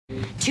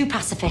Two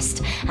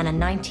pacifists and a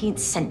 19th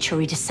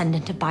century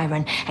descendant of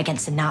Byron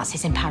against the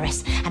Nazis in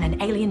Paris and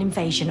an alien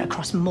invasion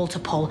across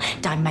multiple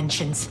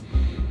dimensions.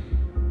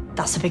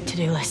 That's a big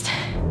to-do list.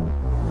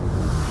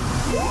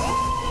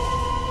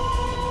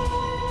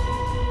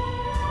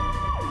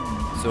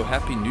 So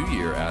happy New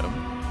Year, Adam.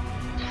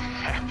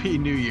 Happy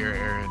New Year,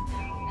 Aaron.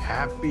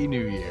 Happy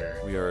New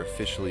Year. We are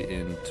officially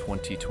in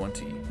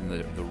 2020, in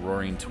the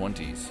roaring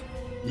 20s.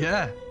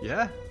 Yeah.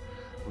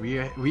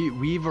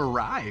 We've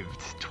arrived.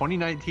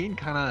 2019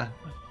 kind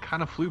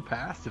of flew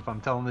past, if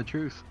I'm telling the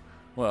truth.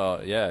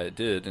 Well, yeah, it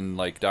did. And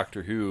like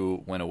Doctor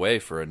Who went away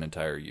for an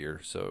entire year,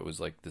 so it was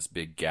like this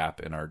big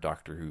gap in our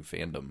Doctor Who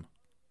fandom.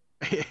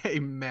 A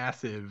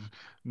massive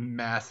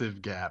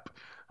gap.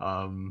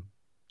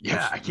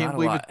 I can't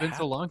believe it's been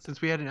so long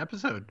since we had an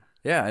episode.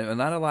 Yeah, and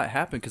not a lot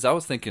happened because I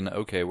was thinking,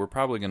 okay, we're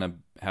probably going to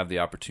have the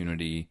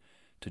opportunity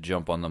to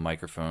jump on the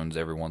microphones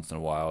every once in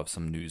a while if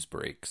some news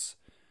breaks.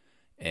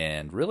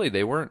 And really,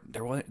 they weren't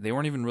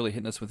even really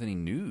hitting us with any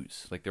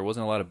news. Like there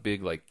wasn't a lot of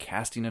big like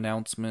casting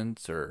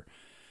announcements or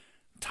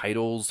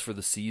titles for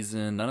the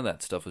season. None of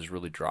that stuff was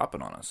really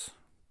dropping on us.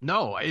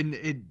 No, and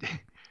it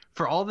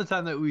for all the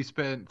time that we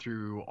spent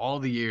through all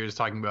the years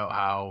talking about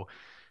how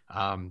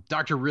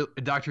Doctor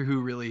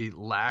Who really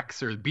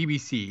lacks, or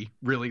BBC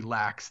really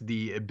lacks,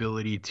 the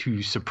ability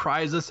to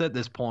surprise us at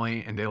this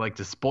point, and they like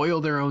to spoil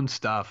their own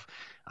stuff.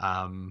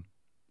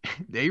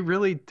 They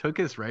really took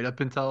us right up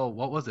until,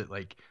 what was it,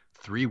 like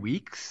 3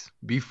 weeks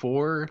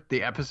before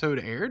the episode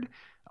aired,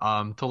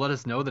 to let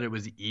us know that it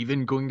was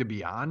even going to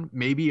be on,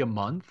 maybe a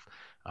month.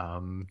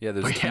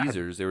 Those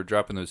teasers, they were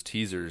dropping those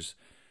teasers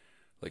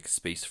like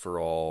Space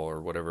for All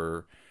or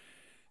whatever,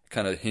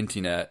 kind of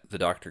hinting at the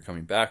Doctor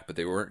coming back, but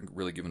they weren't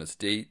really giving us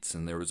dates,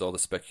 and there was all the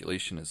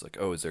speculation is like,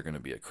 oh, is there going to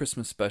be a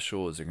Christmas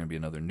special? Is there going to be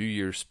another New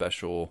Year's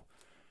special?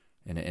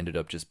 And it ended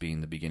up just being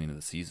the beginning of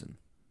the season.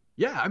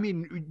 Yeah, I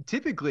mean,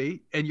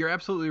 typically, and you're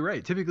absolutely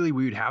right, typically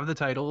we would have the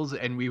titles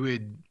and we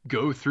would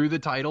go through the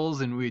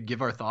titles and we'd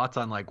give our thoughts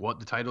on like what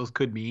the titles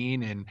could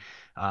mean and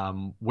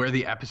where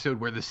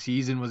the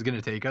season was going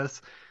to take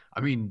us. I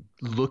mean,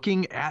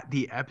 looking at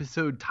the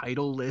episode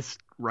title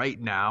list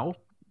right now,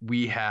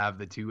 we have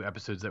the 2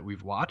 episodes that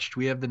we've watched.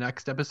 We have the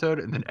next episode,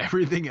 and then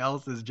everything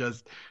else is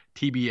just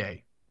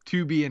TBA,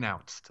 to be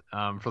announced,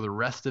 for the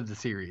rest of the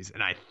series.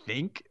 And I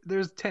think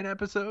there's 10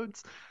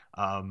 episodes.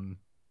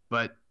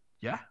 But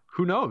yeah,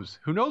 who knows?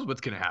 Who knows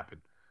what's going to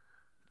happen?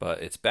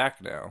 But it's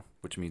back now,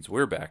 which means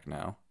we're back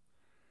now.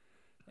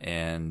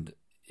 And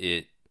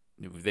they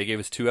gave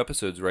us 2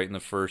 episodes right in the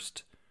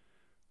first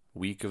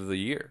week of the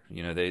year.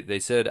 You know, they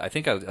said, I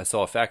think I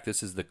saw a fact,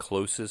 this is the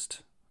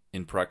closest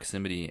in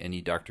proximity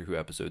any Doctor Who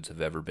episodes have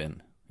ever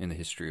been in the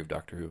history of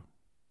Doctor Who.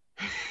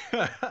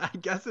 I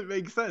guess it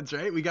makes sense,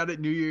 right? We got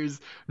it New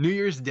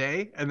Year's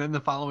Day and then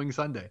the following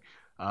Sunday.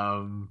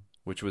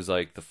 Which was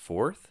like the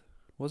 4th,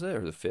 was it,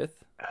 or the 5th?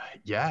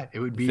 Yeah, it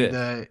would be be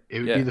the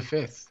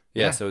 5th.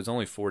 Yeah, so it's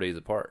only 4 days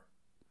apart.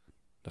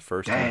 The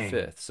 1st and the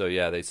 5th. So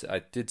yeah,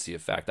 I did see a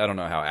fact. I don't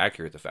know how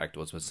accurate the fact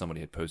was, but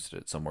somebody had posted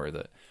it somewhere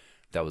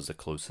that was the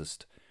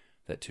closest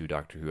that 2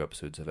 Doctor Who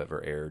episodes have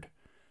ever aired.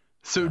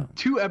 So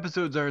 2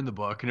 episodes are in the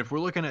book, and if we're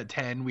looking at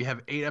 10, we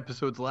have 8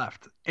 episodes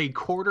left. A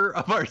quarter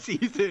of our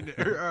season,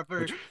 or of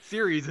our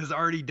series, is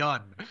already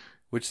done.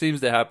 Which seems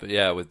to happen,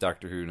 yeah, with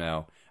Doctor Who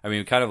now. I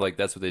mean, kind of like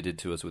that's what they did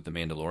to us with The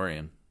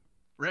Mandalorian.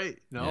 Right.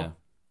 No. Yeah.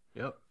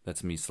 Yep.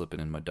 That's me slipping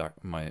in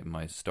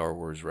my Star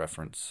Wars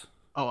reference.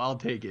 Oh, I'll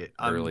take it.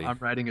 Early. I'm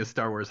riding a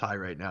Star Wars high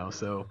right now,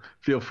 so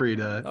feel free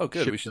to. Oh,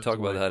 good. We should talk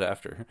about that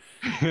after.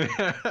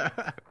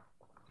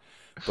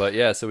 But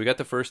yeah, so we got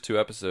the first 2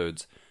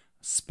 episodes,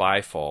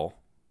 Spyfall,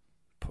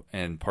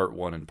 and part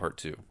 1 and part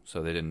 2.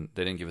 So they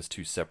didn't give us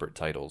 2 separate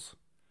titles,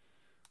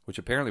 which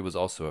apparently was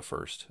also a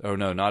first. Oh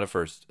no, not a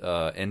first.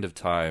 End of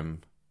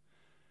Time.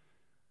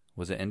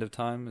 Was it End of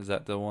Time? Is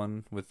that the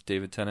one with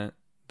David Tennant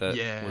that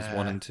was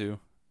 1 and 2?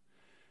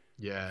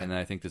 Yeah. And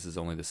I think this is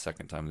only the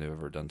second time they've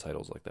ever done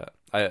titles like that.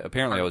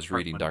 I was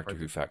reading Doctor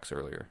Who facts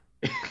earlier.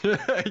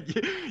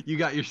 You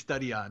got your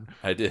study on.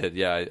 I did.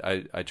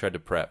 Yeah, I tried to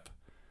prep.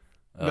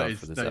 Nice,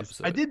 for this nice.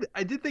 episode.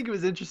 I did think it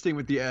was interesting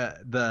with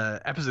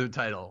the episode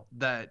title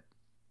that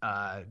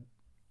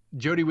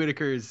Jodie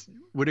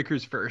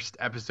Whittaker's first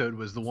episode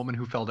was The Woman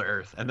Who Fell to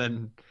Earth, and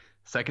then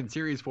second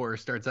series for her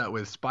starts out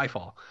with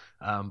Spyfall,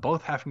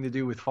 both having to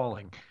do with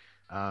falling.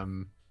 I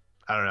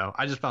don't know.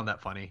 I just found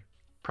that funny.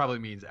 Probably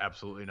means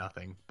absolutely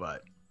nothing,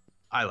 but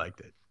I liked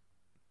it.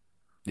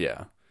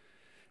 Yeah,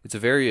 it's a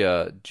very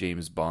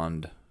James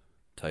Bond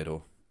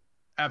title.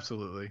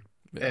 Absolutely.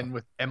 Yeah. And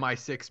with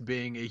MI6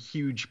 being a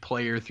huge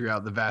player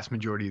throughout the vast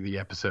majority of the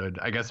episode,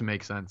 I guess it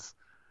makes sense.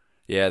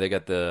 Yeah, they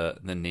got the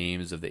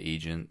names of the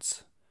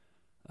agents,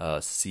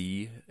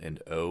 C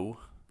and O.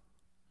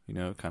 You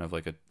know,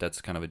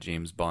 that's kind of a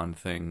James Bond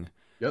thing.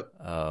 Yep.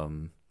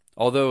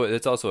 Although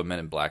it's also a Men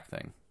in Black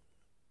thing.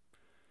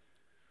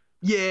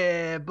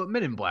 Yeah, but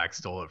Men in Black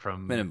stole it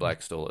from Men in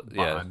Black stole it. Bond.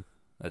 Yeah,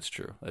 that's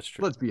true.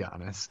 Let's be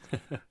honest.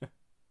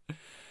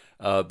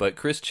 But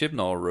Chris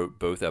Chibnall wrote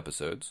both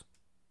episodes.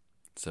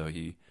 So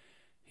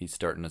he's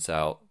starting us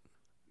out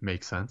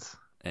Makes sense.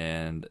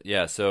 And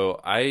yeah, so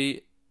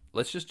I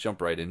let's just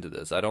jump right into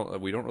this.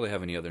 We don't really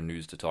have any other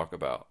news to talk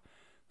about.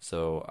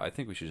 So I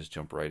think we should just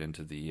jump right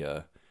into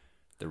the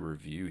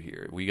review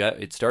here.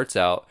 It starts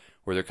out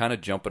where they're kind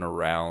of jumping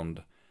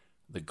around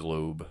the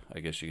globe, I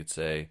guess you could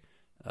say,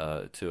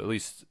 to at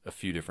least a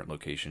few different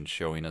locations,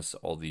 showing us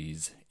all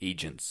these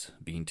agents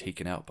being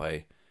taken out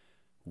by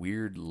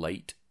weird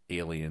light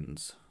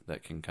aliens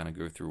that can kind of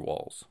go through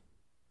walls.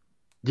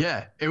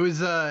 Yeah, it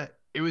was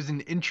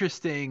an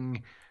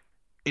interesting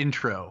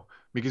intro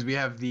because we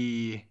have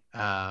the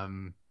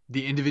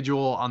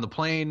individual on the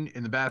plane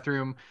in the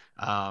bathroom,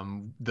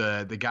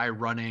 the guy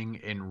running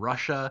in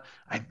Russia.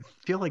 I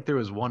feel like there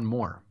was one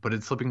more, but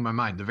it's slipping my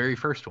mind. The very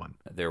first one.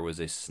 There was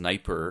a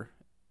sniper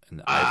in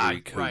the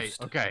Ivory Coast. Right.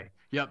 Okay.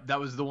 Yep, that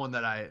was the one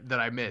that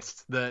I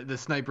missed. The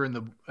sniper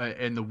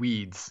in the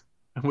weeds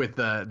with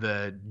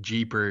the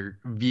Jeep or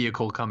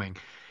vehicle coming.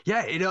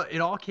 Yeah,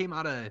 it all came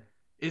out of.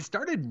 It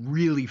started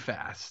really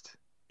fast.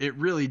 It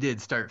really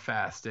did start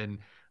fast, and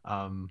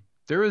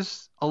there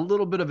was a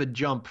little bit of a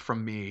jump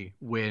from me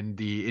when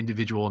the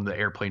individual in the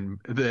airplane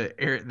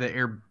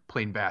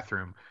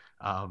bathroom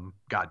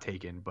got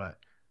taken. But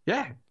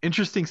yeah,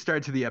 interesting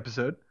start to the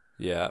episode.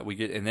 Yeah,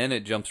 and then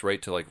it jumps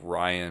right to like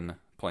Ryan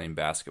playing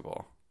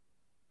basketball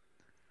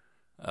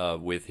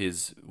with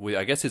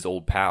I guess his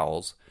old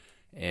pals,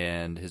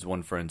 and his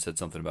one friend said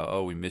something about,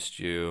 "Oh, we missed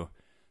you,"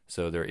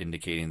 so they're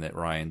indicating that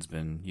Ryan's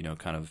been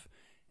kind of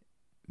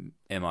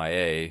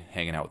MIA,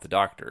 hanging out with the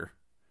doctor.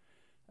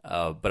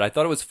 But I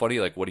thought it was funny,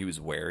 like what he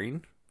was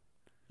wearing.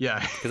 Yeah,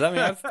 because I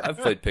mean, I've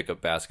played pickup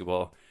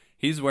basketball.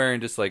 He's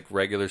wearing just like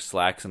regular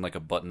slacks and like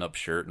a button-up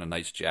shirt and a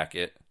nice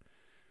jacket.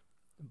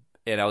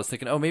 And I was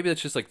thinking, oh, maybe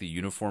that's just like the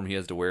uniform he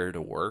has to wear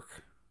to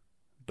work.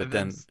 But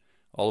then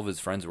all of his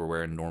friends were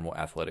wearing normal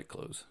athletic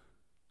clothes.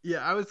 Yeah,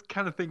 I was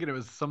kind of thinking it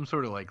was some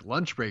sort of like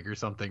lunch break or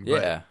something.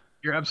 But yeah,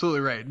 you're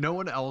absolutely right. No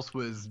one else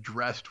was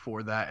dressed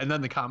for that. And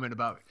then the comment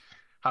about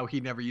how he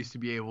never used to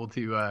be able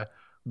to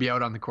be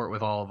out on the court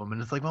with all of them.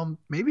 And it's like, well,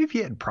 maybe if he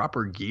had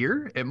proper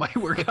gear, it might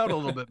work out a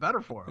little bit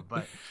better for him.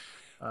 But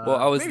well,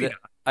 I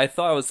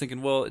was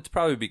thinking, well, it's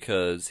probably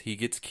because he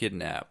gets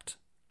kidnapped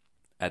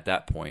at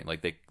that point.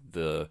 Like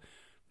the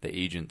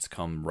agents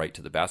come right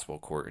to the basketball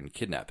court and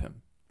kidnap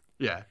him.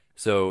 Yeah.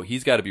 So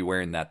he's got to be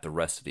wearing that the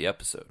rest of the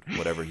episode,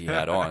 whatever he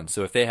had on.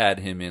 So if they had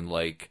him in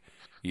like,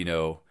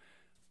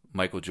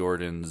 Michael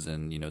Jordan's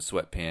and,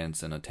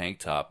 sweatpants and a tank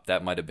top,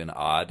 that might have been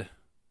odd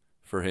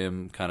for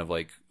him, kind of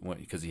like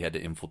because he had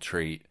to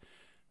infiltrate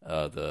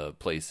the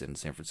place in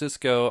San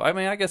Francisco. I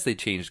mean, I guess they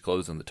changed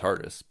clothes on the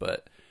TARDIS,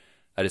 but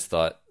I just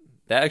thought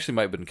that actually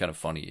might have been kind of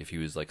funny if he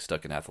was like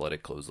stuck in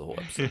athletic clothes the whole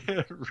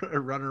episode.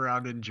 Run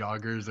around in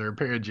joggers or a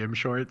pair of gym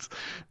shorts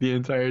the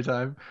entire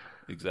time.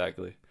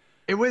 Exactly.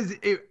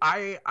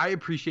 I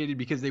appreciated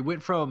because they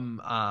went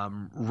from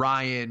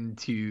Ryan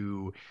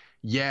to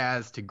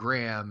Yaz to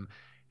Graham.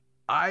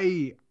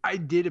 I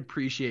did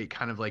appreciate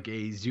kind of like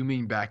a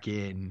zooming back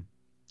in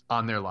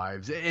on their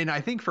lives. And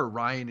I think for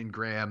Ryan and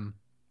Graham,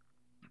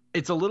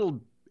 it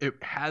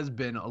has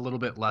been a little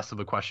bit less of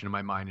a question in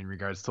my mind in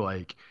regards to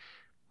like,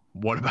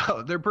 what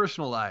about their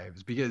personal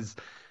lives? Because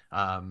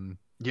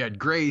you had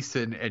Grace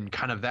and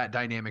kind of that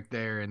dynamic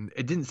there. And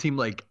it didn't seem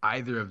like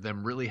either of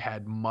them really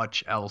had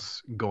much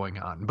else going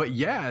on. But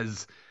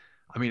Yaz,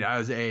 I mean,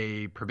 as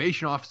a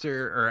probation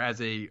officer or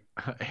as a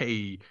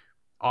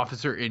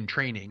officer in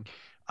training,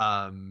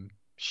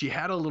 she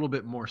had a little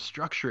bit more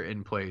structure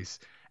in place.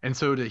 And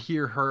so to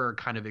hear her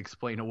kind of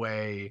explain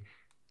away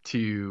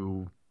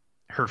to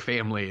her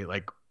family,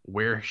 like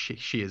where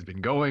she has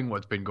been going,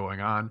 what's been going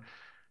on,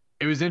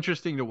 it was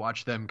interesting to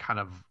watch them kind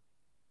of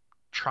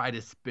try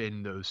to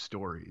spin those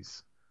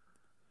stories.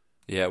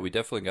 Yeah, we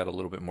definitely got a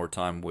little bit more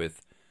time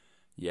with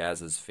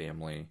Yaz's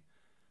family,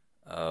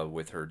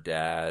 with her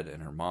dad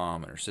and her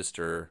mom and her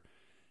sister.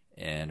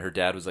 And her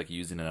dad was like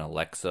using an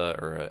Alexa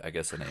or I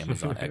guess an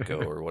Amazon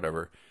Echo or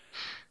whatever,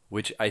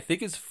 which I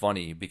think is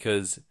funny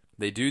because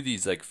they do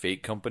these like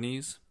fake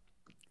companies.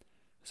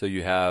 So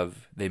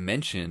they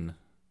mention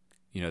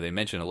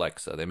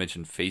Alexa, they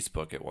mention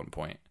Facebook at one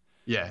point.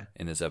 Yeah.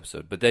 In this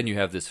episode. But then you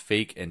have this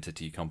fake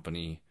entity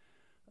company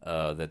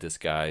that this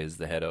guy is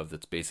the head of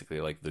that's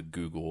basically like the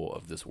Google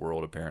of this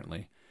world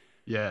apparently.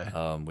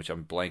 Yeah. Which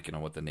I'm blanking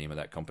on what the name of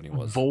that company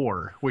was.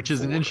 Vor, which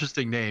is an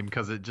interesting name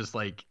because it just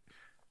like,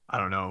 I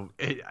don't know,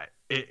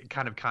 it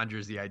kind of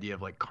conjures the idea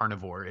of like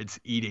carnivore. It's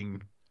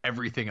eating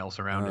everything else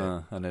around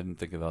it. I didn't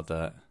think about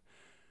that.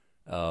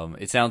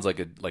 It sounds like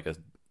a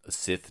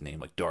Sith name,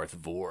 like Darth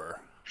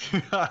Vor.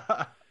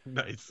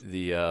 Nice.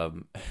 The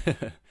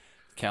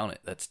count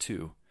it. That's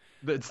 2.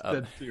 That's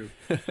 2.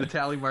 The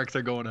tally marks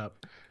are going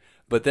up.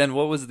 But then,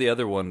 what was the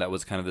other one that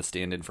was kind of the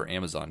stand-in for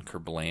Amazon?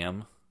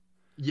 Kerblam.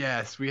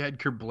 Yes, we had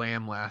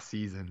Kerblam last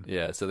season.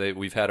 Yeah, so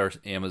we've had our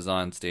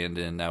Amazon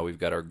stand-in. Now we've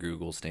got our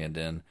Google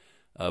stand-in.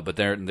 But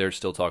they're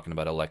still talking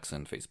about Alexa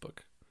and Facebook.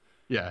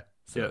 Yeah.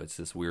 So it's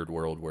this weird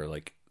world where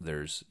like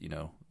there's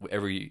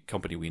every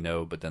company we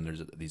know, but then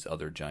there's these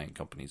other giant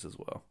companies as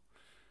well.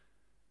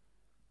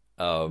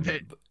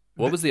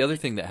 What was the other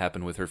thing that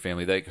happened with her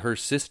family? Like her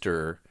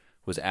sister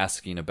was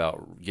asking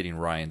about getting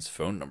Ryan's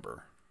phone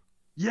number.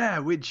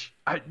 Yeah,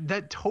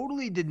 that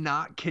totally did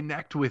not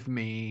connect with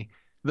me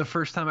the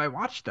first time I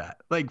watched that.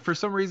 Like for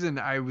some reason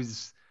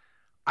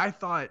I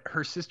thought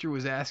her sister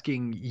was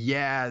asking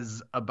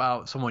Yaz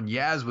about someone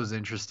Yaz was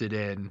interested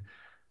in,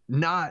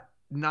 not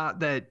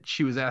that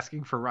she was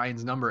asking for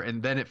Ryan's number.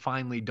 And then it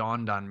finally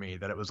dawned on me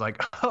that it was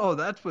like, oh,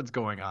 that's what's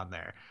going on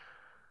there.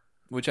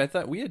 Which I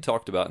thought we had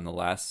talked about in the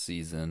last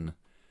season,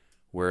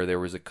 where there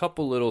was a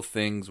couple little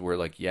things where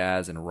like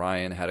Yaz and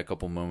Ryan had a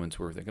couple moments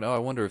where we're thinking, oh, I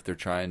wonder if they're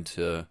trying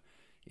to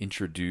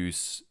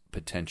introduce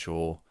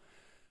potential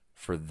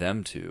for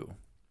them to.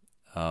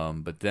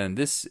 But then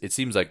it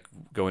seems like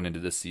going into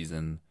this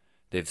season,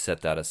 they've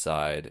set that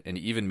aside and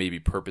even maybe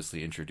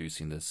purposely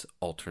introducing this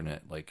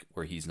alternate, like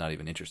where he's not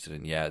even interested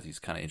in Yaz. He's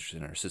kind of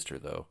interested in her sister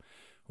though,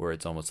 where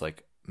it's almost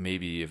like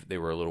maybe if they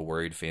were a little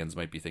worried, fans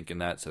might be thinking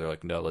that. So they're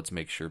like, no, let's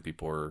make sure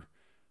people are,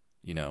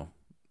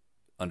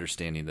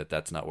 understanding that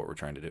that's not what we're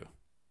trying to do.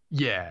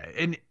 Yeah.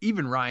 And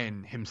even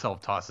Ryan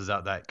himself tosses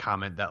out that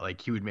comment that like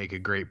he would make a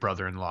great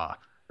brother-in-law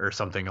or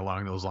something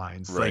along those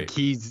lines. Right.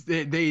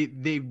 Like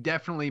they've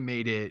definitely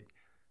made it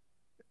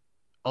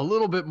a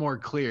little bit more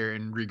clear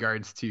in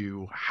regards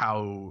to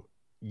how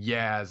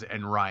Yaz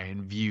and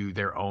Ryan view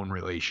their own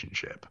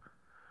relationship.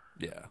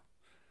 Yeah.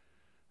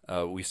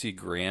 We see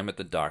Graham at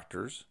the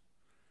doctor's,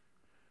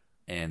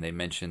 and they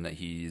mention that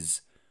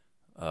he's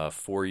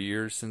 4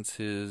 years since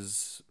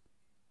his,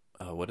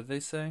 what did they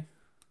say?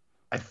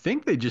 I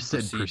think they just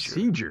said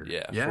procedure.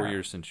 Yeah, 4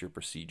 years since your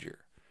procedure.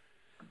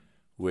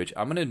 Which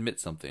I'm going to admit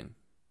something.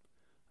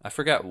 I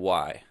forgot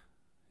why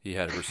he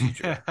had a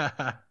procedure.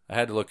 I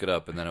had to look it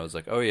up, and then I was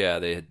like, "Oh yeah,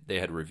 they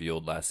had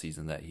revealed last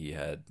season that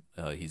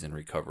he's in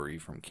recovery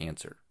from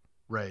cancer."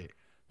 Right.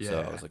 Yeah.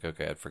 So I was like,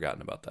 "Okay, I'd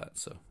forgotten about that."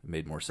 So it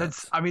made more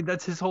sense.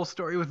 That's his whole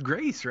story with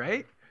Grace,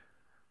 right?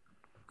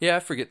 Yeah, I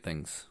forget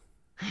things,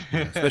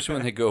 especially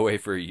when they go away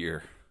for a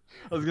year.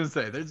 I was gonna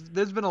say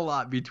there's been a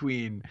lot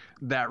between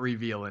that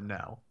reveal and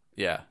now.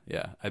 Yeah.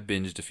 I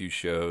binged a few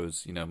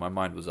shows. My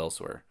mind was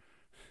elsewhere.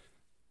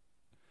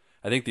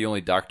 I think the only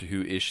Doctor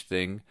Who-ish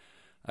thing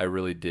I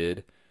really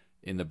did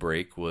in the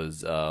break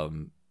was,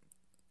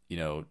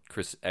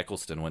 Chris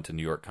Eccleston went to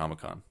New York Comic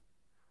Con.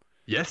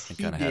 Yes, he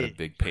kind of had a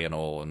big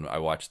panel, and I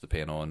watched the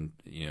panel, and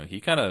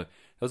it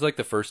was like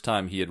the first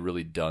time he had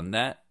really done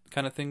that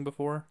kind of thing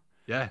before.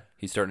 Yeah,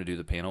 he's starting to do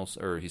the panels,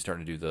 or he's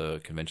starting to do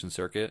the convention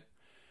circuit,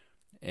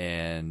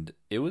 and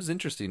it was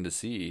interesting to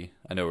see.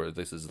 I know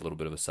this is a little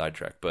bit of a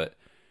sidetrack, but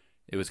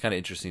it was kind of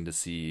interesting to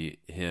see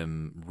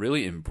him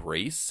really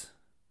embrace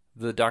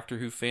the Doctor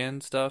Who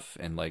fan stuff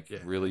and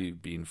really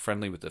being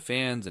friendly with the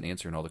fans and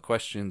answering all the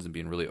questions and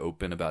being really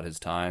open about his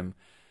time.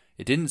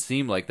 It didn't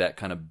seem like that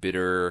kind of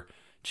bitter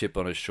chip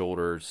on his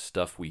shoulder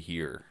stuff we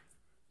hear.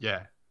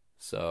 Yeah.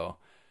 So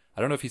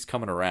I don't know if he's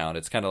coming around.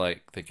 It's kind of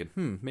like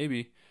thinking,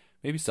 maybe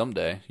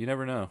someday. You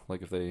never know.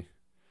 Like if they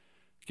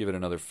give it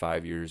another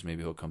 5 years,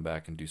 maybe he'll come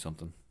back and do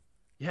something.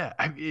 Yeah.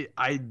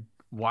 I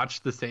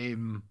watched the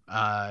same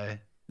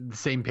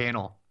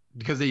panel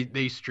because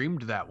they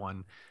streamed that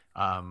one.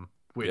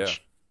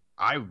 Which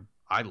I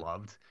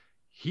loved.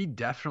 He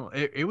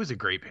definitely, it was a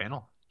great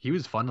panel. He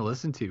was fun to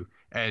listen to.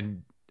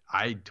 And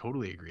I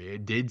totally agree.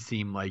 It did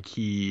seem like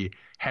he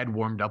had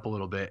warmed up a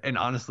little bit. And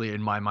honestly, in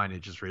my mind,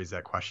 it just raised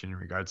that question in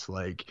regards to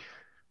like,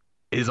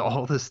 is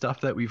all the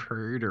stuff that we've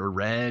heard or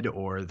read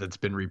or that's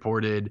been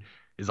reported,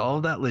 is all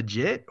of that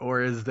legit?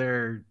 Or is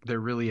there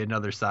really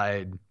another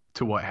side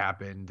to what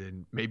happened?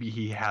 And maybe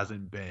he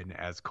hasn't been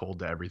as cold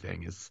to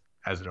everything as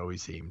it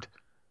always seemed.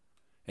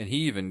 And he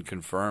even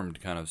confirmed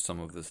kind of some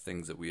of the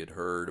things that we had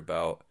heard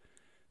about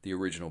the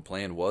original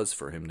plan was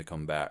for him to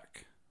come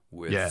back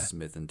with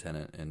Smith and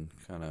Tennant, and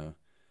kind of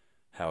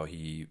how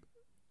he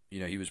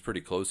was pretty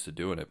close to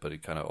doing it, but he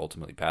kind of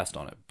ultimately passed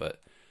on it.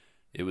 But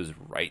it was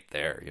right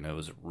there, it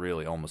was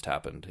really almost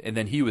happened. And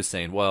then he was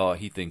saying, well,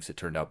 he thinks it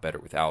turned out better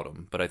without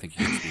him, but I think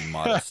he's being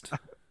modest.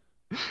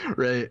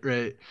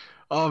 Right.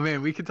 Oh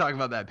man, we could talk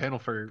about that panel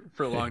for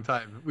a long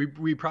time.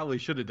 We probably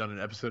should have done an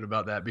episode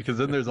about that, because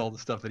then there's all the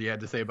stuff that he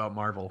had to say about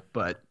Marvel.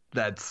 But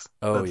that's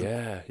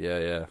yeah.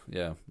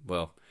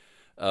 Well,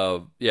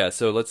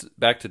 so let's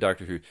back to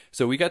Doctor Who.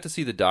 So we got to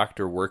see the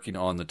Doctor working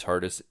on the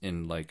TARDIS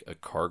in like a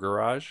car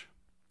garage.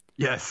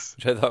 Yes,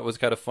 which I thought was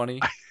kind of funny.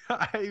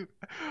 I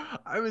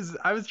was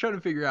trying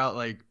to figure out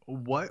like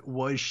what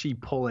was she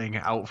pulling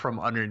out from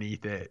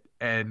underneath it,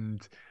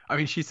 and I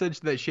mean she said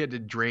that she had to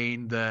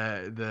drain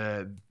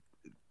the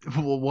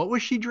well, what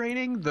was she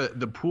draining?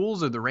 The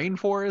pools or the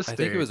rainforest? I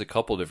think it was a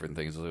couple different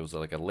things. It was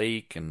like a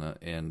lake and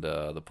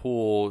the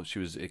pool. She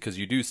was, because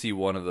you do see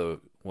one of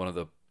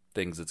the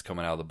things that's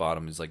coming out of the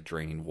bottom is like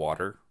draining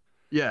water.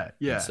 Yeah.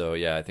 And so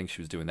I think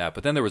she was doing that.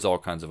 But then there was all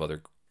kinds of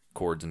other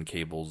cords and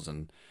cables,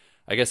 and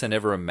I guess I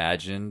never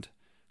imagined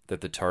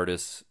that the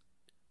TARDIS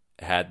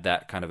had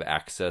that kind of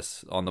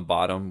access on the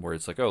bottom where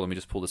it's like, oh, let me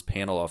just pull this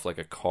panel off like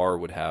a car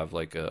would have,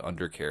 like a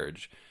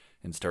undercarriage,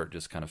 and start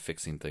just kind of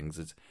fixing things.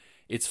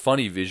 It's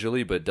funny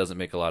visually, but it doesn't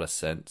make a lot of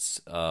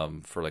sense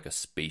for like a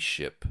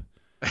spaceship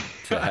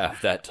to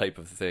have that type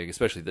of thing,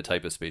 especially the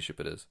type of spaceship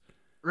it is.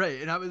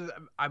 Right,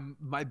 and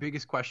my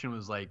biggest question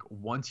was like,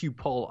 once you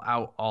pull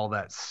out all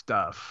that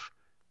stuff,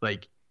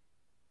 like,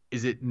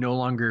 is it no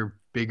longer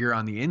bigger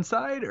on the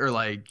inside, or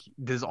like,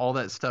 does all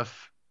that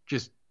stuff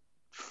just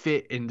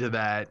fit into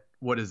that?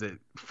 What is it,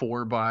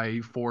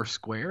 4x4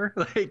 square?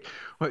 Like,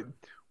 what?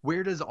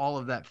 Where does all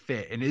of that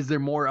fit? And is there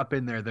more up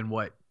in there than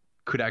what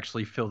could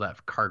actually fill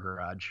that car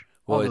garage?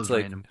 Well, All it's those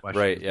like random questions.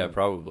 right, yeah,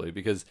 probably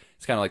because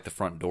it's kind of like the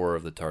front door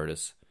of the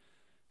TARDIS.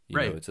 You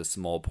Right. know, it's a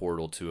small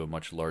portal to a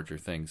much larger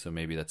thing, so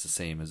maybe that's the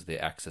same as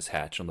the access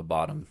hatch on the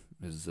bottom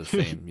is the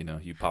same. You know,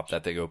 you pop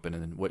that thing open,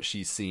 and then what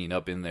she's seeing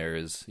up in there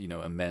is, you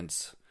know,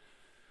 immense.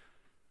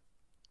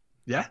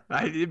 Yeah,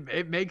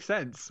 it makes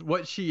sense.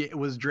 What she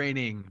was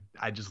draining,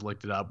 I just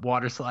looked it up.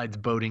 Water slides,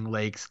 boating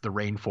lakes, the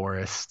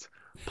rainforest.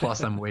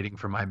 Plus, I'm waiting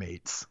for my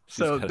mates.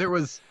 So got there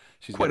was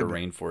She's quite got a a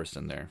bit. rainforest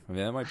in there. I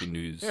mean, that might be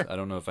news. Yeah. I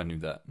don't know if I knew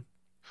that.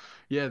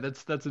 Yeah,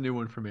 that's a new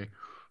one for me.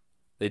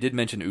 They did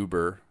mention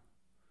Uber.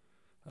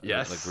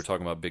 Yes. Like we're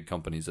talking about big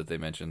companies that they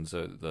mentioned.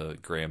 So the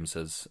Graham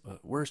says,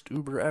 "Worst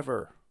Uber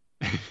ever."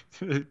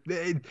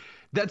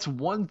 That's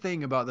one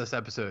thing about this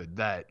episode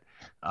that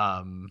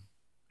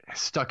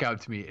stuck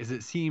out to me is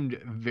it seemed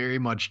very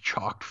much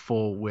chocked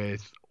full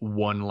with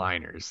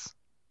one-liners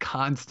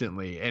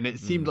constantly, and it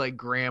seemed like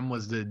Graham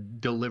was the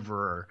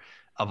deliverer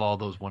of all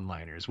those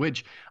one-liners,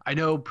 which I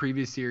know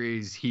previous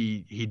series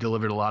he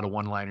delivered a lot of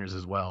one-liners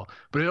as well,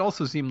 but it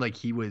also seemed like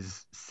he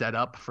was set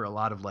up for a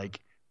lot of like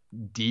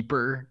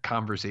deeper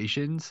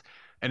conversations,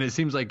 and it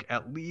seems like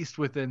at least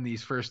within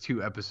these first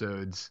two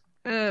episodes,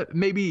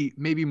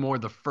 maybe more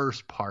the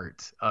first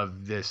part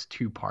of this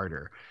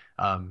two-parter,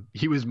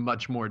 he was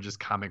much more just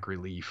comic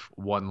relief,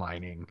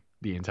 one-lining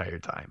the entire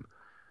time.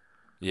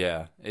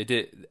 Yeah, it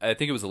did. I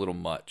think it was a little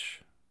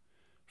much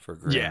for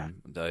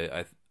Graham.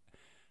 Yeah.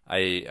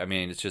 I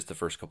mean, it's just the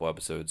first couple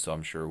episodes, so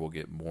I'm sure we'll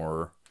get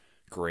more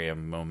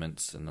Graham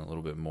moments and a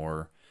little bit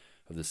more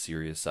of the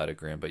serious side of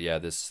Graham. But yeah,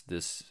 this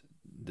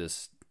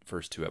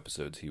first two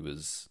episodes, he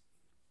was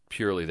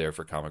purely there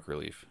for comic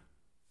relief.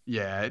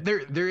 Yeah,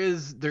 there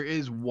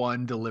is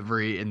one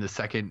delivery in the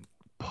second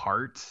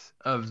part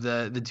of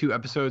the two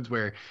episodes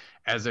where,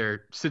 as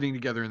they're sitting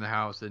together in the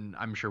house, and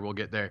I'm sure we'll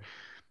get there,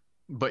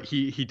 but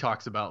he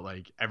talks about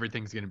like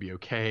everything's going to be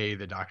okay,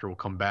 the doctor will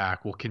come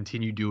back, we'll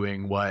continue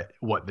doing what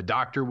the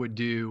doctor would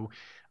do,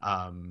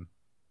 and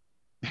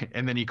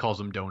then he calls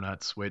them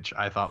donuts, which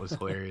I thought was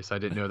hilarious. I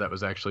didn't know that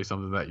was actually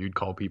something that you'd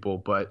call people,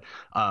 but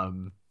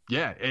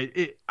yeah,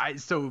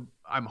 so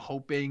I'm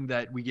hoping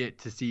that we get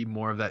to see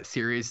more of that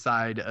serious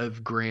side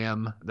of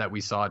Graham that we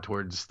saw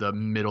towards the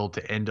middle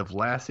to end of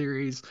last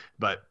series.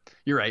 But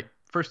you're right,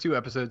 first two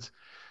episodes,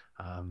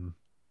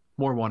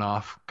 more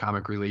one-off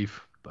comic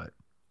relief, but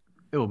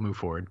it will move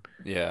forward.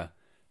 Yeah.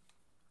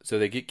 So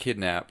they get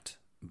kidnapped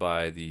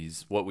by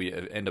these, what we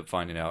end up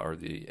finding out are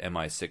the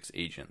MI6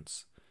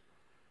 agents.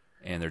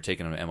 And they're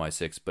taking them to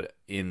MI6, but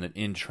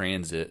in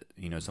transit,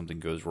 you know, something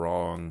goes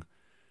wrong.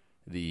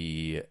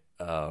 The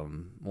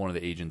one of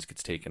the agents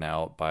gets taken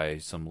out by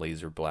some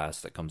laser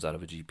blast that comes out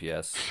of a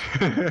GPS.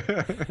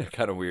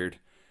 Kind of weird.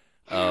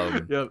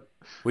 Yep.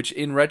 Which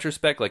in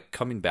retrospect, like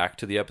coming back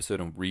to the episode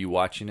and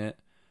rewatching it,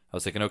 I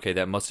was thinking, okay,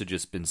 that must have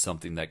just been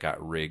something that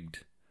got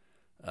rigged,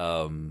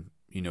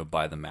 you know,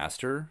 by the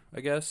master,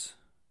 I guess.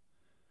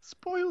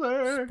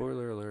 Spoiler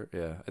Alert.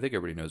 Yeah, I think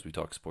everybody knows we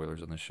talk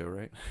spoilers on this show,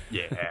 right?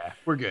 Yeah,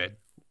 we're good.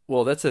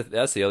 Well, that's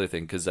the other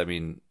thing, because I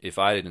mean, if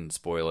I didn't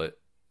spoil it,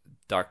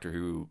 Doctor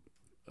Who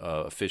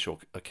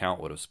official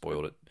account would have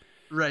spoiled it.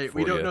 Right.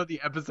 We don't know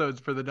the episodes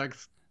for the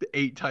next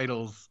 8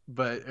 titles,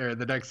 but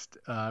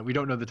we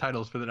don't know the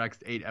titles for the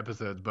next 8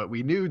 episodes, but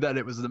we knew that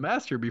it was the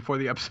master before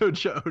the episode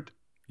showed.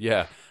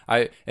 Yeah,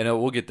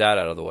 we'll get that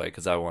out of the way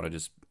because I want to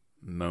just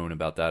moan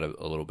about that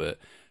a little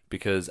bit,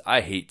 because I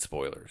hate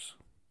spoilers,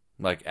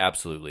 like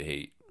absolutely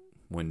hate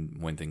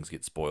when things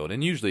get spoiled,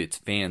 and usually it's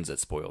fans that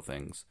spoil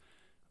things.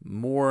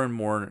 More and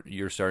more,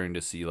 you're starting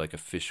to see like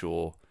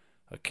official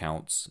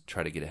accounts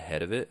try to get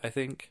ahead of it, I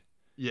think.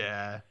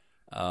 Yeah.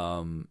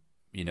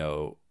 You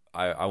know,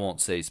 I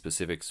won't say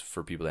specifics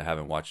for people that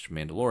haven't watched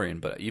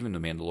Mandalorian, but even the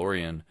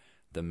Mandalorian,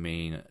 the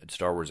main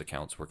Star Wars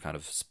accounts were kind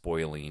of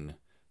spoiling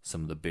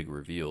some of the big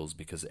reveals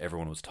because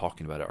everyone was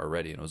talking about it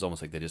already, and it was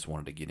almost like they just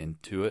wanted to get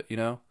into it, you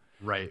know?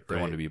 Right. They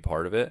wanted to be a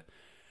part of it.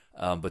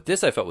 But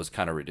this I felt was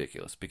kind of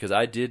ridiculous because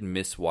I did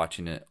miss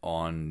watching it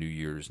on New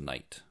Year's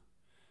night.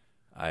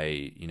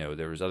 You know,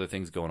 there was other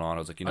things going on. I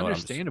was like, you know,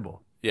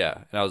 understandable.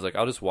 Yeah, and I was like,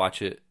 I'll just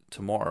watch it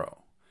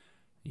tomorrow,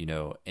 you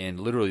know. And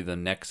literally the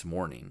next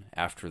morning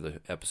after the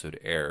episode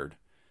aired,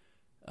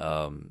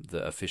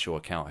 the official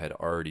account had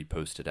already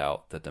posted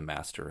out that the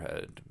master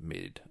had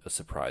made a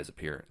surprise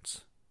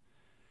appearance.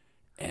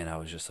 And I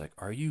was just like,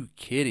 are you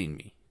kidding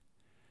me?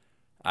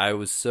 I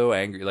was so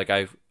angry. Like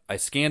I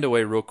scanned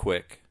away real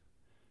quick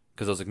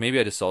because I was like, maybe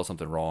I just saw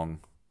something wrong.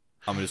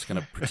 I'm just going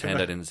to pretend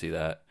I didn't see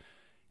that.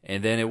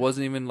 And then it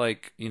wasn't even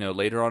like, you know,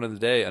 later on in the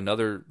day,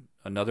 another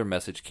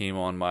message came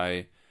on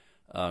my,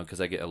 because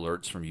I get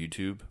alerts from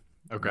YouTube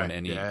Okay.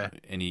 when Yeah.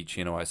 any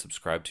channel I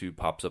subscribe to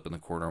pops up in the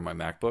corner of my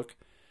MacBook,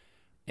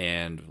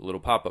 and a little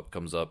pop up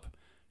comes up,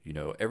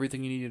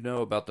 everything you need to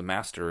know about the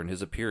Master and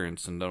his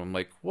appearance, and then I'm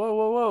like, whoa,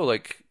 whoa, whoa,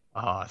 like Oh,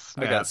 I got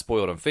snap.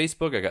 spoiled on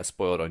Facebook, I got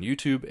spoiled on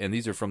YouTube, and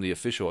these are from the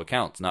official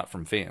accounts, not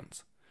from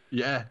fans.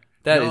 Yeah.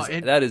 That No,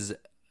 is that is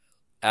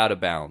out of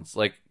bounds.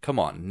 Like, come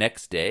on,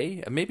 next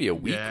day, maybe a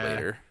week Yeah.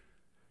 later.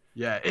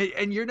 Yeah,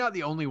 and you're not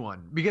the only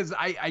one, because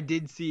I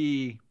did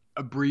see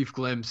a brief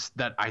glimpse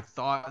that I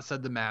thought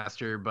said the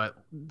Master, but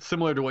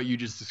similar to what you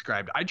just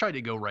described, I tried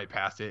to go right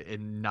past it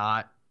and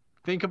not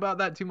think about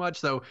that too much.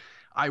 So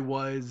I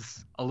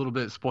was a little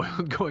bit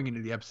spoiled going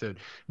into the episode.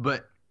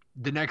 But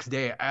the next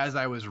day, as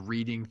I was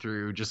reading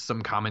through just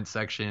some comment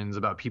sections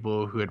about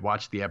people who had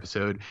watched the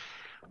episode,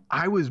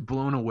 I was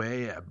blown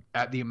away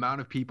at the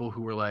amount of people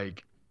who were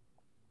like,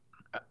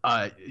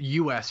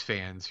 U.S.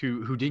 fans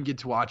who didn't get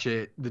to watch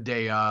it the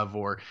day of,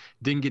 or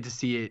didn't get to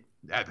see it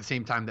at the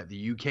same time that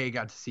the UK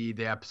got to see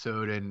the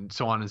episode, and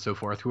so on and so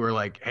forth, who are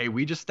like, hey,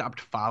 we just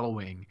stopped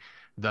following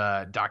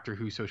the Doctor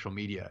Who social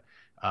media,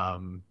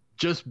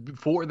 just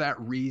for that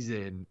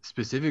reason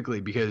specifically,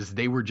 because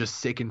they were just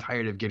sick and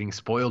tired of getting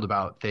spoiled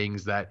about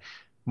things that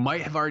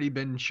might have already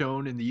been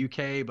shown in the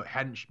UK but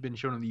hadn't been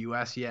shown in the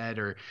US yet,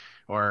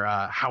 or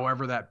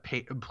however that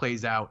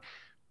plays out.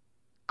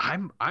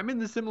 I'm in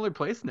the similar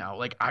place now.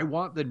 Like, I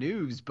want the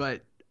news,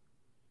 but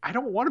I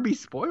don't want to be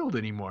spoiled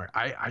anymore.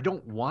 I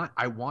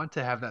want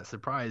to have that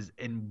surprise,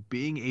 and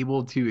being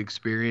able to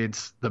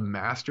experience the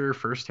Master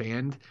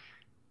firsthand,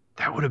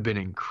 that would have been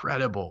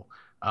incredible.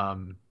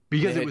 Because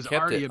They it had was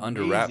kept already it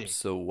under amazing. wraps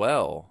so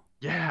well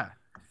Yeah.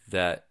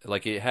 that,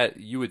 like,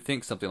 you would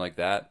think something like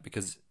that,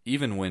 because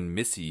even when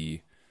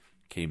Missy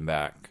came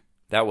back,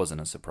 that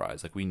wasn't a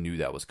surprise. Like, we knew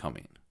that was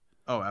coming.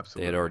 Oh, They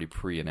absolutely. had already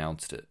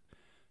pre-announced it.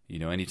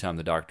 Anytime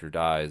the Doctor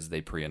dies,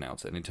 they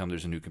pre-announce it. Anytime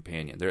there's a new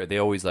companion, they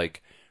always,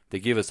 like, they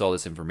give us all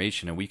this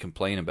information, and we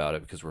complain about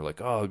it because we're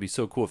like, oh, it'd be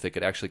so cool if they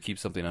could actually keep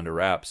something under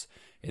wraps,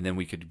 and then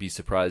we could be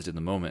surprised in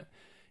the moment.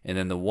 And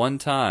then the one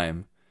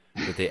time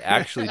that they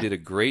actually did a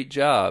great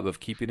job of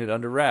keeping it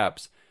under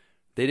wraps,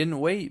 they didn't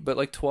wait but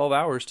like 12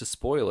 hours to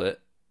spoil it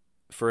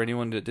for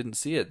anyone that didn't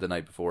see it the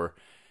night before.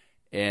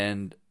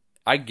 And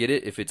I get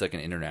it if it's like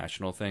an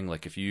international thing,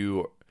 like if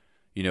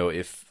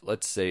if,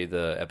 let's say,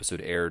 the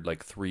episode aired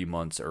like 3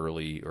 months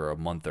early or a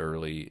month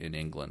early in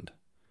England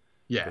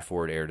Yeah.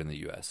 before it aired in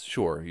the US.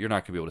 Sure, you're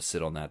not going to be able to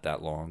sit on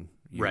that long.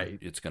 Right.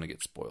 It's going to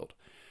get spoiled.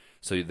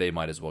 So they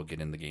might as well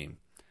get in the game.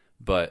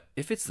 But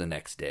if it's the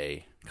next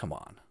day, come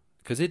on.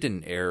 Because it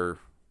didn't air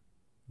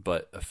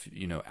but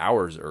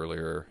hours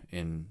earlier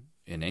in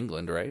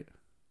England, right?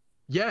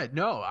 Yeah,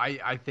 no,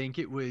 I think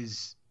it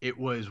was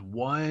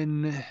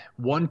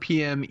 1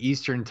 p.m.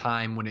 Eastern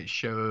time when it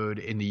showed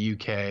in the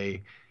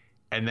UK,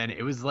 and then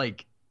it was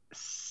like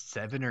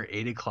 7 or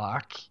 8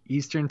 o'clock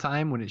Eastern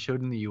time when it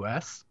showed in the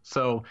US.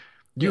 So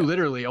you Yeah.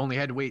 literally only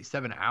had to wait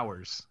 7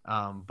 hours.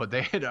 But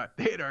they had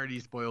already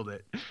spoiled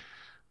it.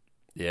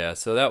 Yeah,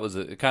 so that was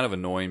kind of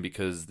annoying,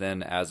 because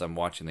then as I'm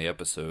watching the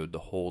episode the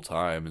whole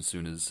time, as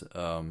soon as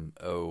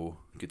O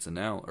gets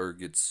announced or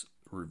gets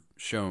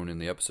shown in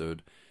the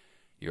episode,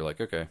 you're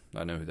like, okay,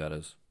 I know who that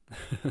is.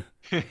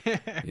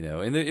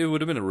 And it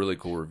would have been a really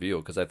cool reveal,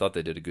 because I thought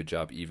they did a good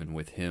job even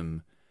with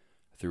him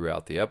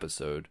throughout the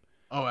episode.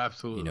 Oh,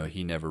 absolutely.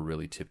 He never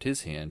really tipped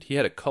his hand. He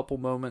had a couple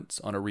moments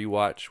on a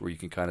rewatch where you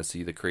can kind of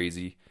see the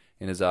crazy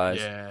in his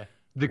eyes. Yeah,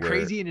 the where-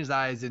 crazy in his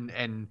eyes,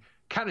 and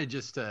kind of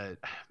just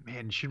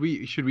man, should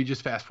we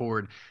just fast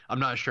forward? I'm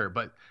not sure,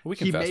 but We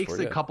can he fast makes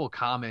forward, a yeah. couple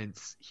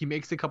comments. He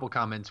makes a couple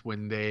comments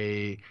when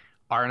they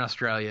are in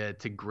Australia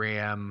to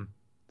Graham,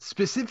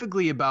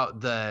 specifically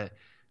about the,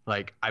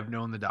 like, I've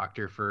known the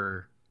Doctor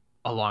for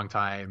a long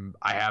time.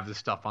 I have the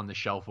stuff on the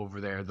shelf over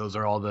there. Those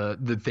are all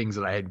the things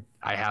that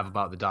I have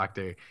about the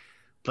Doctor.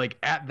 Like,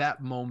 at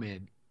that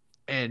moment,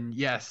 and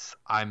yes,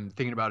 I'm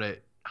thinking about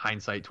it,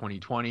 hindsight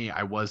 2020,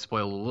 I was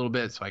spoiled a little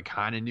bit, so I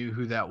kind of knew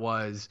who that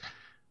was.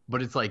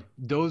 But it's like,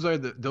 those are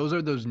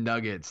those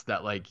nuggets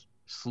that, like,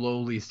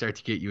 slowly start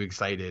to get you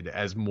excited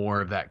as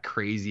more of that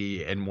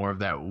crazy and more of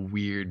that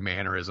weird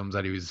mannerisms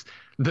that he was,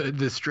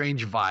 the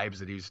strange vibes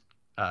that he was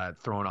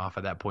throwing off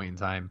at that point in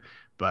time.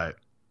 But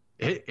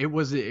it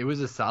was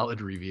a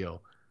solid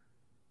reveal.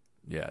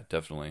 Yeah,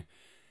 definitely.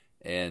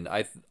 And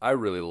I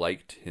really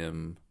liked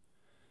him,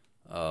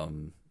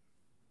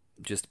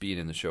 just being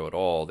in the show at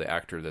all. The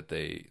actor that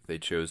they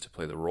chose to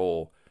play the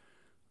role,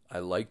 I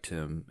liked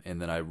him,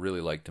 and then I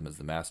really liked him as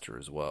the Master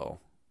as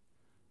well.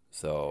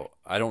 So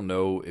I don't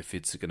know if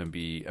it's going to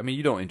be. I mean,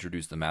 you don't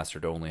introduce the Master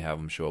to only have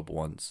him show up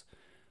once,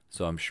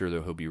 so I'm sure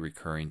that he'll be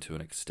recurring to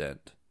an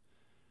extent.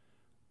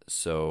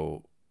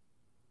 So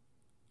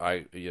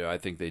I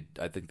think they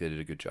did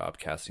a good job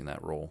casting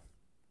that role.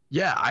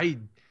 Yeah,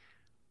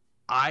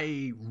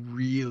 I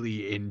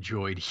really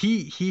enjoyed.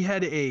 He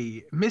had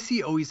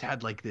Missy always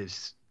had like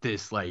this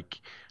like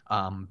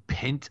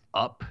pent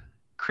up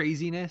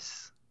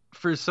craziness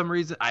for some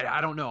reason. I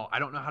don't know. I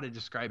don't know how to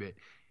describe it.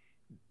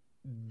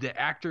 The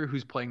actor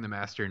who's playing the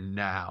Master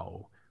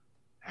now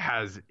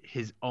has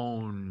his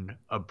own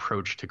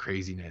approach to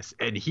craziness,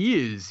 and he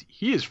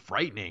is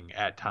frightening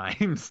at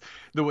times.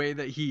 The way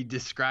that he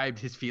described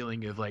his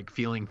feeling of like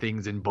feeling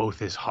things in both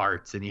his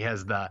hearts, and he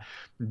has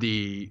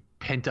the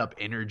pent up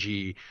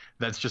energy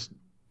that's just,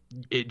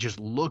 it just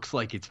looks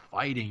like it's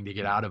fighting to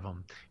get out of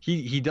him.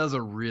 He does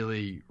a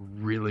really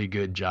really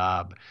good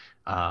job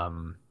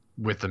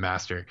with the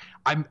Master.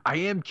 I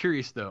am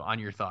curious though on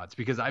your thoughts,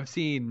 because I've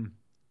seen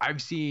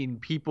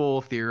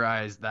people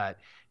theorize that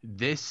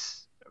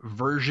this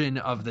version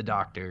of the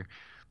Doctor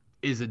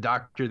is a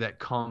Doctor that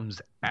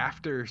comes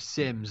after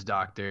Sims'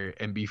 Doctor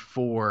and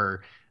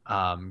before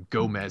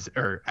Gomez,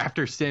 or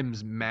after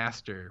Sims'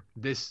 Master.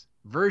 This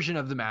version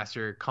of the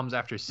Master comes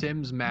after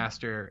Sims'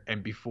 Master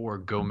and before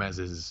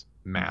Gomez's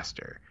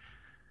Master.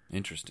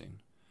 Interesting.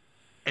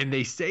 And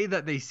they say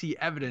that they see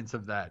evidence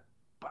of that,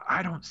 but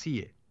I don't see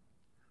it.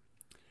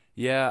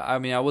 Yeah, I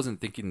mean, I wasn't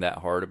thinking that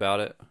hard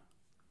about it.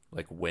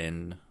 Like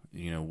when,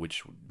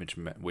 which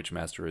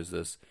master is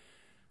this?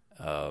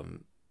 I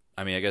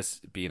mean, I guess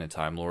being a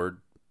Time Lord,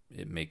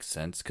 it makes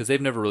sense because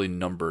they've never really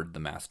numbered the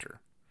Master.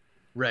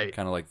 Right.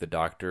 Kind of like the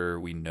Doctor,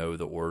 we know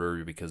the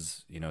order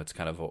because, it's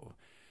kind of,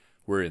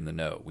 we're in the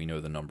know. We know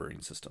the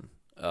numbering system.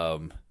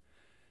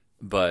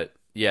 But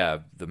yeah,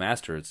 the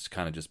Master, it's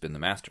kind of just been the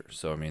Master.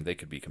 So, I mean, they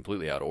could be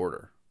completely out of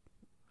order.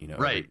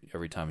 Right.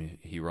 Every time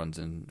he runs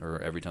in, or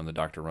every time the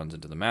Doctor runs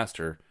into the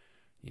Master,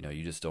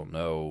 you just don't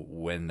know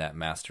when that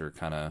Master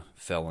kind of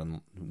fell and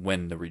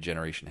when the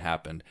regeneration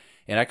happened.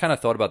 And I kind of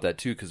thought about that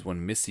too, because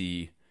when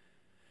Missy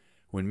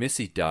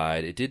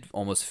died, it did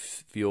almost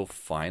feel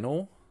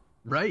final.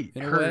 Right.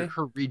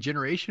 Her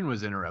regeneration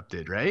was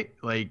interrupted, right?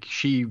 Like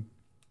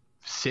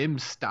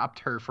Sims stopped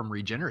her from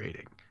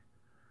regenerating.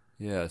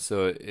 Yeah,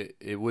 so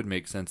it would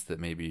make sense that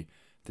maybe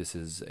this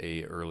is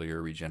a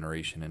earlier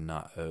regeneration and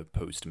not a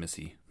post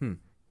Missy.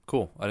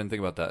 Cool. I didn't think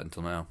about that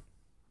until now.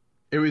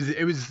 It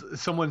was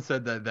someone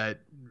said that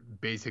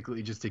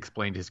basically just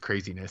explained his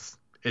craziness,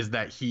 is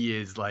that he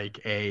is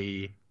like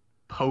a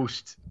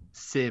post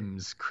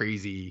Sims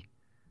crazy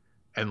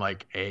and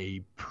like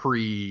a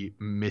pre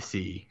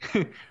Missy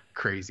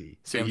crazy.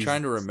 So I'm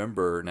trying to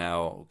remember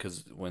now,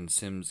 because when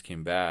Sims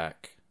came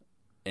back,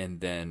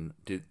 and then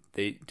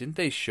didn't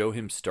they show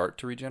him start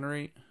to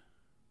regenerate?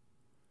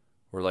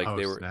 Or like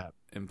they were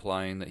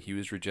implying that he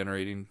was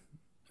regenerating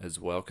as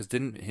well? Because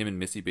didn't him and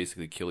Missy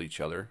basically kill each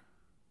other?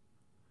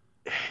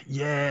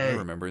 Yeah. Am I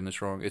remembering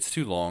this wrong? It's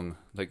too long.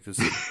 Like this,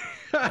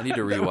 I need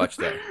to rewatch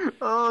that.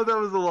 Oh, that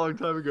was a long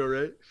time ago,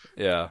 right?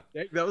 Yeah.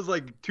 That was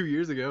like 2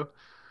 years ago.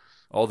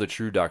 All the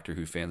true Doctor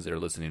Who fans that are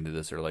listening to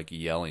this are like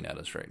yelling at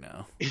us right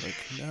now. Like,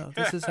 no,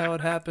 this is how it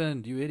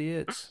happened, you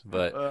idiots.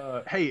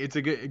 But hey, it's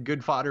a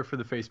good fodder for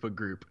the Facebook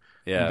group.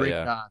 Yeah, Bring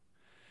it on.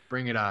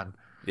 Bring it on.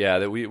 Yeah,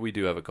 that we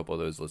do have a couple of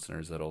those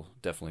listeners that'll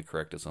definitely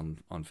correct us on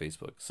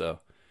Facebook.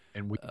 So,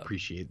 and we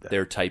appreciate that.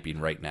 They're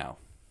typing right now.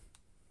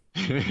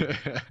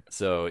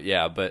 So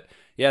yeah, but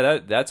yeah,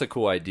 that's a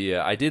cool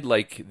idea. I did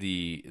like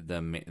the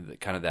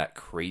kind of that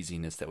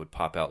craziness that would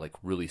pop out like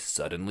really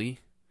suddenly.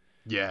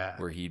 Yeah,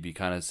 where he'd be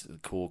kind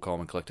of cool, calm,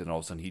 and collected, and all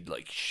of a sudden he'd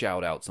like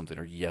shout out something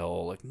or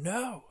yell like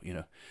 "No!"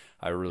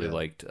 I really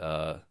liked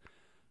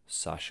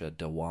Sacha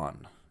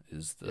Dhawan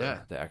is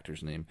the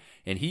actor's name,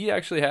 and he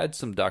actually had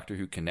some Doctor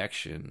Who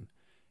connection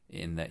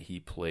in that he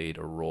played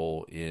a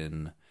role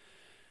in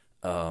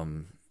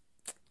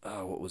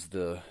what was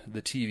the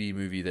TV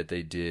movie that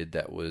they did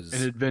that was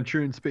An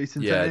Adventure in Space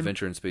and Time? Yeah,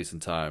 Adventure in Space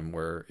and Time,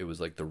 where it was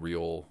like the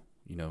real,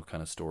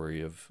 kind of story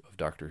of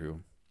Doctor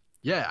Who.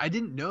 Yeah, I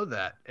didn't know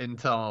that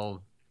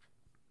until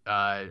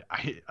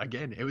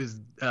it was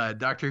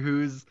Doctor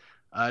Who's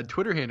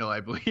Twitter handle,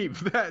 I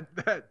believe,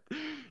 that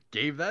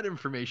gave that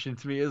information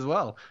to me as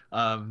well.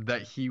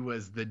 That he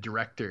was the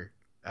director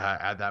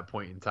at that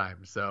point in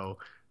time. So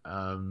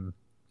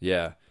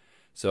yeah,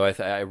 so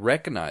I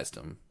recognized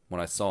him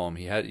when I saw him.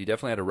 He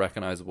definitely had a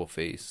recognizable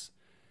face.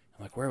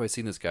 I'm like, where have I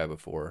seen this guy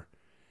before?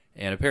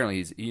 And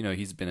apparently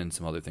he's been in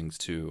some other things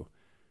too.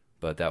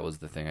 But that was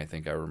the thing I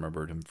think I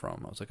remembered him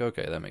from. I was like,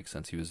 okay, that makes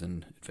sense. He was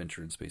in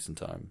Adventure in Space and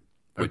Time.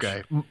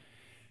 Okay.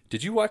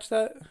 Did you watch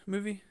that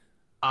movie?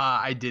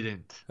 I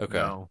didn't. Okay.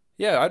 No.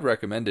 Yeah, I'd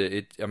recommend it.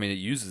 It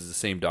uses the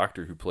same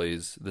actor who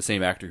plays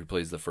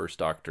the first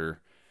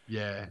Doctor.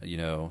 Yeah.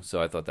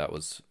 So I thought that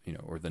was,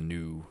 or the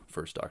new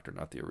first Doctor,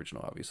 not the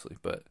original, obviously.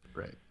 But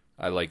right.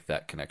 I like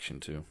that connection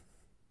too.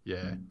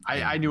 Yeah.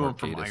 I knew him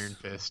from Iron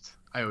Fist.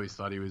 I always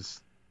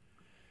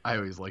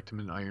liked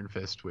him in Iron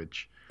Fist,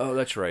 which... Oh,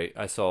 that's right.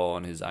 I saw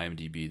on his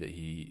IMDb that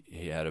he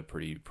had a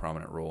pretty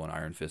prominent role in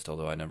Iron Fist,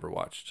 although I never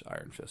watched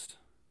Iron Fist.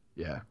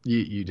 Yeah,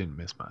 you didn't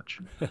miss much.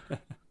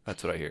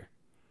 That's what I hear.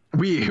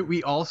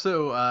 We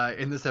also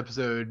in this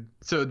episode,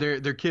 so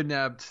they're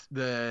kidnapped.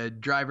 The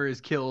driver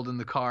is killed in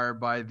the car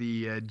by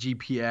the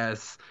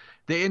GPS.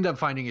 They end up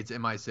finding it's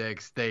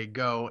MI6. They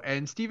go,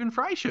 and Stephen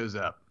Fry shows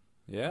up.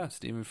 Yeah,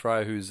 Stephen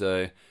Fry, who's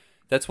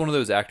that's one of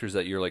those actors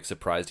that you're like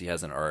surprised he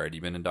hasn't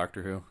already been in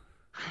Doctor Who.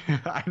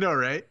 I know,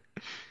 right?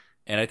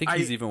 And I think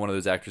he's even one of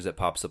those actors that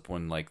pops up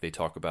when like they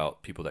talk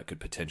about people that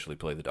could potentially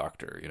play the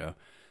Doctor,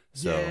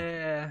 So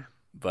yeah,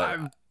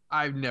 But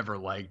I've never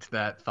liked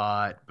that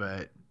thought,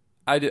 but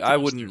I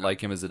wouldn't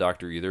like him as a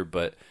Doctor either.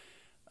 But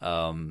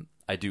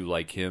I do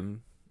like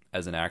him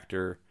as an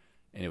actor,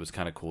 and it was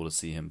kind of cool to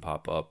see him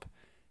pop up,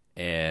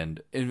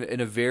 and in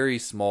a very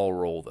small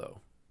role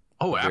though.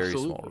 Oh, Very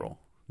absolutely. small role.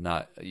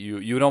 Not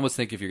you would almost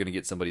think if you're going to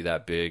get somebody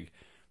that big,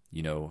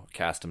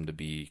 cast him to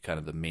be kind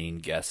of the main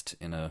guest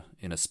in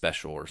a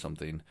special or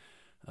something,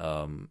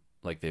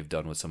 like they've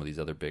done with some of these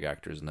other big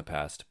actors in the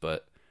past.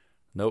 But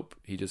nope,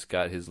 he just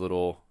got his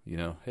little,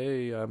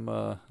 hey, I'm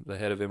the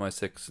head of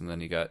MI6, and then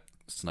he got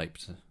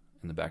sniped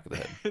in the back of the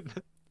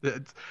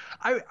head.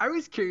 I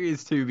was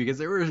curious too, because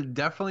there were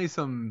definitely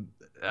some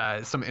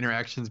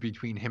interactions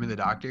between him and the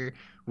Doctor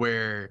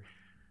where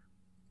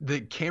the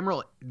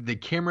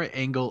camera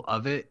angle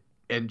of it,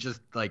 and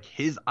just like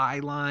his eye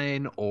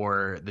line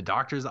or the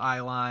Doctor's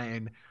eye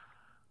line,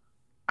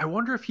 I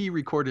wonder if he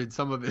recorded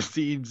some of his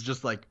scenes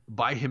just like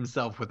by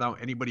himself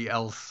without anybody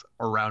else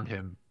around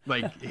him.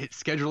 Like his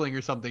scheduling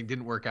or something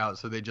didn't work out,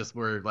 so they just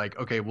were like,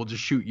 okay, we'll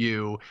just shoot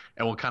you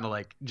and we'll kind of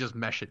like just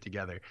mesh it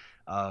together.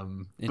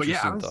 But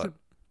yeah,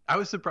 I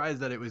was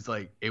surprised that it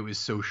was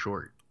so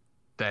short.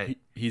 That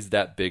he's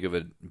that big of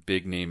a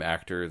big name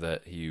actor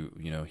that he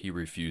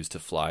refused to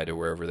fly to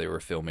wherever they were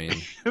filming.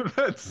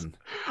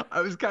 I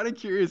was kind of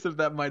curious if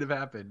that might have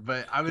happened,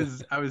 but I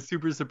was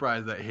super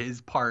surprised that his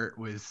part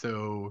was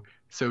so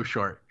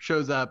short.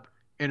 Shows up,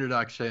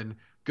 introduction,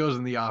 goes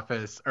in the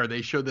office, or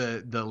they show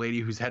the lady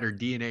who's had her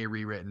DNA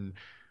rewritten,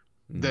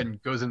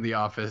 then goes in the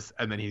office,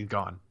 and then he's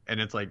gone.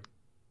 And it's like,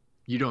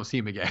 you don't see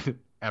him again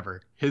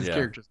ever. His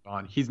character's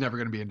gone. He's never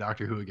going to be in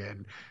Doctor Who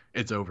again.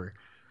 It's over.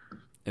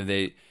 And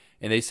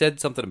they said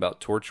something about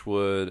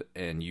Torchwood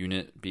and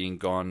Unit being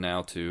gone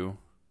now too.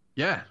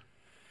 Yeah.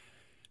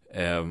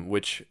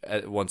 Which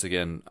once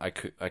again, I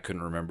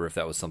couldn't remember if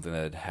that was something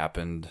that had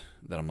happened.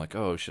 That I'm like,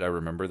 oh, should I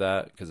remember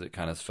that? Because it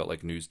kind of felt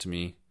like news to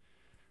me.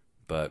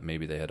 But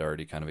maybe they had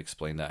already kind of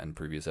explained that in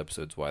previous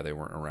episodes why they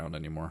weren't around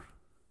anymore.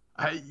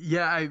 I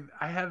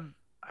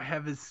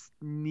have a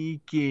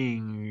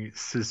sneaking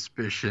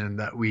suspicion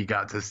that we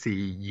got to see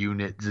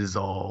Unit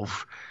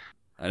dissolve.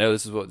 I know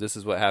this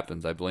is what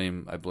happens. I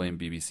blame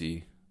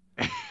BBC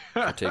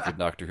for taking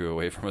Doctor Who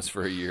away from us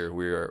for a year.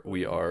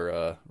 We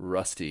are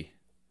rusty.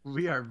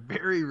 We are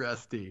very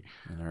rusty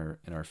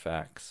in our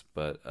facts,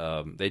 but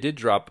they did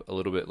drop a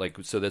little bit. Like,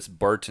 so this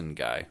Barton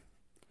guy,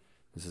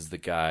 this is the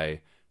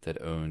guy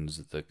that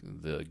owns the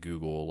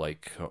Google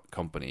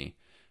company.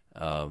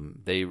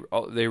 They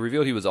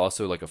revealed he was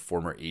also like a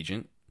former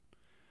agent,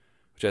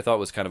 which I thought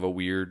was kind of a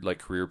weird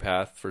career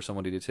path for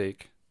somebody to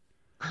take.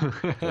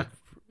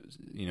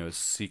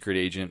 Secret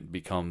agent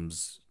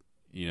becomes,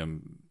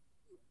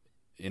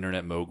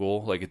 internet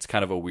mogul. Like, it's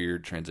kind of a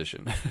weird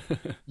transition.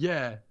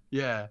 Yeah.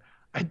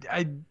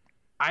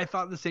 I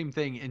thought the same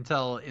thing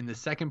until in the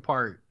second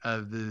part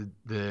of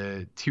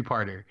the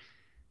two-parter,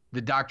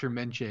 the Doctor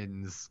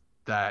mentions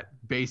that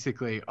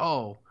basically,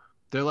 oh,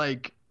 they're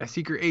like a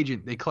secret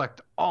agent. They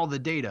collect all the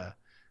data.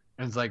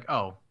 And it's like,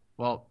 oh,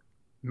 well,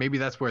 maybe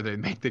that's where they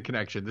make the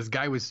connection. This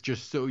guy was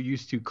just so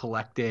used to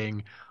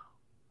collecting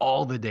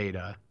all the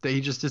data that he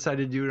just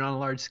decided to do it on a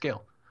large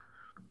scale.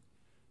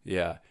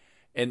 Yeah.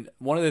 And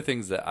one of the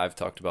things that I've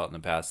talked about in the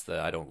past that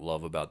I don't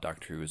love about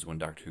Doctor Who is when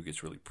Doctor Who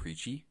gets really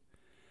preachy.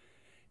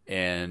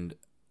 And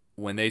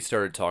when they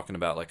started talking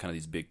about kind of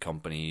these big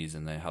companies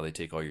and how they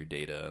take all your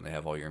data and they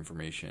have all your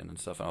information and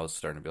stuff, and I was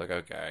starting to be like,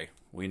 okay,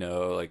 we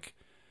know,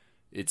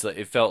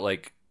 it felt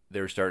like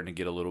they were starting to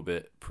get a little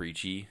bit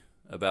preachy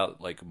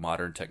about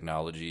modern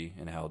technology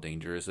and how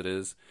dangerous it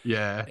is.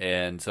 Yeah.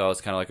 And so I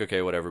was kind of like,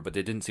 okay, whatever. But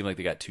they didn't seem like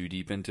they got too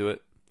deep into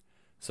it.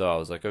 So I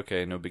was like,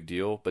 okay, no big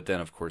deal. But then,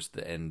 of course,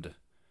 at the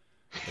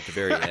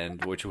very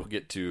end, which we'll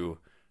get to,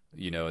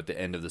 at the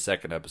end of the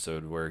second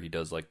episode, where he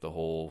does the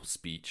whole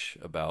speech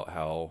about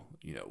how,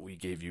 we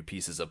gave you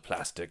pieces of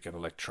plastic and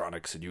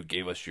electronics and you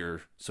gave us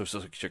your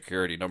social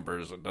security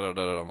numbers and da da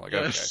da. I'm like,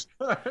 yes.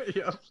 Okay.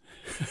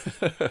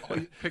 Yep. All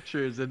your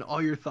pictures and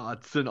all your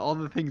thoughts and all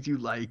the things you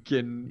like.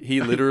 And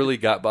he literally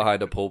got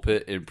behind a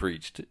pulpit and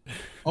preached.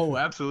 Oh,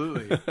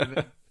 absolutely.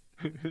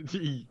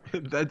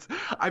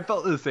 I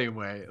felt the same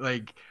way.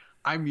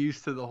 I'm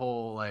used to the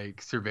whole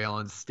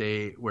surveillance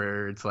state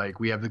where it's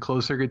we have the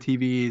closed circuit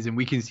TVs and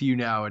we can see you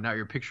now, and now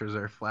your pictures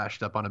are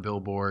flashed up on a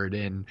billboard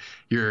and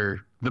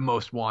you're the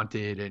most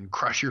wanted and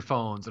crush your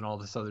phones and all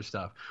this other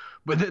stuff.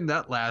 But then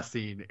that last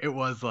scene, it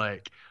was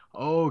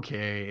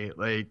okay,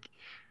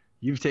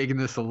 you've taken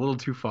this a little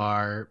too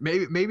far.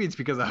 Maybe it's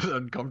because I was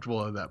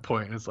uncomfortable at that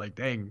point. And it's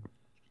dang,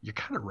 you're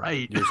kind of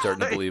right. You're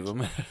starting to believe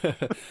him.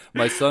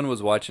 My son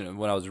was watching it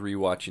when I was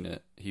rewatching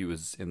it. He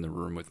was in the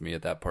room with me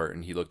at that part,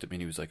 and he looked at me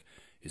and he was like,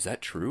 "Is that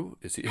true?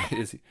 Is he?"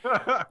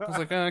 I was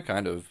like,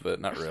 kind of,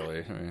 but not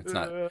really. I mean, it's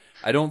not.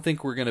 I don't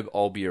think we're gonna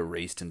all be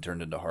erased and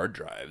turned into hard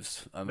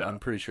drives. I'm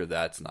pretty sure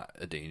that's not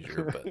a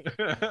danger.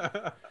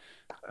 But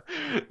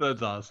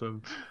that's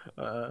awesome.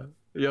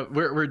 Yeah,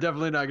 we're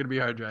definitely not gonna be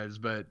hard drives,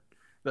 but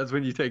that's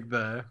when you take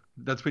the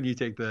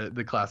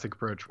classic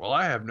approach. Well,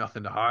 I have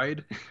nothing to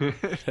hide.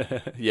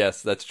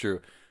 Yes, that's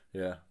true.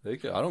 Yeah, I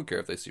don't care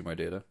if they see my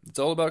data. It's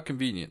all about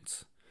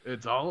convenience.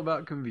 It's all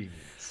about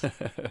convenience.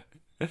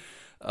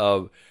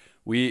 um,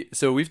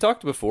 we've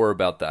talked before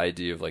about the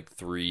idea of like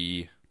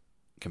 3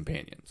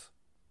 companions.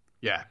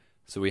 Yeah.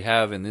 So we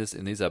have in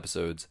these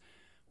episodes,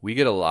 we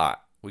get a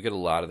lot. We get a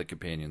lot of the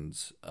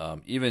companions.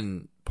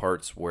 Even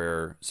parts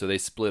where they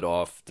split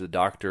off. The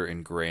Doctor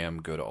and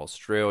Graham go to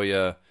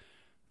Australia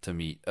to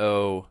meet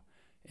O,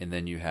 and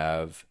then you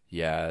have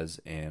Yaz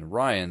and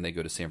Ryan. They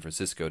go to San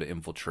Francisco to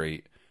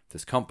infiltrate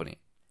this company.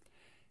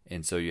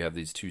 And so you have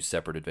these 2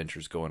 separate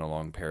adventures going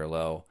along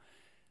parallel,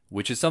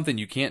 which is something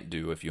you can't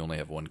do if you only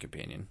have one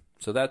companion.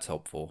 So that's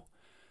helpful.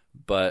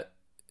 But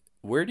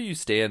where do you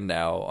stand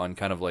now on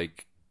kind of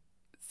like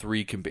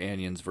 3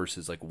 companions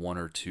versus like 1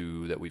 or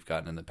 2 that we've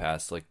gotten in the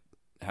past? Like,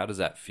 how does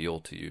that feel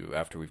to you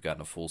after we've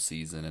gotten a full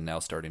season and now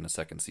starting a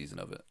second season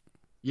of it?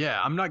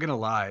 Yeah, I'm not gonna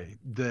lie.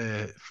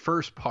 The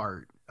first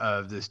part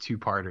of this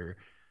 2-parter,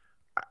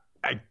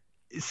 I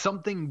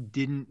something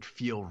didn't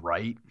feel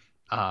right.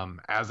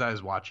 As I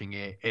was watching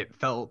it, it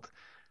felt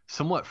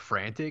somewhat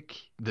frantic,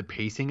 the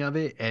pacing of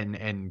it,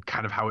 and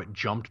kind of how it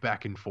jumped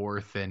back and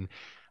forth, and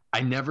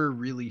I never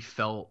really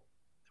felt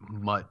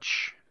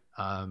much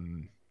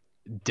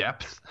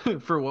depth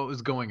for what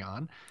was going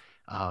on.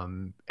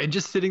 And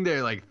just sitting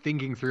there like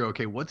thinking through,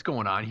 okay, what's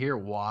going on here?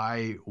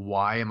 Why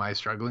am I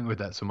struggling with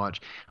that so much?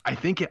 I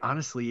think it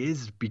honestly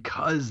is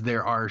because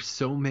there are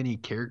so many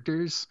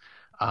characters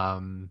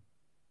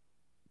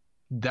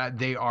that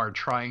they are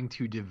trying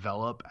to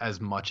develop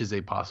as much as they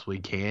possibly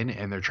can,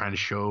 and they're trying to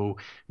show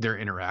their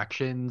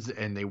interactions,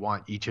 and they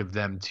want each of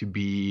them to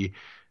be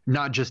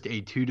not just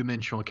a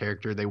 2-dimensional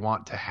character. They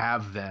want to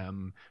have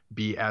them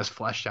be as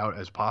fleshed out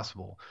as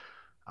possible.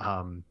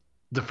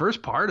 The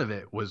first part of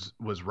it was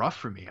rough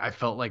for me. I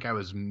felt like I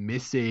was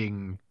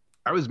missing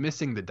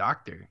the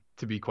Doctor,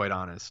 to be quite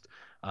honest.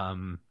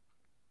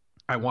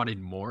 I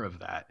wanted more of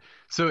that.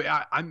 So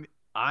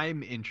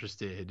I'm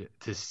interested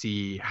to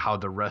see how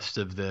the rest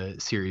of the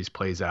series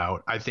plays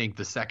out. I think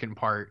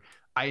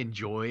I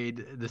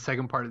enjoyed the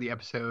second part of the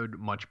episode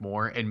much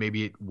more, and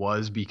maybe it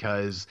was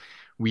because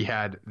we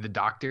had the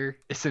Doctor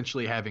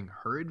essentially having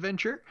her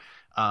adventure,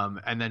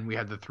 and then we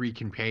had the 3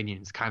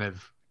 companions kind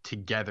of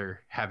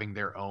together having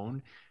their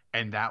own,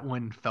 and that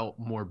one felt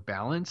more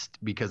balanced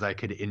because I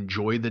could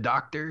enjoy the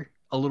Doctor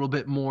a little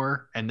bit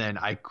more, and then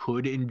I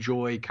could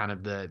enjoy kind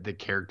of the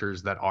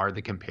characters that are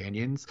the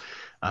companions.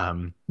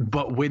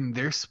 But when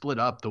they're split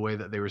up the way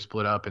that they were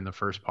split up in the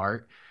first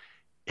part,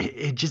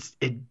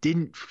 it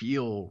didn't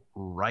feel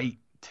right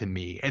to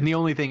me. And the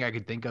only thing I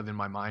could think of in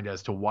my mind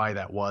as to why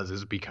that was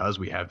is because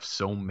we have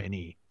so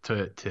many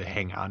to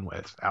hang on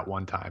with at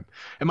one time.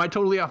 Am I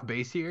totally off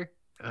base here?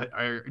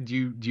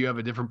 Do you have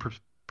a different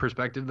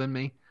perspective than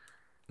me?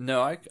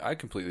 No, I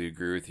completely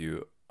agree with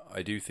you.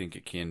 I do think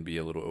it can be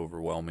a little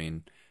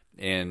overwhelming,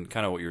 and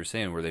kind of what you were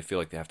saying, where they feel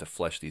like they have to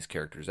flesh these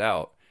characters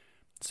out,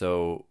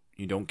 so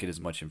you don't get as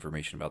much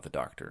information about the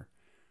Doctor.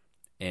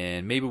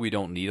 And maybe we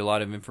don't need a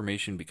lot of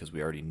information because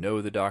we already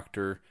know the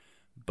Doctor,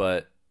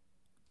 but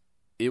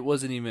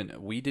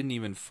we didn't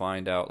even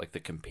find out, like the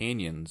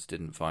companions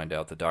didn't find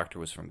out the Doctor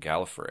was from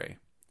Gallifrey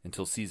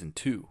until season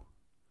 2.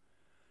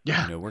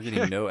 Yeah. We're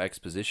getting no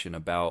exposition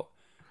about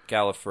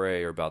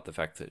Gallifrey or about the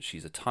fact that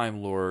she's a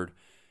Time Lord,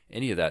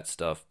 any of that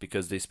stuff,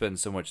 because they spend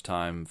so much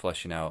time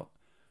fleshing out,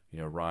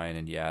 Ryan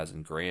and Yaz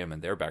and Graham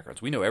and their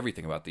backgrounds. We know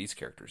everything about these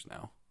characters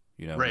now.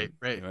 Right.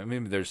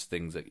 Maybe there's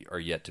things that are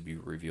yet to be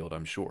revealed,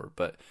 I'm sure,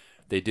 but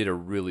they did a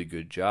really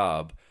good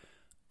job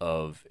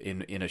of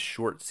in a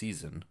short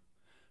season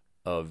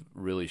of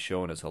really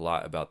showing us a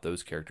lot about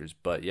those characters.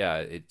 But yeah,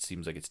 it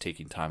seems like it's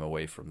taking time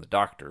away from the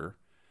Doctor,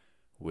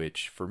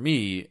 which for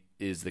me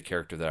is the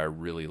character that I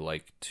really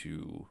like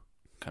to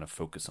kind of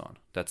focus on.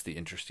 That's the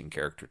interesting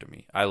character to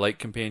me. I like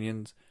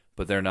companions,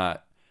 but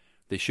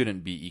they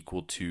shouldn't be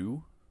equal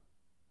to,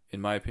 in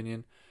my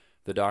opinion,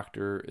 the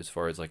Doctor, as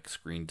far as like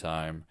screen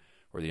time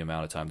or the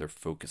amount of time they're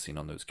focusing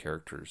on those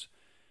characters.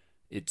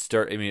 It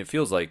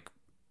feels like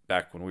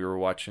back when we were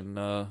watching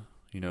the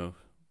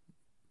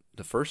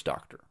first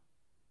Doctor,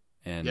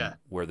 and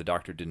where the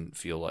Doctor didn't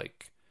feel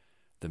like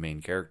the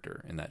main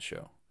character in that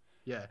show.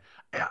 Yeah.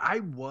 I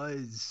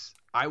was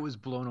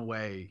blown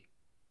away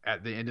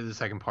at the end of the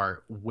second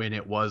part when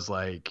it was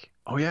like,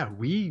 oh yeah,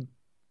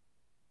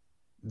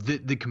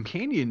 the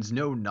companions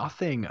know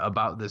nothing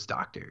about this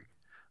Doctor.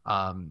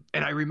 And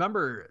I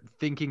remember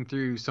thinking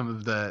through some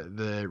of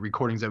the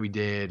recordings that we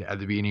did at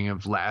the beginning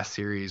of last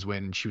series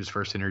when she was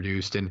first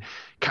introduced, and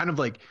kind of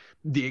like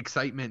the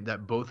excitement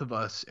that both of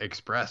us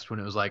expressed when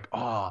it was like,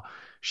 oh,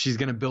 she's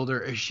going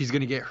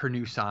to get her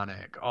new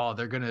Sonic. Oh,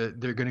 they're going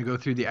to go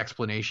through the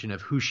explanation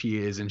of who she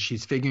is, and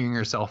she's figuring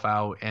herself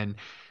out. And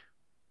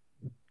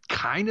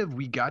kind of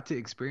we got to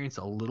experience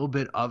a little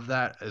bit of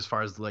that as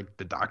far as like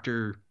the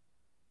Doctor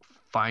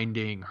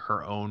finding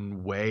her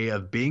own way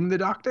of being the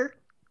Doctor.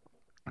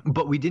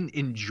 But we didn't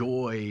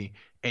enjoy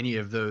any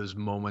of those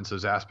moments,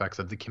 those aspects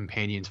of the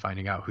companions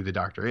finding out who the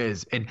Doctor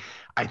is. And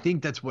I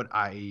think that's what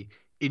I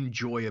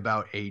enjoy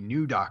about a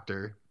new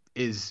Doctor,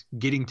 is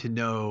getting to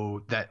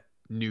know that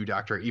new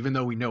doctor, even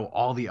though we know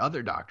all the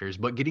other doctors,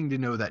 but getting to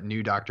know that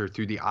new doctor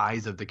through the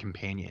eyes of the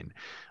companion.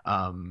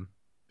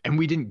 And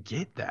we didn't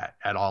get that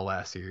at all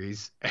last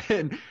series.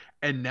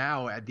 And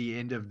now at the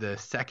end of the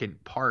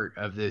second part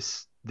of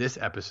this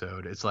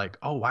episode, it's like,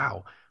 oh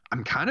wow,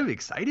 I'm kind of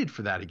excited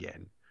for that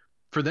again.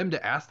 For them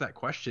to ask that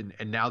question,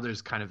 and now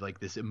there's kind of like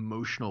this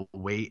emotional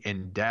weight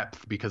and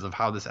depth because of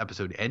how this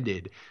episode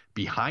ended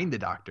behind the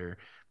doctor,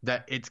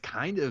 that it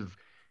kind of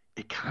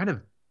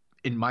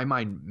in my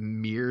mind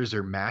mirrors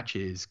or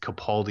matches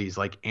Capaldi's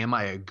like, am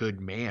I a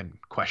good man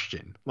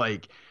question.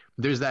 Like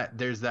there's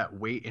that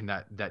weight in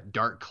that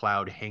dark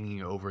cloud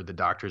hanging over the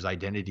doctor's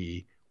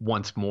identity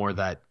once more,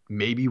 that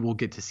maybe we'll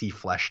get to see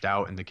fleshed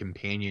out in the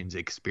companions'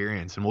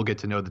 experience, and we'll get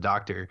to know the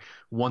doctor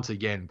once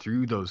again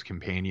through those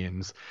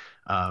companions,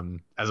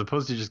 as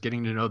opposed to just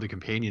getting to know the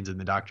companions and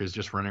the doctor's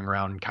just running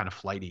around kind of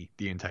flighty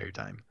the entire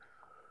time.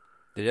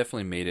 They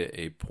definitely made it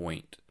a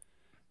point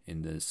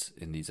in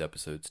these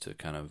episodes to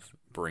kind of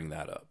bring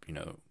that up. You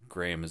know,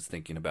 Graham is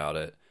thinking about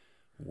it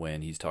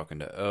when he's talking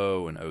to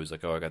O, and O's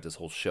like, oh, I got this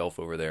whole shelf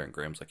over there, and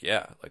Graham's like,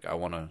 yeah, like I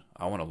want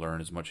to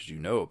learn as much as you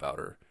know about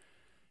her.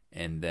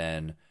 And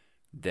then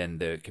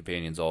the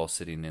companions all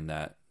sitting in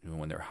that, you know,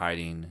 when they're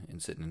hiding and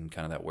sitting in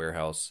kind of that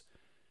warehouse,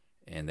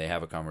 and they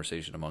have a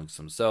conversation amongst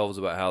themselves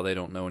about how they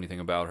don't know anything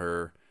about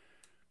her.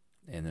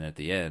 And then at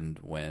the end,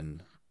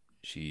 when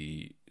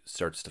she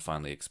starts to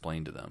finally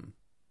explain to them,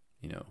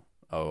 you know,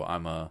 oh,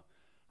 I'm a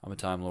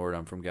Time Lord.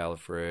 I'm from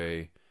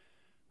Gallifrey.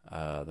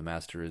 The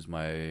Master is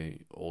my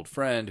old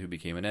friend who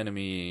became an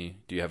enemy.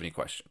 Do you have any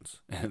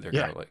questions? And they're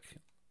kind of like,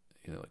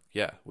 you know, like,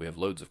 yeah, we have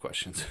loads of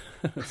questions.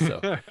 So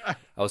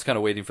I was kind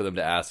of waiting for them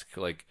to ask,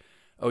 like,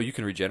 oh, you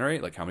can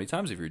regenerate? Like, how many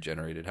times have you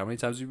regenerated? How many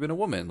times have you been a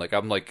woman?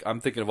 I'm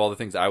thinking of all the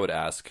things I would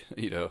ask,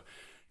 you know,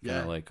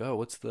 kind of like, oh,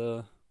 what's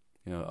the,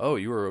 you know, oh,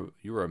 you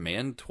were a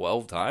man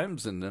 12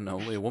 times and then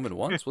only a woman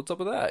once. What's up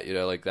with that? You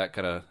know, like that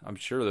kind of, I'm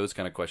sure those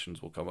kind of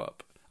questions will come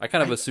up. I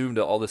kind of assumed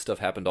that all this stuff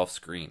happened off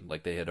screen.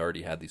 Like they had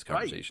already had these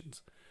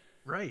conversations.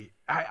 Right.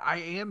 I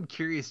am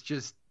curious,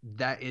 just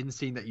that end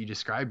scene that you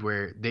described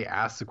where they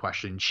asked the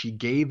question, she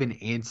gave an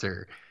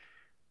answer.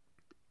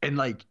 And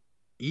like,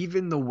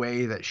 even the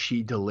way that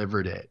she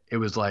delivered it, it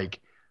was like,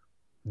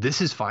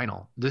 this is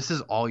final. This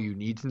is all you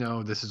need to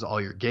know. This is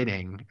all you're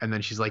getting. And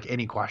then she's like,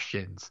 any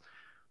questions?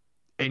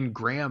 And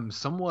Graham,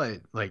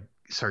 somewhat like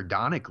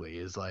sardonically,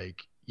 is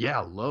like, yeah,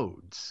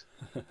 loads.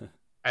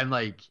 And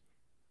like,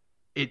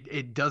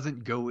 it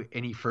doesn't go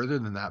any further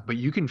than that, but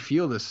you can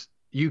feel this.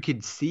 You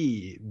could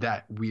see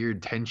that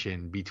weird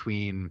tension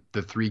between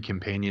the three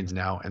companions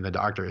now and the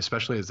doctor,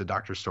 especially as the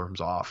doctor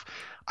storms off.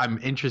 I'm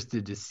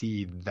interested to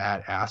see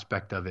that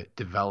aspect of it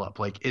develop.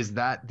 Like, is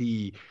that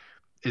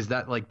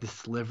like the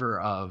sliver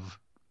of,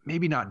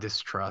 maybe not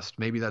distrust,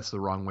 maybe that's the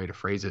wrong way to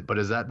phrase it, but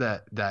is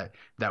that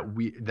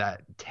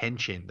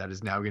tension that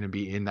is now going to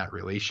be in that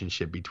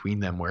relationship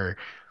between them, where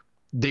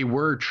they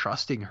were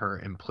trusting her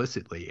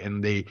implicitly,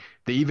 and they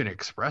even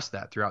expressed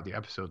that throughout the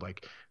episode,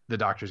 like, the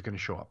doctor's going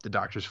to show up, the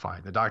doctor's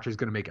fine, the doctor's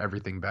going to make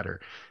everything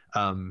better,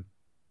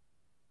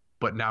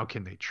 but now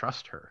can they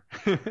trust her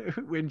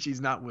when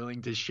she's not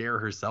willing to share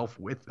herself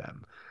with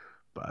them?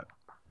 But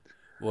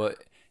well,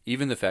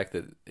 even the fact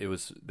that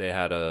they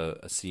had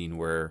a scene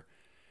where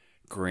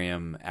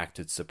Graham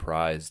acted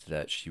surprised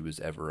that she was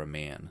ever a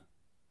man.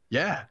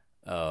 Yeah.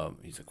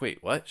 He's like,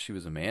 wait, what? She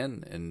was a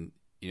man? And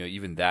you know,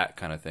 even that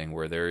kind of thing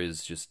where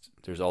there's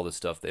all this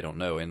stuff they don't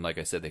know. And like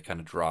I said, they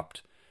kind of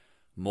dropped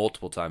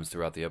multiple times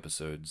throughout the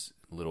episodes,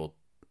 little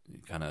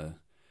kind of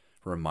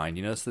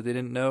reminding us that they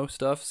didn't know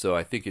stuff. So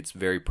I think it's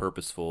very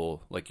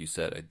purposeful. Like you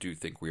said, I do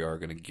think we are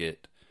going to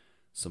get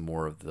some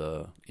more of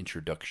the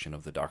introduction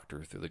of the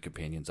Doctor through the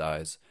companion's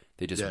eyes.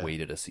 They just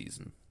waited a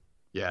season.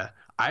 Yeah.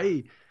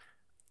 I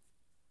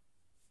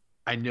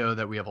know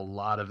that we have a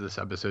lot of this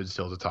episode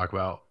still to talk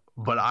about,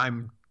 but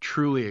I'm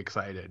truly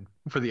excited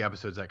for the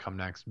episodes that come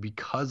next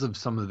because of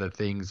some of the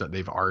things that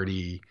they've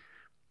already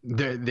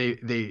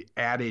they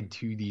added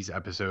to these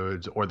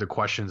episodes, or the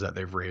questions that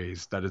they've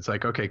raised, that it's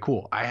like, okay,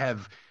 cool.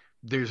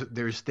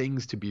 There's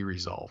things to be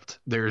resolved.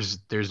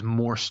 There's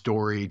more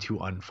story to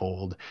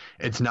unfold.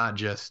 It's not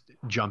just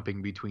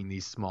jumping between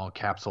these small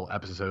capsule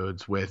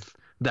episodes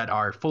that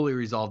are fully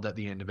resolved at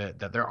the end of it,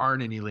 that there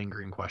aren't any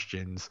lingering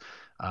questions.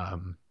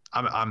 I'm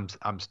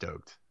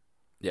stoked.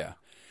 Yeah.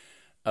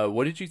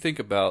 What did you think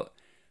about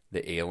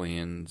the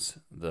aliens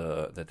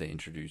that they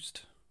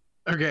introduced?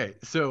 Okay,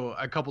 so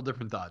a couple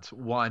different thoughts.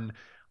 One,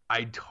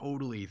 I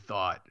totally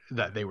thought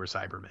that they were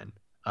Cybermen.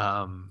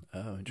 Oh,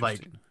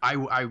 interesting.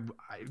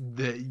 Like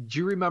do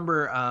you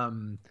remember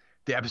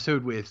the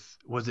episode with,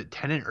 was it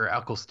Tennant or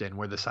Eccleston,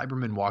 where the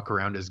Cybermen walk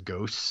around as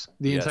ghosts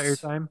the entire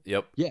time?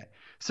 Yep. Yeah.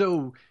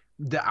 So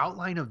the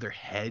outline of their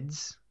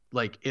heads,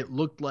 like, it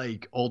looked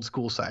like old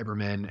school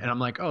Cybermen, and I'm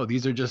like, oh,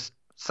 these are just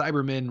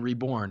Cybermen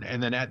reborn.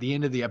 And then at the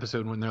end of the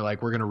episode, when they're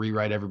like, we're going to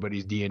rewrite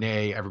everybody's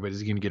DNA,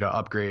 everybody's going to get an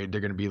upgrade, they're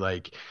going to be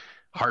like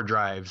hard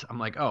drives, I'm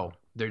like, oh,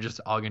 they're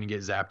just all going to get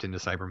zapped into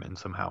Cybermen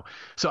somehow.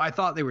 So I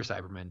thought they were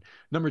Cybermen.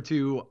 Number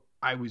two,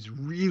 I was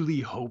really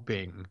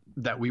hoping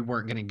that we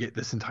weren't going to get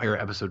this entire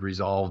episode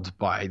resolved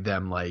by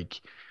them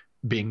like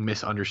being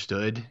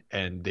misunderstood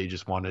and they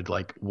just wanted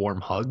like warm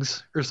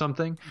hugs or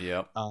something.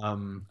 Yep.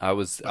 Um, I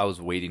was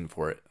waiting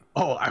for it.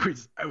 oh,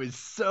 I was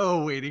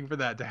so waiting for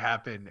that to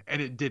happen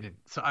and it didn't.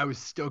 So I was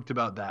stoked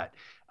about that.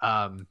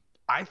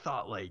 I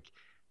thought like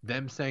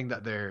them saying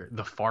that they're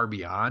the far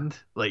beyond,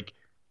 like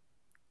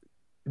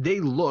they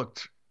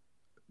looked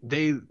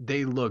they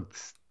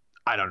looked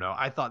I don't know.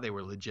 I thought they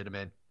were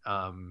legitimate.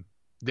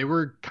 They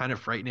were kind of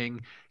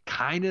frightening,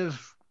 kind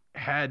of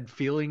had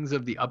feelings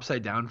of the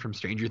upside down from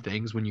Stranger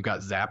Things when you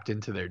got zapped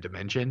into their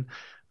dimension.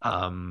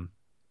 Um,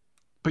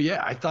 but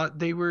yeah, I thought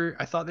they were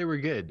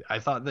good. I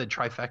thought the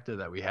trifecta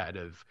that we had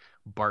of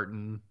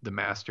Barton, the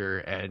Master,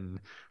 and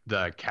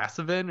the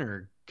Cassavan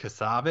or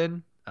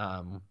Cassavan,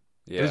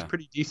 it was Yeah.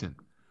 pretty decent.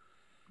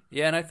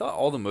 Yeah, and I thought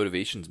all the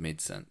motivations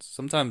made sense.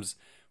 Sometimes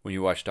when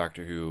you watch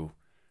Doctor Who,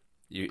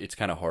 it's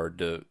kind of hard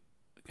to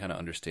kind of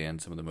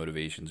understand some of the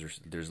motivations.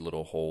 There's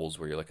little holes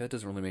where you're like, that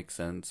doesn't really make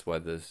sense. Why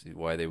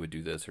they would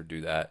do this or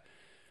do that.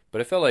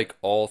 But I felt like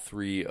all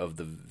three of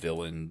the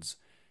villains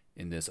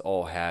in this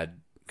all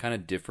had kind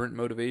of different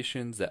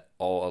motivations that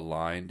all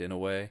aligned in a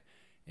way,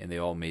 and they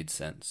all made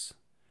sense.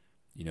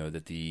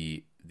 That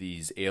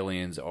these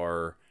aliens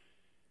are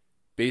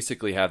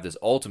basically have this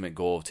ultimate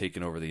goal of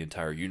taking over the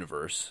entire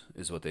universe,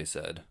 is what they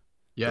said.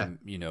 Yeah,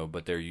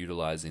 But they're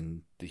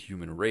utilizing the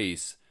human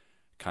race,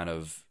 kind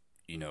of,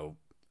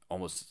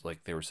 almost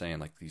like they were saying,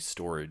 like these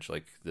storage,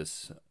 like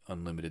this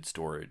unlimited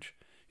storage.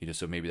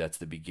 So maybe that's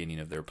the beginning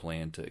of their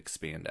plan to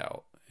expand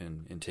out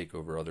and take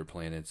over other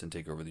planets and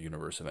take over the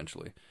universe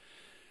eventually.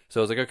 So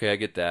I was like, okay, I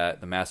get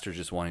that. The Master's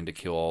just wanting to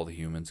kill all the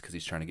humans because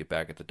he's trying to get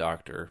back at the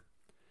Doctor.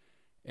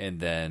 And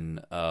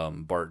then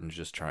Barton's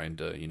just trying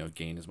to,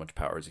 gain as much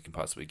power as he can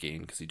possibly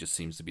gain because he just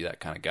seems to be that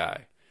kind of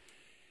guy.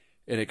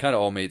 And it kind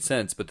of all made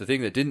sense. But the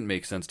thing that didn't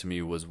make sense to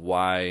me was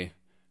why,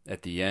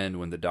 at the end,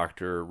 when the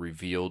Doctor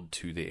revealed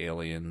to the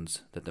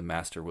aliens that the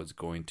Master was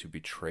going to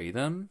betray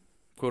them,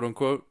 quote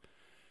unquote,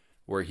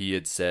 where he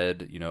had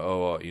said,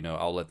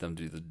 I'll let them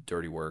do the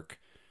dirty work.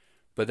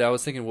 But I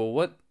was thinking, well,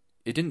 what?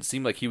 It didn't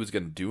seem like he was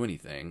going to do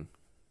anything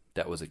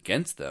that was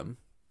against them.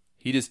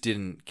 He just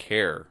didn't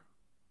care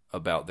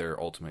about their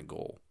ultimate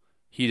goal.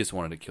 He just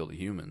wanted to kill the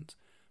humans.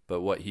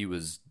 But what he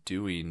was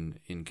doing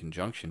in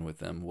conjunction with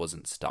them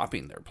wasn't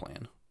stopping their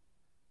plan.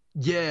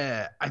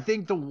 yeah. I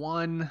think the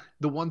one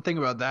thing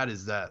about that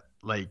is that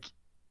like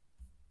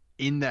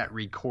in that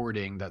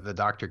recording that the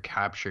Doctor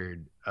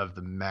captured of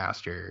the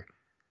Master,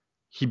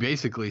 he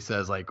basically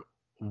says like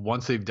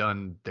once they've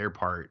done their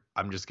part,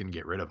 I'm just gonna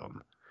get rid of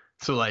them.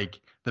 So like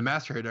the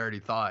Master had already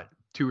thought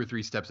two or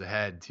three steps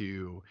ahead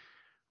to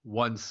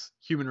once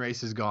human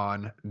race is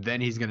gone,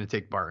 then he's gonna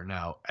take Barton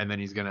out, and then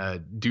he's gonna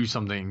do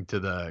something to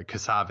the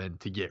Kassavan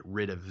to get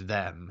rid of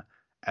them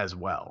as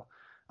well.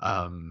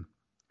 Um,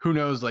 who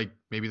knows? Like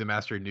maybe the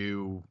Master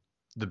knew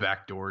the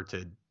back door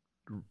to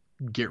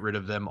get rid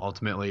of them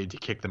ultimately to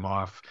kick them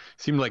off.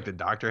 Seemed like the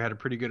Doctor had a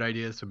pretty good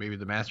idea, so maybe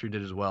the Master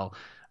did as well.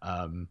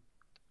 Um,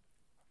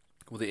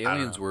 Well, the I don't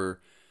aliens know.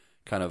 were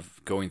kind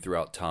of going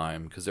throughout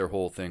time because their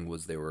whole thing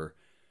was they were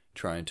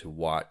trying to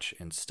watch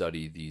and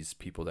study these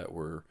people that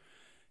were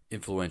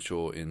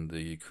influential in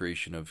the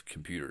creation of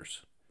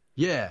computers.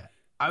 Yeah,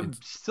 I'm And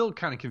still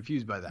kind of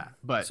confused by that,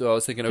 but so I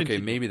was thinking, okay,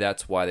 continue. maybe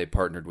that's why they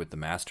partnered with the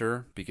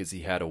Master because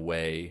he had a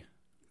way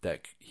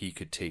that he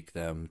could take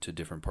them to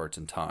different parts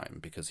in time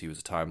because he was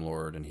a Time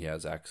Lord and he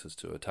has access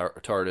to a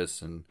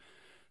TARDIS, and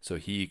so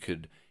he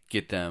could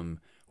get them.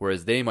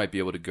 Whereas they might be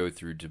able to go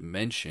through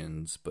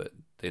dimensions, but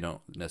they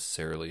don't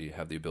necessarily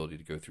have the ability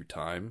to go through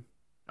time.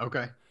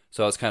 Okay.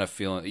 So I was kind of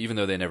feeling, even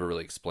though they never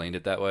really explained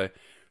it that way,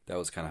 that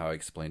was kind of how I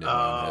explained it in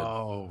my own head.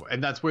 Oh,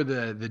 and that's where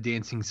the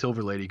dancing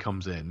silver lady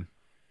comes in.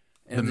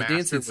 The And the Master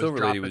dancing was silver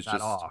lady dropping was that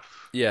just,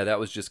 off. yeah, that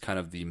was just kind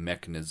of the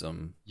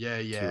mechanism Yeah,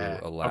 to yeah.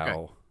 Okay.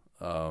 allow,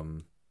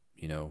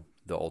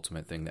 the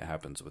ultimate thing that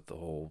happens with the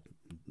whole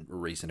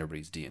erasing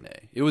everybody's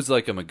DNA. It was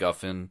like a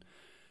MacGuffin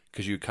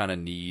because you kind of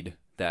need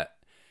that.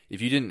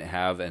 If you didn't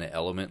have an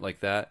element like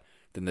that,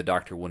 then the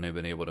Doctor wouldn't have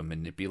been able to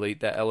manipulate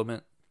that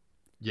element.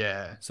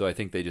 Yeah. So I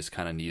think they just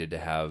kind of needed to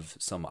have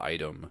some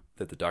item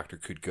that the Doctor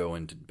could go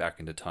into back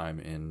into time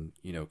and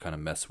kind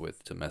of mess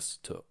with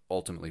to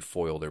ultimately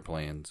foil their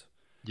plans.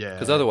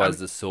 Because Yeah. otherwise,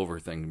 the silver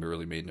thing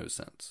really made no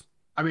sense.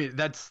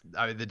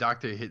 The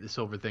Doctor hit the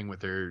silver thing with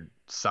their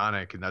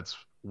Sonic, and that's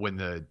when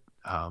the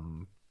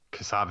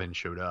Kassavan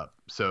showed up.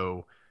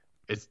 So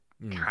it's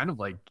Hmm. kind of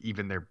like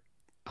even their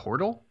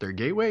portal, their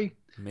gateway.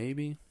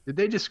 Maybe Did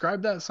they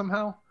describe that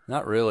somehow?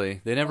 not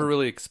really. They never Oh.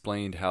 really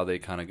explained how they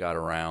kind of got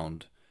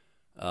around,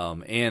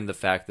 and the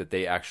fact that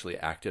they actually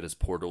acted as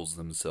portals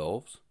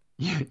themselves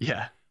Yeah,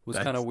 yeah. was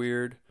kind That's of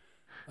weird.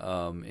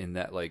 In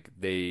that like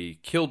they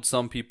killed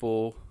some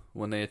people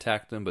when they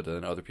attacked them, but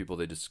then other people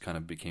they just kind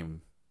of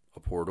became a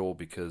portal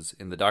because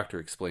and the Doctor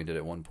explained it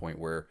at one point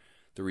where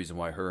the reason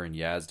why her and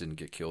Yaz didn't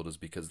get killed is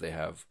because they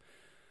have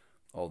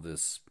all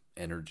this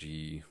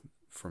energy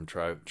from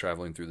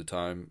traveling through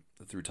time.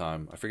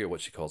 I forget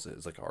what she calls it.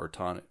 It's like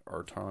arton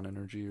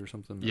energy or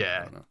something.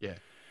 I don't know. Yeah.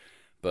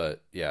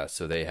 But yeah,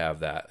 so they have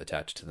that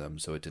attached to them,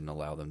 so it didn't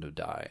allow them to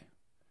die.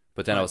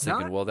 But then I was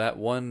thinking, well, that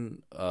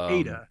one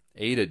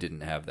Ada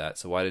didn't have that,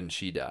 so why didn't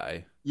she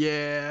die?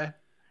 Yeah.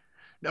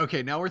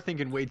 Okay, now we're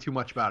thinking way too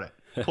much about it.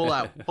 Pull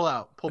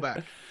out, pull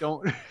back.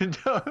 Don't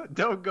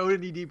go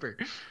any deeper.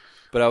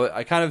 But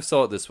I kind of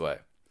saw it this way: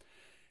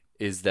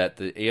 is that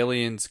the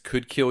aliens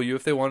could kill you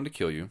if they wanted to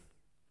kill you,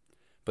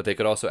 but they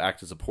could also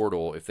act as a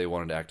portal if they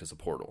wanted to act as a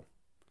portal.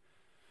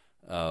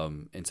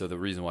 And so the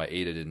reason why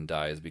Ada didn't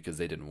die is because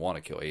they didn't want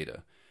to kill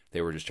Ada.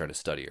 They were just trying to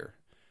study her.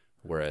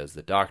 Whereas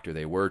the Doctor,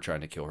 they were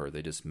trying to kill her.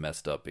 They just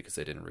messed up because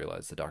they didn't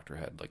realize the Doctor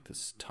had like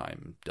this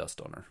time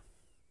dust on her.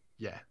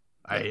 Yeah.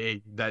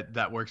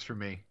 That works for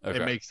me. Okay.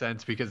 It makes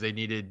sense because they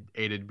needed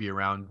Ada to be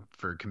around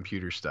for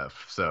computer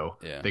stuff. So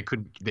they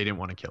didn't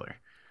want to kill her.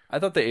 I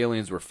thought the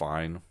aliens were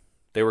fine.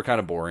 They were kind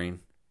of boring.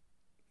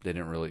 They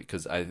didn't really,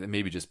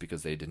 maybe just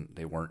because they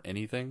weren't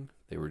anything.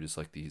 They were just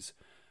like these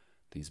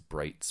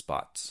bright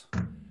spots.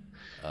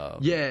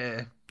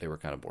 Yeah. They were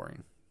kind of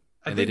boring.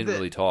 And they didn't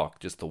really talk.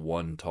 Just the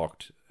one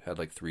had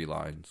like 3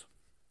 lines.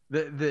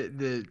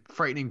 The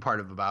frightening part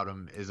about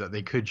them is that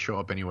they could show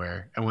up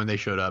anywhere. And when they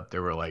showed up,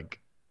 there were like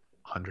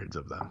hundreds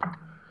of them.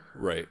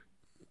 Right.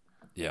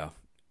 Yeah.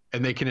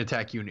 And they can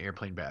attack you in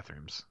airplane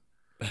bathrooms.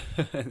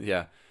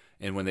 Yeah.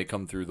 And when they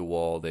come through the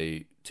wall,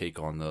 they take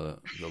on the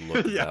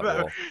look of that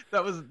wall.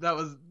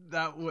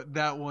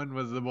 That one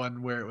was the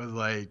one where it was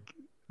like,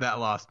 that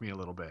lost me a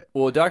little bit.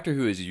 Well, Doctor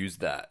Who has used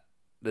that.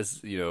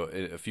 This,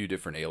 a few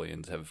different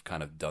aliens have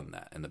kind of done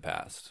that in the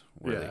past,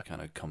 where they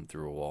kind of come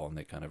through a wall and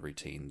they kind of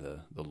retain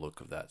the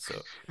look of that.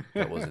 So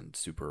that wasn't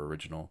super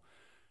original.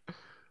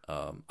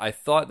 I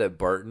thought that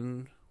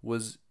Barton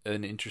was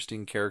an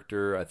interesting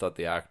character. I thought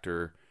the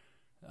actor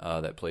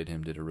that played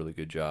him did a really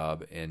good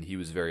job, and he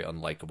was very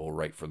unlikable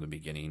right from the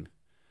beginning.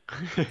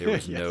 There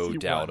was no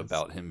doubt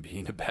about him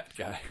being a bad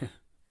guy.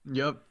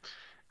 Yep,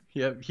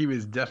 he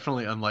was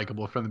definitely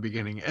unlikable from the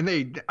beginning, and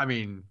they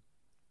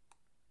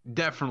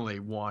definitely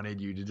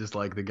wanted you to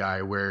dislike the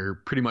guy, where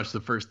pretty much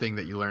the first thing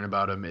that you learn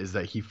about him is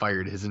that he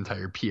fired his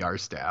entire PR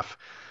staff.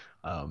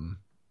 Kind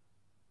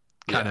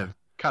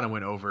of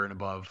went over and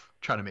above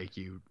trying to make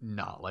you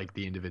not like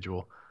the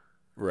individual.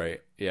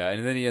 Right. Yeah.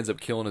 And then he ends up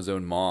killing his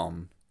own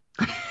mom,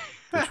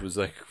 which was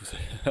like,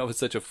 that was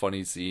such a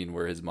funny scene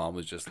where his mom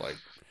was just like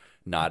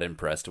not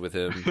impressed with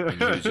him and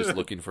he was just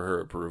looking for her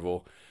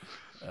approval.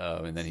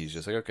 And then he's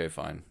just like, okay,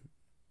 fine.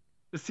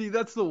 See,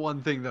 that's the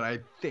one thing that I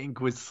think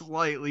was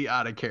slightly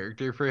out of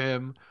character for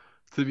him,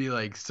 to be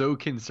like so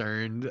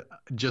concerned,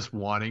 just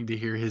wanting to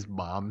hear his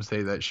mom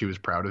say that she was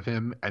proud of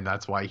him, and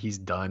that's why he's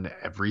done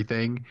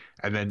everything,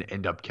 and then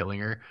end up killing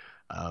her.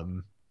 I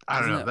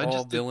don't know.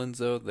 All villains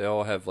though, they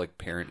all have like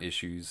parent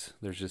issues.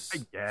 There's just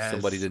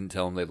somebody didn't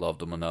tell them they loved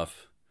them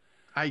enough.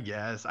 I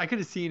guess I could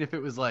have seen if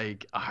it was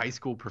like a high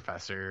school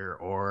professor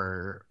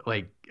or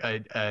like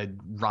a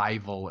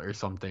rival or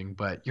something,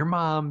 but your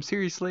mom,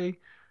 seriously?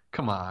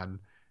 Come on.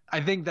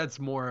 I think that's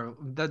more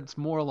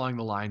along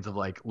the lines of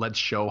like, let's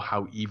show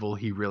how evil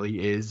he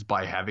really is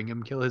by having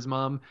him kill his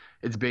mom.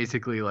 It's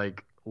basically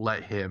like,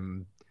 let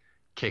him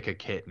kick a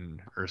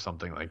kitten or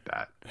something like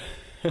that.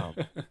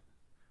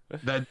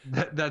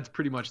 That's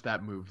pretty much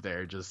that move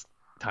there, just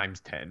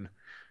times 10.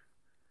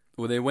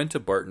 When they went to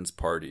Barton's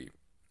party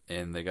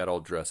and they got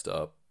all dressed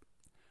up,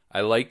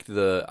 I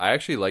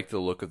actually liked the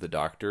look of the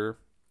Doctor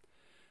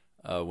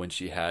when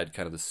she had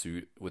kind of the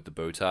suit with the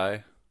bow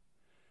tie.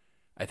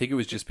 I think it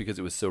was just because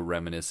it was so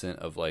reminiscent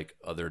of like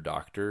other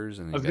Doctors.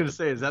 And I was going to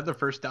say, is that the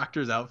first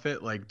Doctor's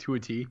outfit, like to a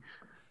T?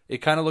 It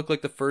kind of looked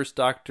like the first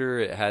Doctor.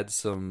 It had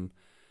some,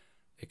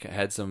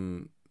 because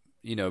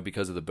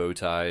of the bow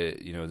tie,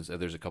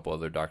 there's a couple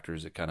other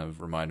Doctors it kind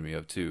of reminded me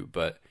of too.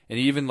 But, and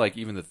even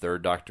the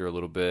third Doctor a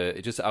little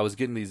bit, I was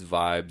getting these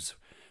vibes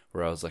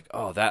where I was like,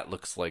 oh, that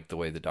looks like the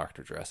way the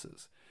Doctor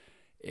dresses.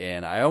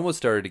 And I almost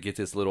started to get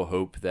this little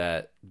hope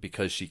that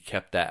because she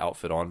kept that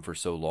outfit on for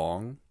so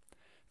long,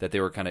 that they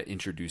were kind of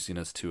introducing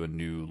us to a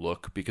new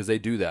look, because they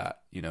do that,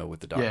 with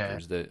the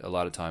Doctors. Yeah. That a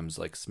lot of times,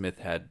 like Smith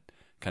had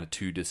kind of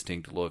 2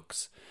 distinct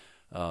looks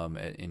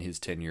in his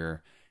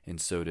tenure, and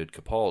so did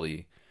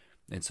Capaldi.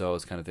 And so I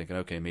was kind of thinking,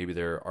 okay, maybe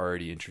they're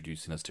already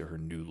introducing us to her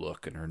new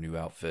look and her new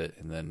outfit,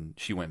 and then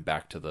she went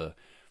back to the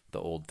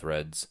old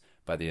threads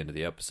by the end of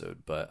the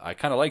episode. But I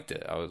kind of liked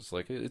it. I was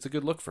like, it's a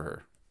good look for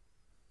her.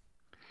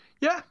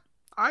 Yeah,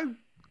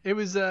 it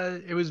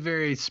was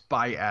very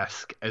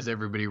spy-esque as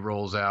everybody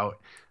rolls out.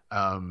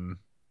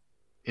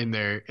 In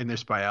their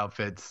spy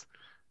outfits,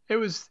 it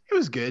was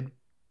good.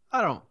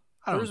 I don't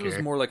Hers care. was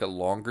more like a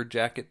longer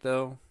jacket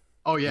though.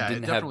 Oh yeah, it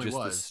didn't have just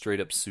the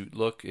straight up suit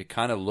look. It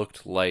kind of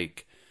looked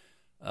like,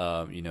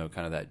 kind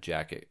of that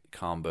jacket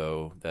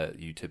combo that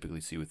you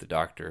typically see with the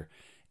Doctor,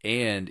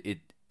 and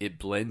it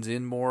blends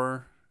in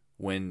more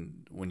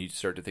when you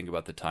start to think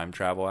about the time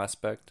travel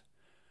aspect.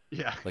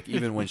 Yeah, like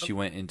even when she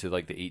went into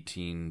like the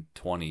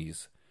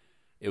 1820s,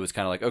 it was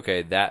kind of like,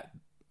 okay, that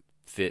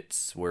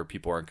fits where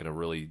people aren't going to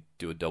really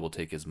do a double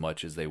take as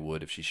much as they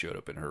would if she showed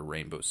up in her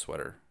rainbow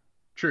sweater.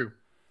 True.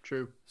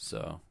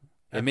 So,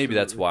 and maybe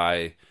that's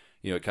why,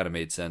 it kind of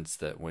made sense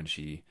that when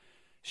she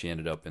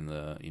ended up in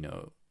the,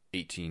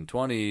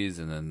 1820s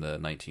and then the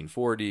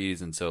 1940s.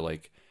 And so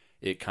like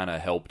it kind of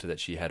helped that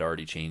she had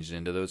already changed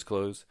into those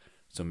clothes.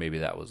 So maybe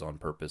that was on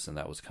purpose and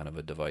that was kind of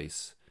a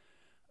device,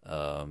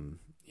 in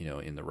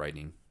the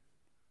writing.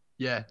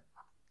 Yeah.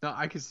 No,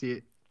 I could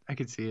see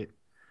it.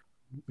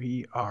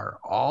 We are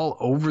all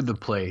over the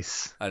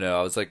place. I know.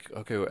 I was like,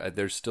 okay,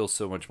 there's still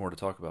so much more to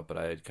talk about, but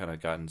I had kind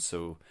of gotten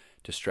so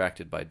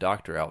distracted by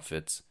doctor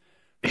outfits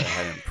that I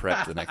hadn't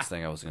prepped the next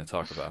thing I was going to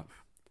talk about.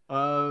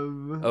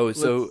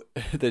 So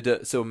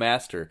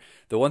Master.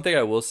 The one thing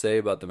I will say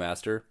about the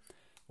Master,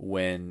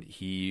 when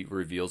he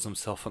reveals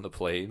himself on the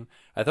plane,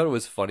 I thought it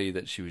was funny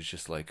that she was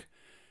just like,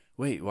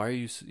 "Wait, why are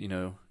you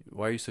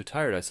so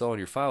tired? I saw on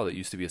your file that you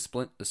used to be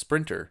a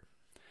sprinter."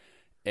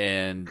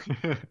 And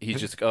he's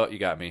just, "Oh, you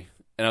got me."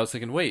 And I was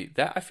thinking, wait,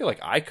 that I feel like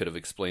I could have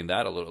explained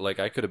that a little. Like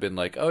I could have been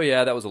like, "Oh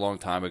yeah, that was a long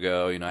time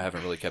ago. I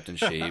haven't really kept in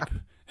shape."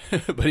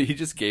 But he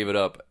just gave it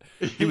up.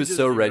 He was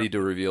so ready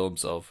to reveal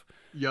himself.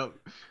 Yep.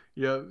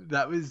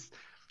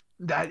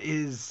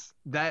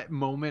 That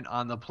moment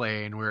on the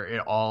plane where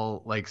it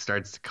all like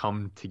starts to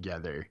come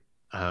together.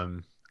 I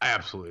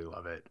absolutely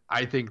love it.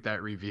 I think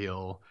that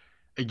reveal,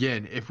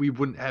 again, if we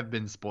wouldn't have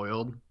been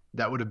spoiled,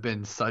 that would have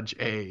been such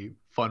a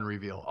fun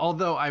reveal.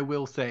 Although I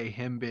will say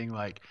him being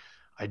like,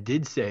 "I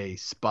did say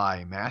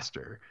spy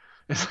master."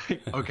 It's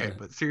like, okay,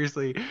 but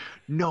seriously,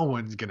 no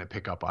one's going to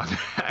pick up on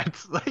that.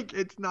 Like,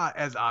 it's not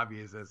as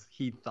obvious as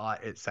he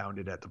thought it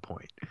sounded at the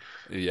point.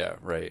 Yeah,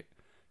 right.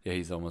 Yeah,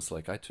 he's almost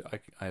like, I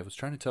was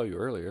trying to tell you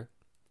earlier.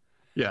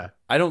 Yeah.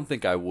 I don't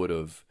think I would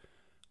have,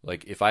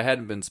 like, if I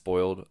hadn't been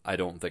spoiled, I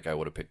don't think I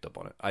would have picked up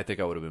on it. I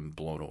think I would have been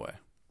blown away.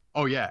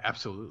 Oh, yeah,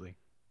 absolutely.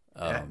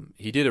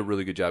 He did a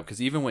really good job,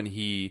 because even when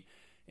he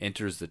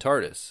enters the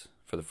TARDIS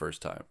for the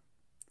first time,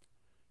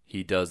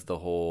 he does the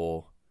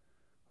whole,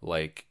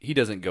 like, he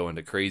doesn't go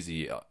into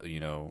crazy,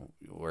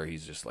 where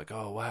he's just like,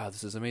 "Oh, wow,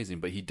 this is amazing."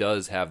 But he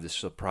does have this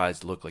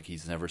surprised look like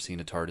he's never seen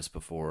a TARDIS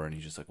before. And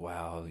he's just like,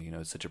 "Wow,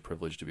 it's such a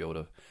privilege to be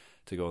able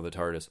to go in the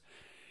TARDIS."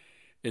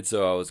 And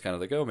so I was kind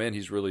of like, oh, man,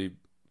 he's really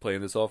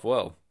playing this off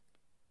well.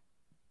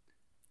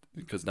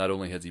 Because not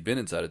only has he been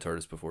inside a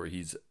TARDIS before, he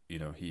has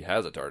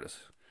a TARDIS.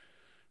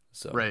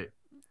 So right.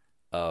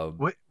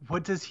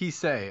 What does he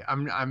say?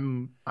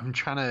 I'm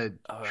trying to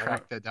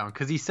track that down,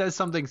 because he says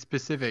something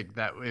specific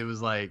that it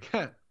was like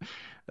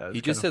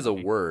he just says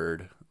funny. A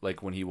word,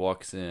 like when he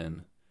walks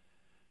in,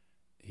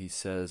 he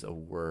says a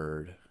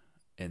word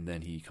and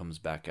then he comes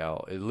back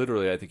out.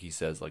 Literally, I think he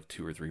says like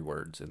 2 or 3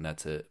 words and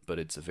that's it. But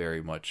it's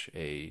very much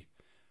a,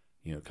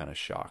 kind of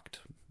shocked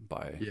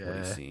by what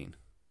he's seen.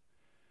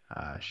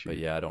 Shoot. But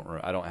yeah, I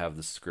don't have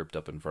the script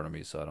up in front of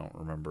me, so I don't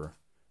remember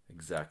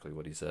exactly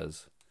what he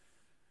says.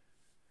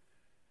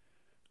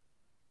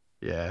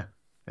 Yeah.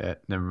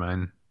 Never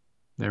mind.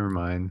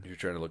 You're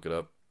trying to look it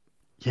up?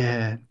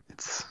 Yeah,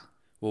 it's...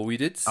 Well, we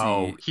did see...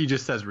 Oh, he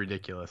just says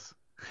ridiculous.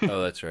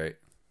 Oh, that's right.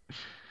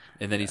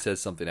 And then he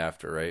says something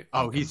after, right?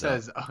 Oh, he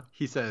says,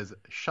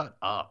 shut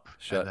up.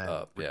 Shut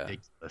up, yeah.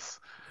 Ridiculous.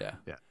 Yeah.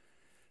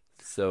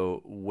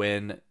 So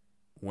when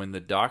the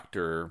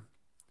Doctor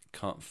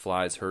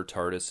flies her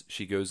TARDIS,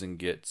 she goes and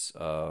gets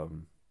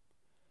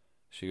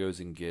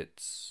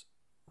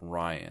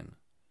Ryan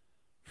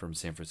from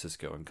San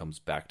Francisco and comes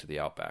back to the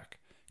Outback.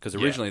 Because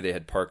originally they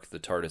had parked the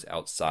TARDIS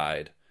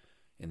outside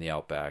in the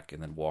Outback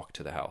and then walked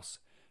to the house.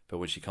 But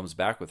when she comes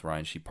back with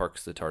Ryan, she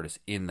parks the TARDIS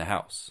in the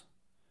house.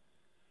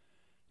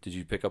 Did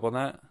you pick up on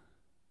that?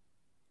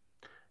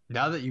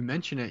 Now that you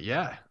mention it,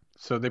 yeah.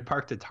 So they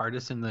parked a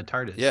TARDIS in the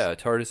TARDIS. Yeah, a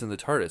TARDIS in the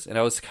TARDIS. And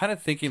I was kind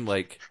of thinking,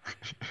 like,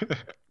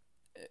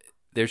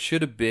 there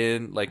should have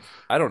been, like,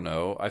 I don't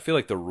know. I feel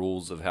like the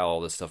rules of how all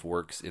this stuff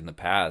works in the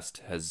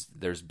past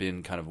there's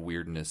been kind of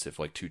weirdness if,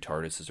 like, 2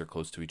 TARDISes are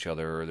close to each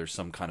other, or there's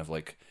some kind of,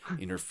 like,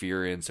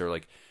 interference, or,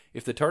 like,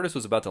 if the TARDIS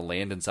was about to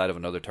land inside of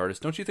another TARDIS,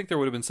 don't you think there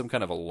would have been some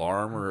kind of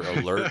alarm or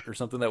alert or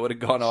something that would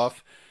have gone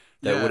off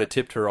that would have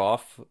tipped her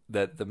off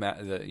that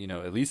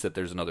at least that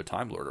there's another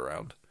Time Lord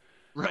around?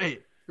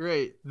 Right.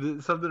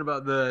 Something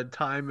about the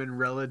time and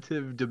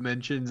relative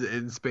dimensions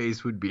in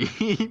space would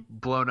be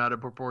blown out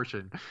of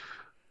proportion.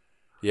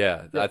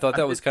 Yeah, I thought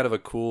that was kind of a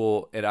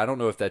cool, and I don't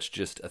know if that's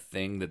just a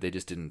thing that they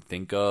just didn't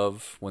think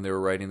of when they were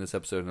writing this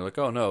episode, and they're like,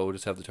 oh no, we'll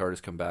just have the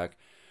TARDIS come back,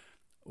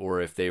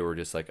 or if they were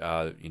just like,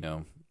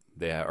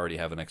 they already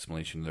have an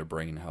explanation in their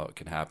brain how it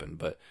can happen.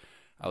 But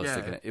I was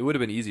thinking it would have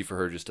been easy for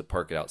her just to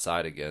park it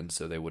outside again,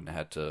 so they wouldn't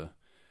have had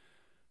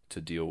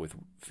to deal with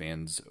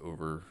fans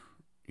over,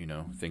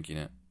 thinking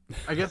it.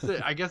 I guess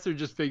they're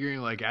just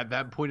figuring, like, at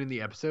that point in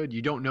the episode,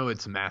 you don't know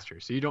it's a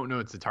Master, so you don't know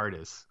it's a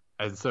TARDIS,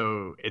 and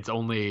so it's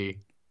only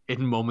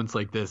in moments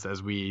like this,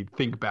 as we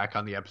think back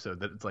on the episode,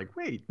 that it's like,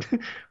 wait,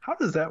 how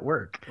does that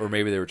work? Or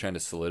maybe they were trying to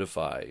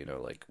solidify,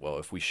 like, well,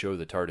 if we show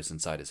the TARDIS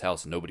inside his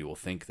house, nobody will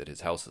think that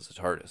his house is a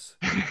TARDIS.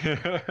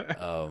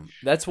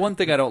 That's one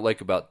thing I don't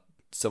like about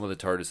some of the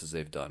TARDISes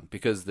they've done,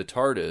 because the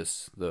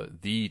TARDIS, the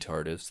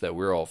TARDIS that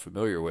we're all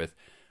familiar with,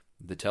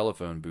 the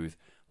telephone booth,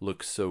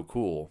 looks so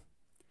cool.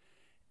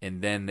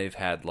 And then they've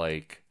had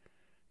like,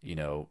 you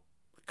know,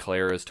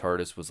 Clara's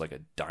TARDIS was like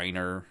a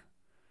diner.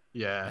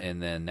 Yeah.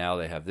 And then now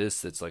they have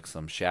this that's like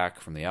some shack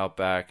from the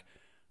outback.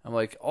 I'm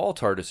like, all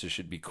TARDISes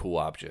should be cool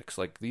objects.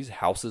 Like these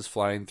houses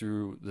flying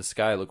through the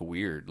sky look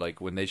weird.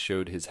 Like when they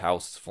showed his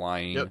house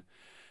flying. Yep.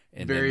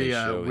 And Very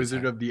then they show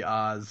Wizard of the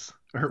Oz.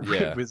 Or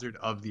Yeah. Wizard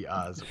of the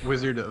Oz.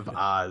 Wizard of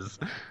Oz.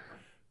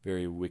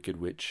 Very Wicked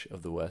Witch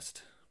of the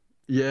West.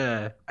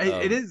 Yeah.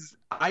 It is.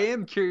 I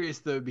am curious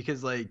though,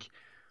 because like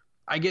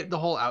I get the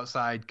whole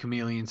outside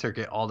chameleon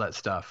circuit, all that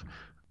stuff.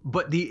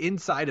 But the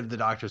inside of the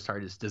Doctor's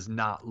TARDIS does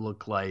not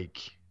look like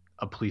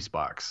a police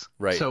box.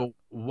 Right. So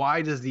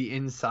why does the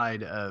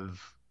inside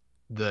of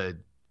the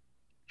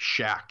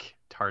shack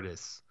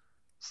TARDIS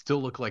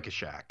still look like a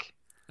shack?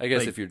 I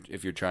guess Like-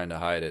 if you're trying to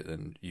hide it,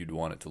 then you'd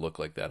want it to look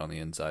like that on the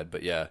inside.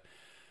 But yeah,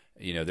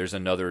 you know, there's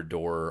another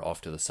door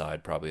off to the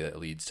side probably that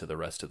leads to the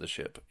rest of the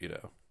ship, you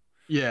know.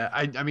 Yeah,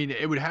 I mean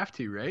it would have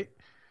to, right?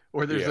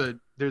 Or Yeah.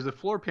 there's a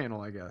floor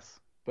panel, I guess.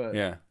 But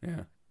Yeah,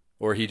 yeah.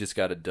 Or he just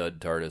got a dud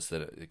TARDIS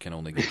that it can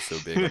only get so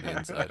big on the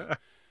inside.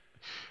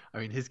 I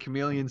mean, his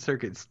chameleon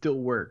circuit still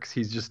works.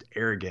 He's just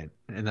arrogant,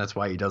 and that's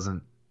why he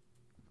doesn't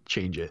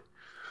change it.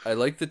 I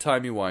like the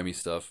timey-wimey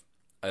stuff.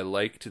 I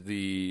liked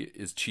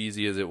as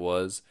cheesy as it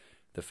was,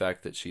 the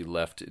fact that she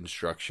left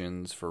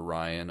instructions for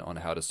Ryan on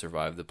how to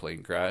survive the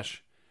plane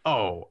crash.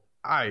 Oh,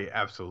 I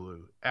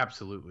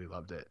absolutely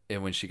loved it.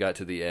 And when she got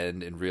to the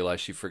end and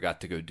realized she forgot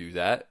to go do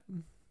that,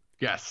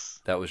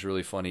 Yes. that was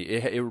really funny.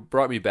 It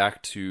brought me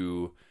back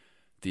to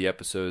the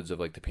episodes of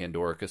like the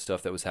Pandorica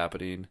stuff that was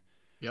happening,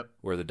 Yep.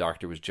 where the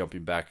Doctor was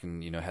jumping back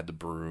and, you know, had the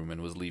broom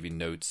and was leaving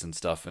notes and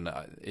stuff. And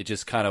it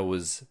just kind of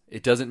was,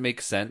 it doesn't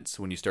make sense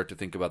when you start to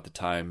think about the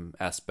time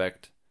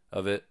aspect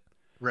of it,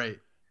 Right.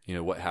 you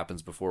know, what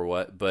happens before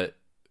what. But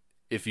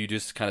if you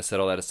just kind of set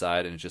all that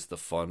aside and it's just the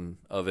fun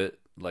of it,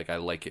 like I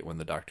like it when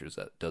the Doctor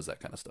does that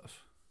kind of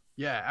stuff.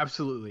 Yeah,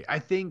 absolutely. I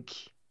think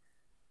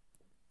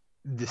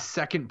the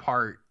second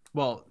part,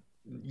 well,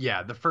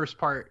 yeah, the first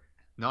part,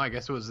 no, I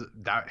guess it was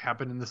that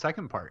happened in the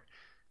second part.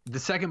 The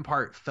second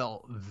part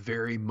felt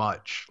very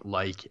much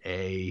like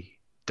a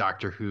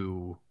Doctor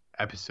Who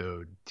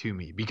episode to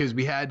me, because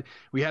we had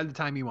the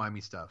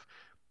timey-wimey stuff.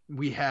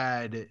 We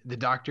had the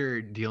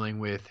Doctor dealing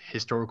with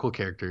historical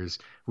characters.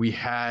 We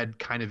had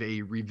kind of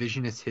a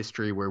revisionist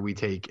history where we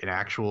take an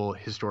actual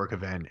historic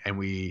event and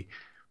we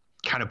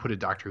kind of put a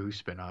Doctor Who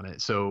spin on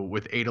it. So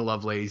with Ada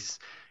Lovelace,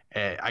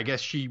 I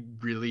guess she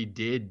really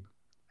did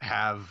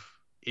have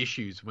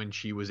issues when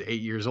she was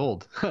 8 years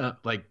old,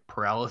 like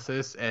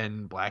paralysis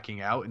and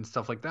blacking out and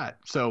stuff like that.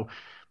 So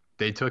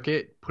they took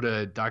it, put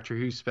a Doctor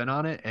Who spin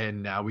on it,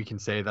 and now we can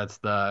say that's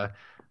the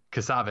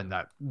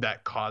Kasavan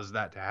that caused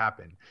that to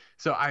happen.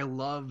 So I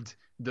loved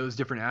those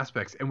different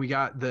aspects, and we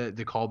got the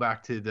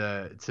callback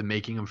to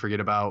making them forget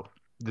about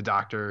the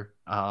Doctor.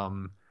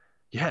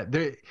 Yeah,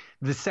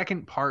 the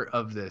second part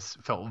of this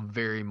felt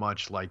very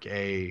much like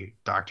a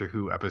Doctor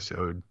Who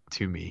episode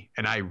to me,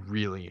 and I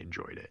really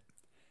enjoyed it.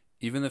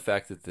 Even the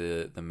fact that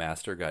the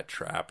Master got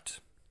trapped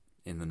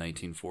in the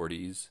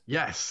 1940s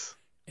Yes.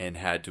 and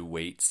had to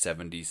wait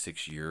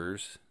 76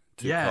 years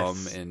to Yes.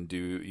 come and do,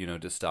 you know,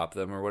 to stop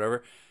them or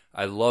whatever.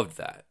 I loved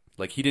that.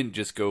 Like, he didn't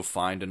just go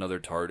find another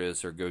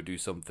TARDIS or go do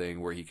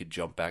something where he could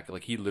jump back.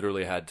 Like, he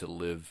literally had to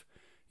live,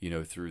 you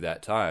know, through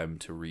that time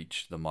to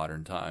reach the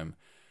modern time.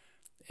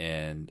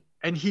 And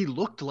he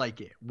looked like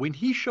it when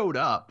he showed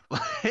up.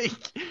 Like,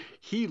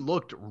 he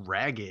looked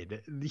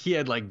ragged. He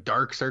had like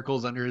dark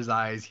circles under his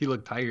eyes. He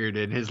looked tired,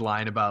 and his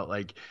line about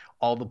like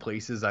all the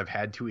places I've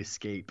had to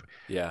escape.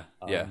 yeah.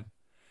 I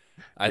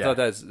yeah. thought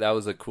that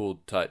was a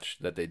cool touch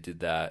that they did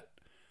that.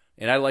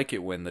 And I like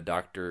it when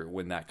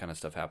when that kind of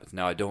stuff happens.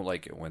 Now, I don't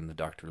like it when the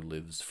Doctor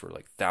lives for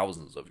like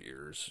thousands of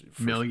years.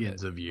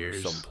 Millions of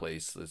years.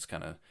 Someplace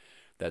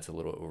that's a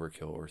little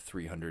overkill, or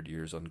 300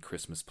 years on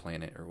Christmas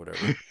Planet or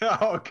whatever.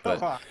 Oh, come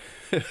But- on.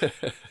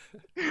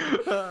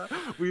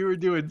 We were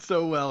doing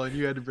so well, and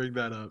you had to bring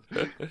that up.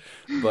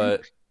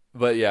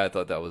 But yeah, I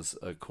thought that was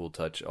a cool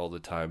touch, all the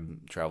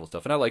time travel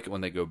stuff. And I like it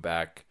when they go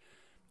back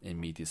and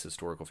meet these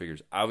historical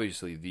figures.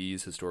 Obviously,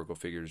 these historical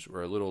figures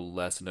were a little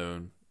less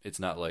known. It's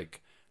not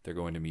like they're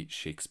going to meet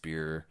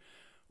Shakespeare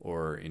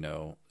or, you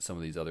know, some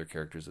of these other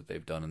characters that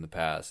they've done in the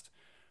past.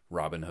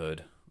 Robin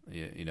Hood,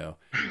 you know.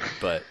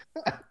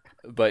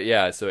 But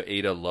yeah, so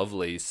Ada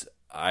Lovelace,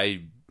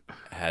 I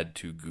had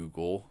to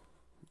Google,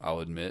 I'll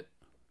admit.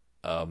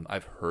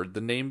 I've heard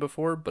the name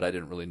before, but I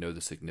didn't really know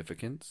the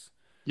significance.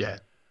 Yeah.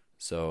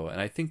 So, and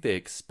I think they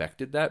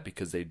expected that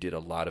because they did a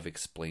lot of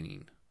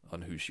explaining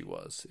on who she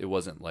was. It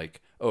wasn't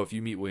like, oh, if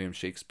you meet William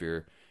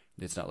Shakespeare,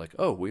 it's not like,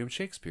 oh, William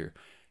Shakespeare,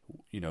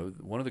 you know,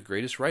 one of the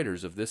greatest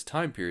writers of this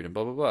time period and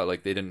blah, blah, blah.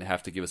 Like, they didn't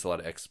have to give us a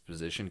lot of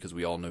exposition because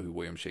we all know who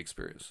William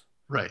Shakespeare is.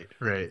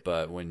 Right.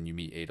 But when you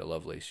meet Ada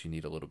Lovelace, you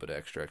need a little bit of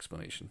extra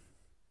explanation.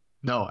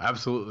 No,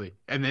 absolutely.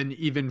 And then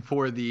even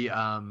for the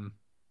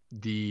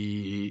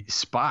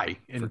spy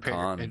in For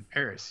Khan.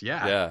 Paris.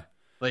 Yeah. Yeah.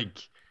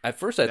 Like, At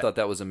first, I thought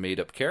that was a made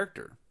up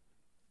character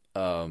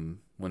when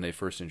they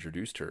first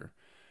introduced her,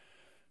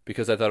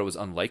 because I thought it was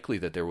unlikely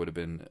that there would have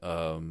been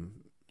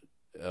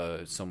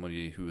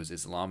somebody who was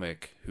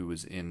Islamic who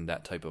was in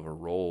that type of a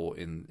role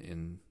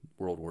in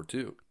World War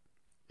II.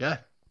 yeah,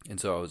 And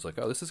so I was like,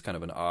 oh, this is kind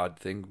of an odd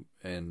thing.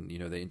 And,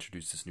 they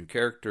introduced this new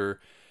character.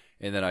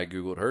 And then I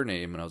Googled her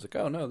name and I was like,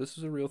 oh, no, this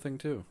is a real thing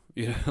too.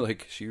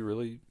 Like she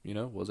really,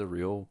 was a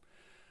real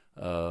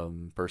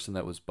person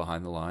that was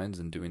behind the lines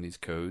and doing these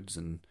codes.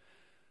 And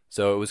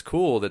so it was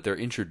cool that they're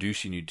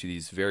introducing you to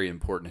these very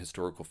important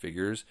historical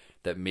figures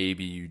that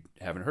maybe you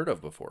haven't heard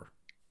of before.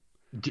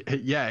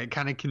 yeah, it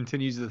kind of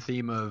continues the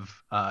theme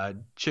of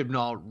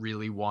Chibnall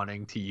really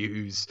wanting to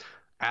use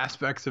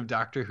aspects of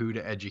Doctor Who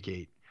to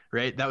educate,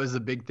 right? That was the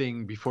big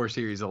thing before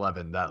Series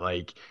 11, that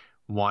like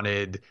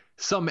wanted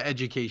some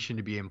education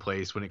to be in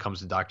place when it comes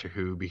to Doctor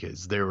Who,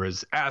 because there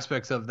was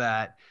aspects of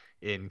that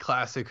in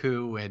Classic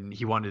Who and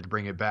he wanted to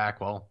bring it back.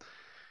 Well,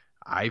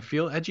 I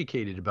feel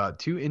educated about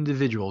two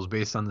individuals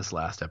based on this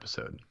last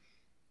episode.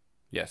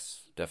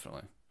 Yes,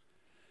 definitely.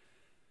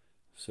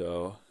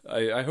 So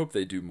I hope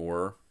they do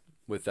more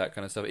with that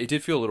kind of stuff. It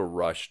did feel a little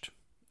rushed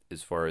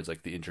as far as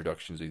like the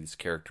introductions of these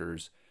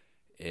characters,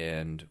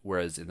 and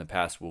whereas in the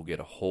past we'll get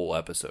a whole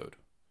episode,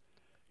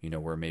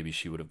 where maybe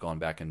she would have gone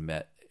back and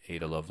met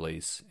Ada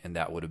Lovelace, and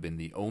that would have been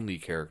the only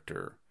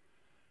character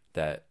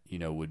that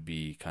would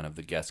be kind of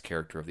the guest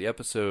character of the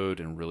episode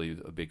and really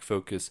a big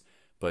focus.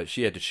 But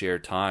she had to share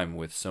time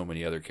with so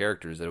many other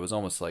characters that it was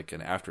almost like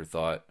an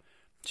afterthought.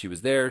 She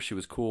was there, she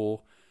was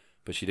cool,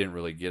 but she didn't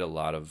really get a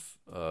lot of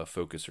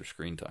focus or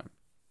screen time.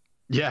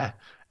 Yeah,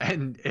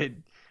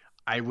 and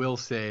I will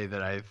say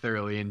that I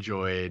thoroughly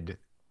enjoyed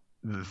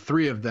the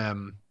three of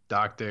them,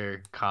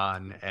 Doctor,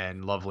 Khan,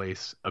 and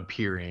Lovelace,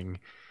 appearing,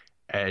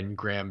 and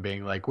Graham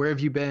being like, "Where have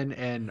you been?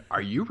 And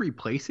are you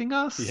replacing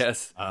us?"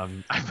 Yes.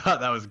 I thought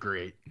that was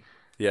great.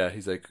 Yeah,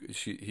 he's like,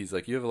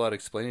 you have a lot of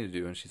explaining to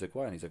do, and she's like,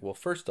 why? And he's like, well,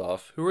 first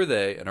off, who are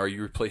they, and are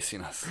you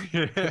replacing us?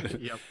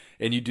 Yep.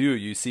 And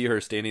you see her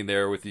standing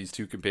there with these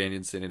two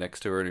companions sitting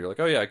next to her, and you're like,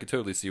 oh yeah, I could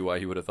totally see why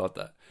he would have thought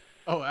that.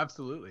 Oh,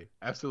 absolutely,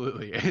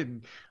 absolutely.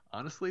 And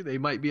honestly, they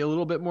might be a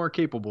little bit more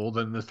capable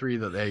than the three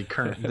that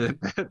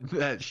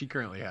that she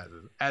currently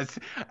has.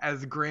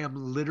 As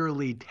Graham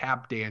literally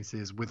tap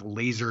dances with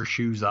laser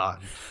shoes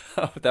on.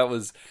 That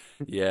was,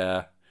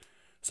 yeah.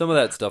 Some of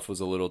that stuff was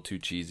a little too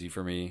cheesy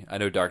for me. I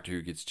know Doctor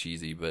Who gets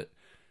cheesy, but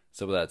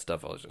some of that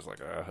stuff I was just like,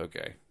 oh,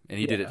 okay. And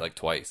he did it like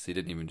twice. He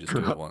didn't even just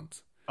do it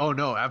once. Oh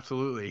no,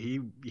 absolutely.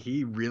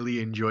 He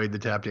really enjoyed the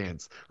tap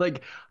dance.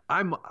 Like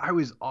I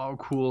was all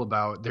cool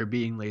about there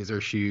being laser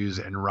shoes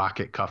and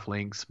rocket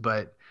cufflinks,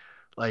 but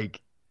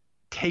like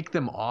take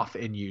them off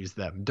and use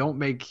them. Don't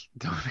make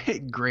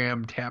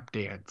Graham tap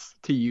dance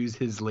to use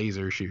his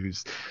laser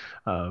shoes.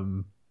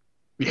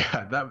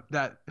 Yeah,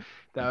 that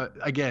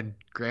again,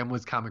 Graham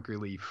was comic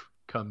relief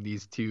come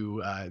these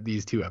two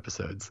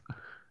episodes.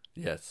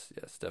 Yes,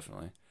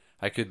 definitely.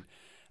 I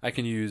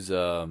can use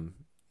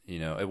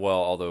well,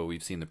 although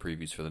we've seen the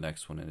previews for the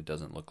next one and it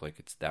doesn't look like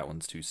that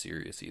one's too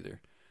serious either.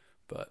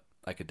 But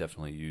I could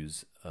definitely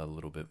use a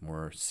little bit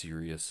more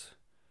serious.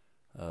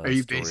 Are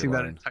you basing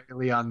that line.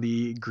 entirely on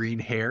the green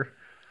hair?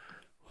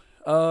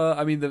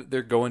 I mean,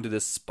 they're going to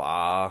this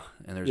spa,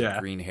 and there's Yeah. a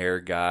green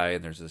hair guy,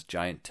 and there's this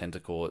giant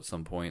tentacle at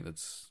some point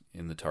that's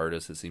in the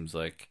TARDIS. It seems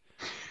like,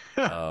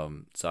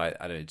 so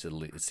I don't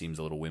know, it seems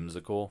a little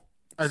whimsical.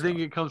 I think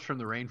it comes from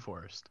the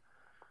rainforest.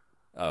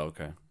 Oh,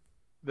 okay.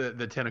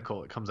 The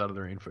tentacle, it comes out of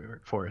the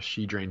rainforest.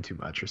 She drained too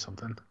much or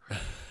something.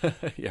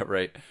 Yeah,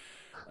 right.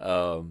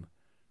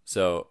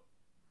 So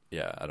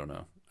yeah, I don't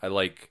know. I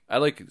like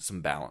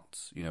some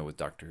balance, with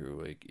Doctor Who.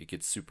 It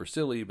gets super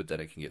silly, but then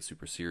it can get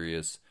super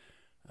serious.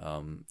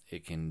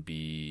 It can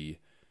be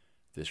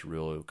this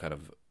real kind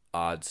of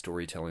odd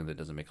storytelling that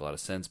doesn't make a lot of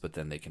sense, but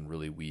then they can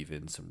really weave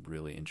in some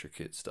really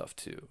intricate stuff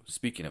too.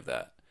 Speaking of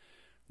that,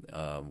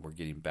 we're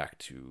getting back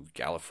to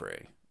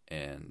Gallifrey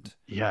and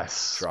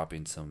Yes.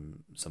 dropping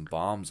some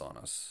bombs on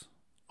us.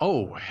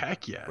 Oh,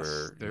 heck yes.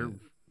 Where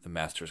the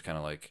master's kind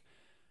of like,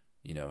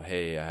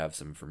 hey, I have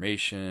some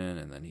information,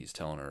 and then he's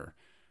telling her,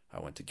 I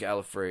went to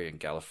Gallifrey,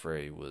 and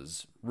Gallifrey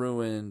was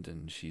ruined,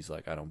 and she's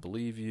like, I don't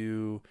believe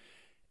you.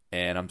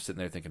 And I'm sitting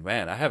there thinking,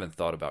 man, I haven't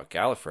thought about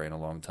Gallifrey in a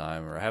long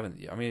time, or I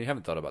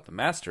haven't thought about the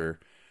Master,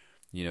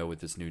 with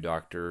this new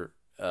Doctor.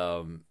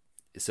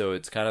 So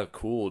it's kind of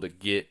cool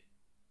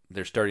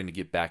they're starting to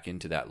get back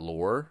into that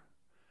lore.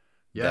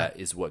 Yeah. That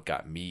is what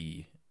got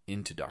me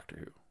into Doctor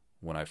Who.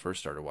 When I first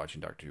started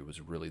watching Doctor Who,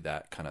 was really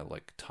that kind of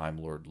like Time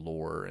Lord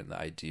lore and the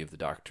idea of the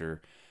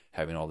Doctor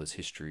having all this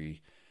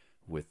history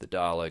with the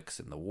Daleks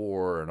and the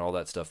war and all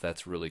that stuff.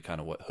 That's really kind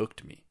of what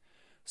hooked me.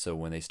 So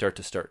when they start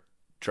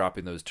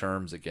dropping those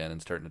terms again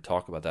and starting to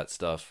talk about that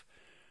stuff,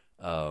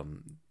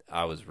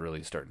 I was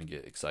really starting to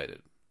get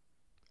excited.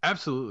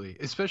 Absolutely.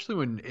 Especially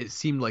when it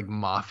seemed like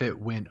Moffat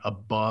went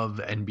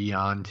above and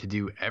beyond to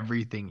do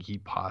everything he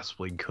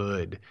possibly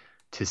could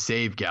to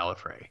save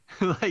Gallifrey,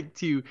 like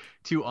to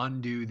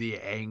undo the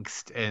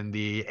angst and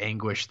the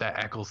anguish that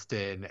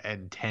Eccleston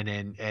and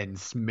Tennant and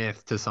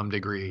Smith to some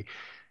degree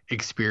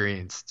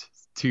experienced,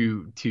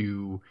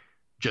 to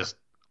just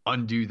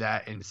undo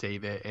that and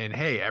save it. And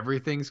hey,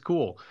 everything's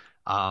cool.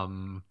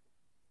 Um,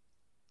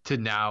 to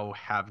now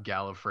have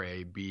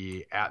Gallifrey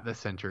be at the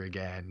center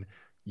again,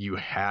 you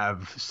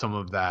have some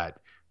of that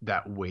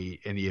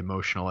weight and the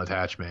emotional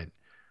attachment.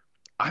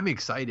 I'm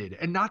excited,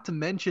 and not to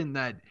mention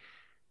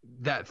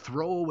that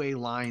throwaway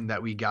line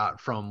that we got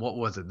from, what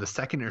was it, the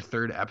second or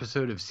third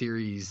episode of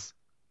series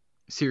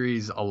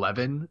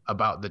 11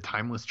 about the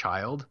timeless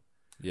child.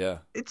 Yeah,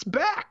 It's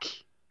back.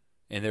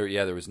 and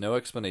there was no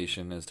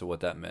explanation as to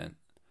what that meant.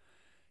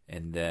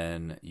 And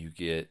then you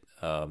get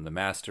the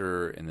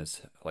master in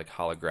this like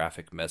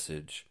holographic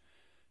message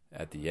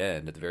at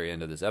the very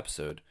end of this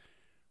episode,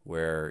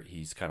 where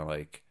he's kind of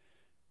like,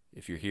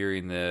 if you're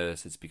hearing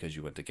this, it's because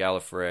you went to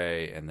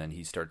Gallifrey. And then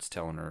he starts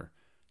telling her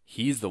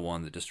he's the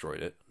one that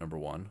destroyed it, number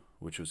one,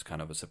 which was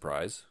kind of a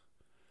surprise.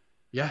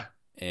 Yeah.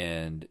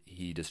 And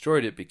he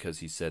destroyed it because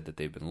he said that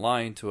they've been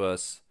lying to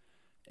us,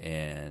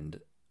 and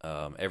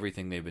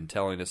everything they've been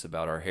telling us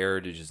about our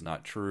heritage is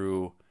not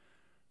true.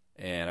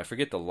 And I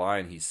forget the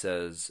line he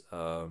says.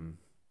 What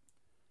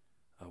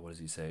does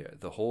he say?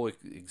 The whole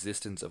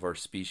existence of our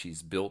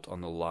species built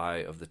on the lie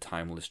of the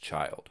timeless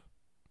child.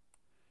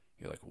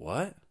 You're like,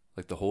 what?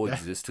 Like the whole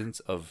existence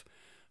of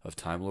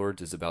Time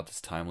Lords is about this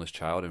timeless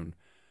child, and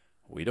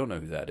we don't know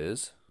who that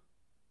is.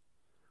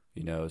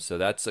 So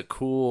that's a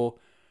cool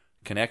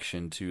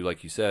connection to,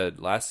 like you said,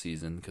 last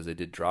season, because they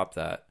did drop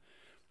that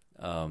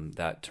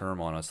term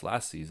on us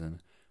last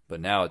season. But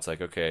now it's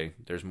like, okay,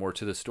 there's more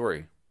to the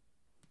story.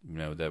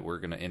 That we're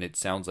gonna, and it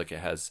sounds like it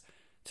has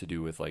to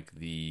do with like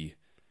the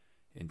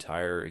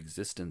entire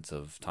existence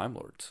of Time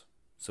Lords.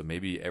 So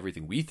maybe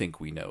everything we think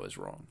we know is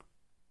wrong.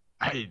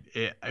 I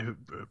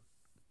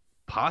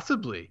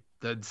possibly.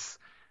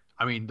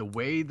 I mean, the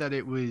way that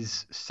it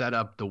was set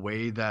up, the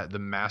way that the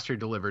master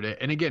delivered it,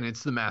 and again,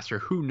 it's the master.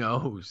 Who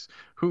knows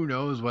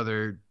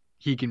whether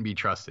he can be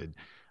trusted?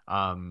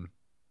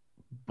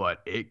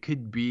 But it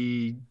could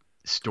be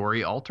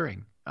story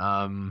altering.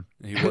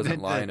 He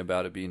wasn't lying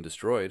about it being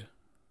destroyed.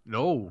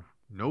 No,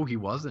 he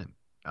wasn't.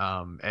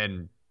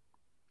 And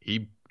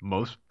he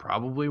most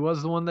probably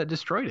was the one that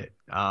destroyed it.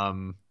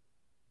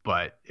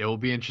 But it will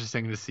be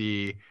interesting to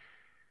see.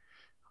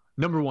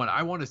 Number one,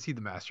 I want to see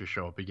the Master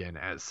show up again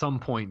at some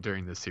point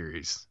during the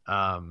series.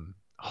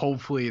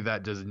 Hopefully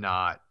that does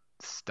not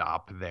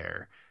stop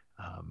there.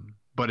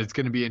 But it's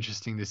going to be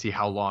interesting to see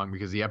how long,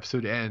 because the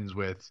episode ends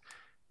with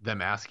them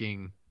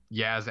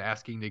Yaz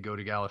asking to go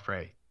to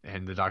Gallifrey.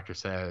 And the Doctor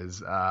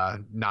says,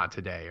 not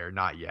today or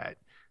not yet.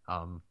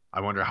 I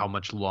wonder how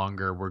much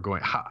longer we're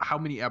going, how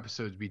many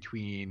episodes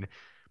between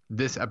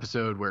this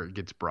episode where it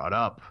gets brought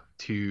up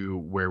to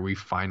where we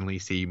finally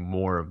see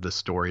more of the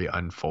story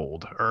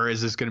unfold. Or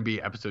is this going to be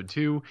episode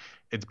 2?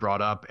 It's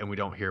brought up and we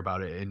don't hear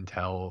about it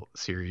until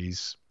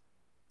series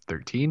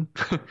 13.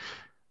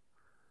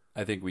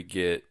 I think we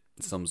get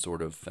some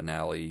sort of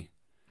finale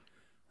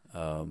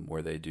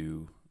where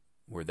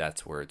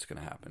that's where it's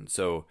going to happen.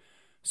 So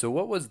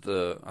what was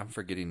I'm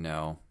forgetting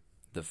now,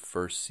 her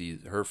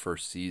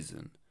first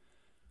season.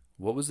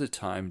 What was the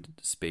time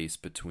space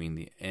between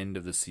the end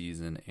of the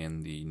season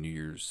and the New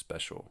Year's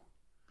special?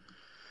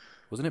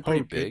 Wasn't it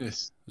pretty big? It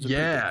was a pretty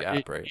big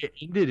gap, right? It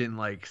ended in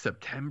like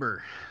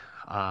September.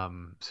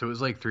 So it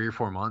was like 3 or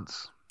 4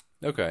 months.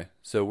 Okay.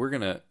 So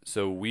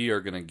we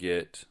are gonna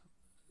get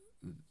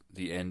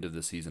the end of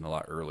the season a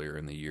lot earlier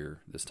in the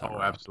year this time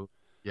around. Absolutely.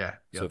 Yeah.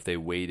 So if they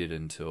waited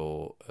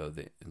until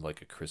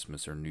like a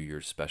Christmas or New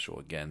Year's special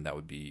again, that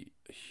would be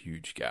a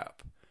huge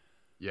gap.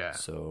 Yeah.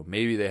 So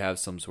maybe they have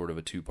some sort of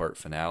a 2-part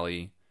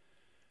finale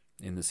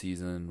in the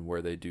season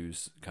where they do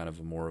kind of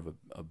more of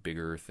a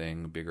bigger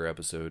thing, a bigger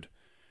episode,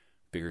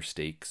 bigger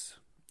stakes,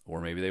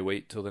 or maybe they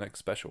wait till the next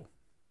special.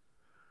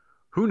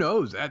 Who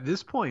knows? At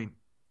this point,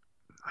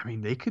 I mean,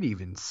 they could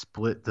even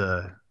split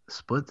the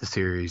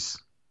series.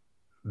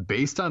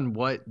 Based on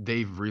what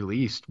they've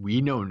released, we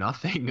know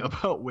nothing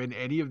about when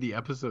any of the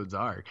episodes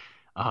are.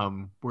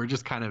 We're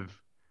just kind of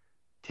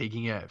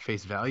taking it at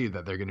face value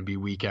that they're going to be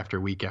week after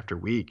week after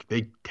week.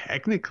 They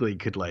technically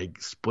could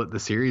like split the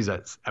series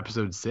at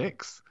episode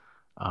 6.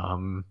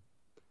 I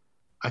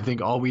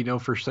think all we know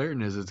for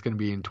certain is it's going to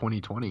be in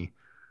 2020.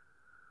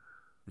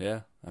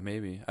 Yeah,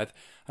 maybe. I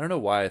don't know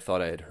why I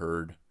thought I had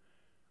heard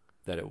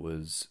that it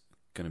was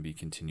going to be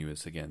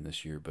continuous again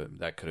this year, but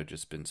that could have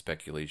just been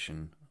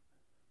speculation.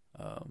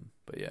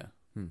 But yeah.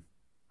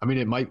 I mean,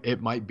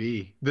 it might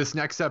be this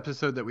next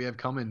episode that we have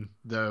coming,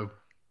 though.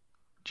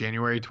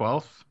 January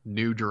 12th,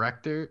 new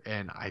director,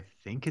 and I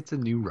think it's a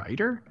new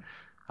writer.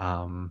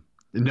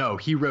 No,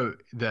 he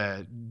wrote,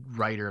 the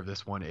writer of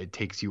this one, It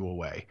Takes You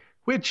Away,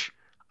 which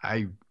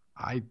I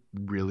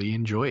really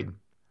enjoyed.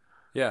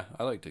 Yeah,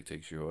 I liked It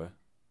Takes You Away.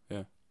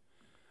 Yeah.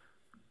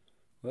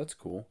 Well, that's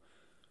cool.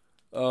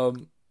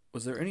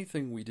 Was there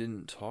anything we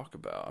didn't talk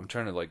about? I'm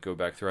trying to like go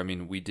back through. I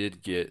mean, we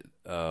did get,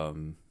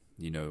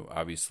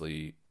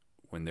 obviously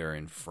when they're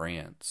in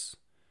France,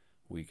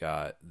 we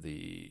got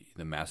the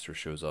Master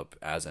shows up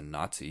as a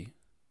Nazi,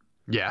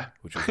 Yeah,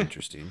 which was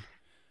interesting.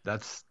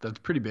 that's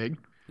pretty big.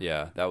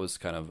 Yeah, that was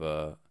kind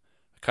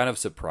of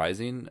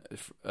surprising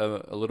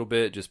a little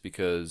bit, just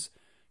because,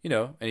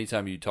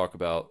 anytime you talk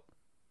about,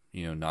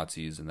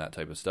 Nazis and that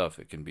type of stuff,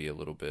 it can be a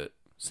little bit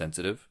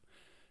sensitive.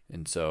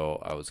 And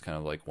so I was kind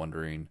of like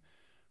wondering,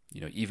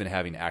 even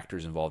having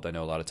actors involved, I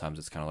know a lot of times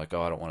it's kind of like,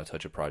 oh, I don't want to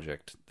touch a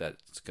project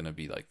that's going to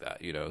be like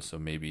that, so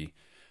maybe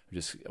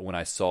just when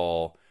I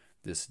saw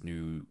this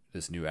new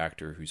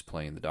actor who's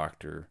playing the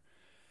Doctor,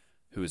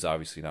 who is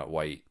obviously not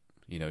white,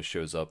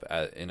 shows up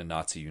in a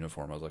Nazi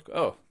uniform, I was like,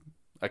 oh,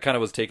 I kind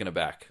of was taken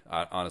aback.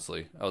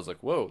 Honestly, I was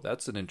like, whoa,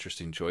 that's an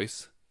interesting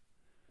choice.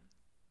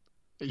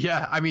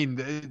 Yeah, I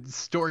mean,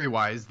 story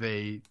wise,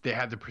 they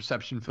had the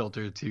perception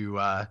filter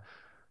to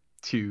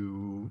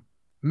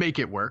make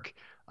it work.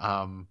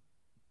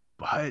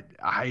 But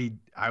I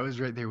was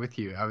right there with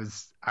you. I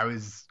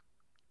was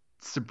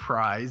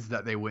surprised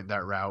that they went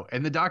that route.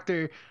 And the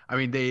Doctor, I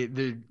mean,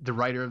 the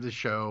writer of the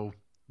show,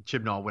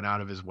 Chibnall, went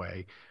out of his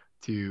way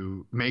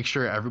to make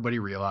sure everybody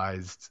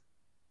realized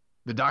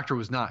the Doctor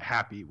was not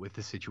happy with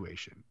the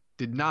situation,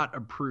 did not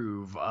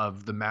approve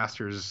of the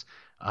Master's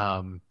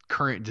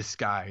current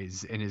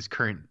disguise and his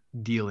current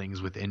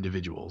dealings with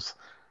individuals.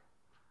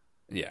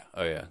 Yeah.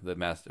 Oh yeah.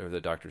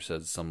 The Doctor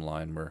says some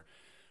line where,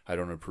 I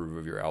don't approve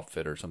of your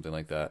outfit or something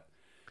like that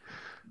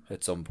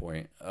at some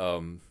point.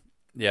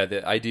 Yeah,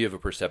 the idea of a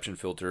perception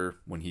filter,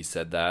 when he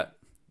said that,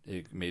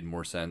 it made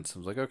more sense. I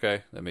was like,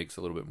 okay, that makes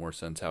a little bit more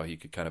sense how he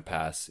could kind of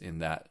pass in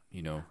that,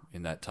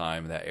 in that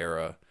time, that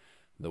era,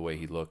 the way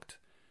he looked.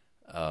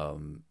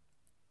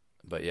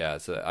 But yeah,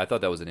 so I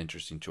thought that was an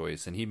interesting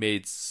choice. And he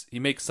makes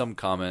some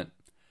comment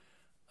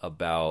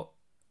about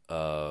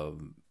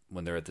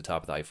when they're at the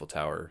top of the Eiffel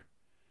Tower,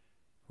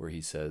 where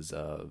he says,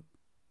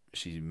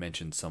 she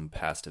mentioned some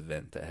past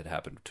event that had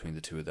happened between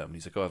the two of them. And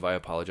he's like, oh, have I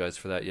apologized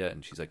for that yet?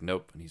 And she's like,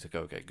 nope. And he's like,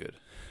 okay, good.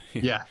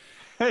 Yeah.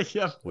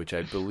 Yeah. Which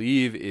I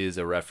believe is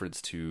a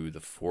reference to the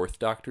fourth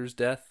Doctor's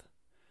death.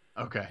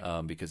 Okay.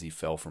 Because he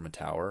fell from a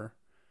tower.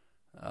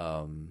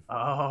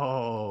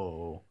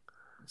 Oh.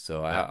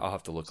 So I'll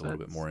have to look a little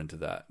bit more into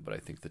that. But I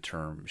think the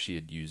term she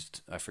had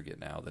used, I forget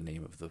now the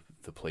name of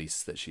the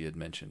place that she had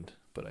mentioned,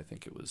 but I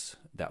think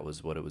that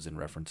was what it was in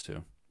reference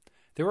to.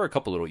 There were a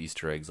couple little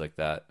Easter eggs like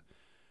that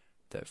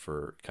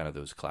for kind of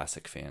those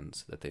classic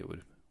fans that they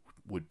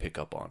would pick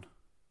up on.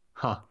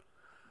 Huh.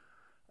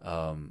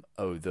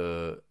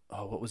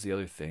 What was the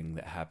other thing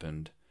that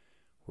happened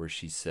where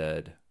she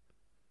said,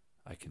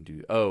 I can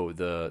do,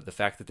 the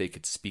fact that they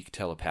could speak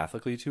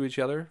telepathically to each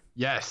other.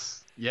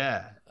 Yes.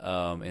 Yeah.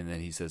 And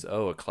then he says,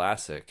 oh, a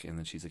classic. And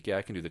then she's like, yeah,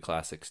 I can do the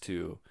classics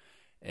too.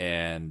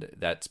 And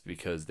that's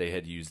because they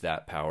had used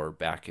that power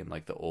back in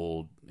like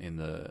in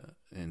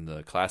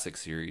the classic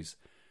series,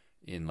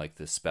 in like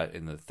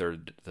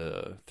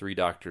the 3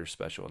 Doctor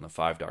special and the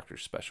 5 Doctor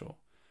special.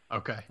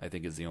 Okay. I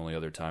think is the only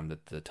other time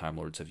that the Time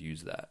Lords have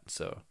used that.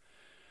 So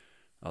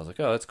I was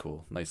like, oh, that's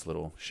cool. Nice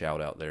little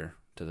shout out there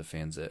to the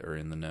fans that are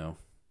in the know.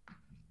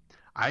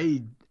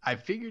 I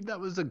figured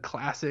that was a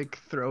classic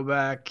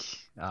throwback,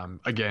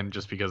 again,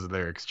 just because of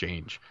their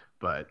exchange,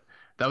 but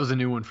that was a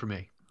new one for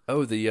me.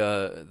 Oh,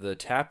 the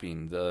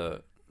tapping,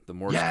 the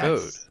Morse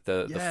code,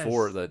 the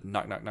 4, the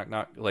knock, knock, knock,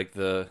 knock, like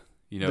the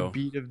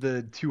beat of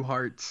the 2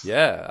 hearts.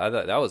 Yeah, I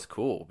thought that was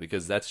cool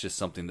because that's just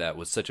something that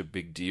was such a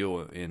big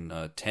deal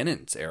in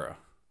Tennant's era,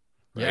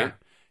 right? Yeah.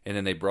 And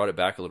then they brought it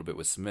back a little bit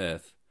with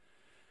Smith,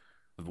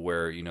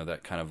 where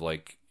that kind of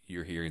like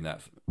you're hearing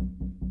that,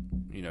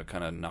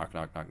 kind of knock,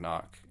 knock, knock,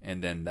 knock,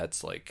 and then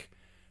that's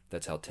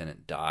how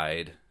Tennant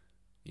died,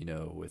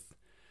 with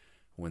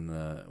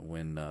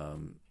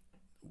when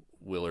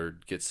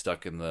Willard gets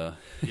stuck in the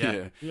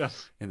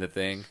in the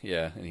thing,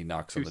 and he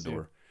knocks on the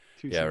door.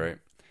 Yeah, right.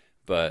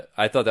 But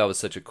I thought that was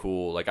such a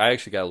cool, like, I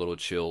actually got a little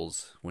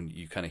chills when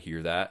you kind of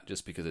hear that,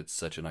 just because it's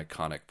such an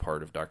iconic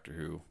part of Doctor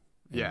Who.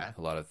 Yeah.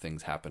 A lot of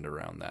things happened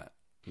around that,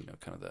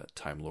 kind of the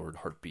Time Lord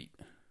heartbeat.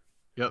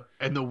 Yep.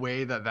 And the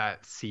way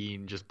that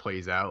scene just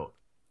plays out,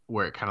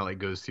 where it kind of like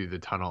goes through the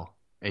tunnel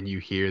and you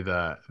hear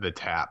the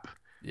tap.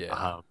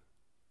 Yeah.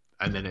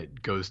 And then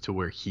it goes to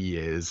where he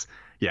is.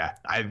 Yeah.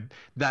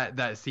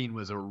 That scene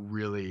was a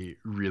really,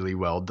 really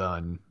well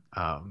done,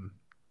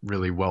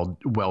 really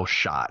well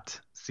shot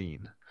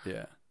scene.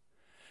 Yeah.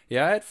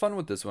 Yeah, I had fun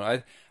with this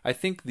one. I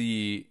think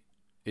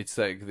it's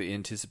like the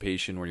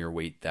anticipation when you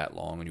wait that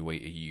long, when you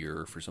wait a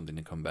year for something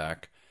to come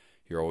back,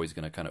 you're always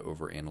going to kind of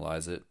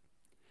overanalyze it.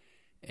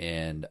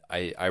 And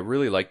I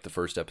really liked the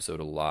first episode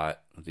a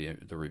lot, the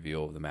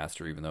reveal of the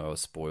Master, even though I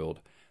was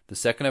spoiled. The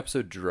second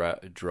episode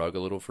drug a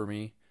little for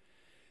me.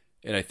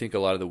 And I think a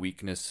lot of the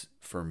weakness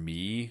for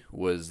me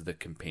was the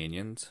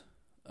companions,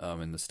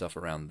 and the stuff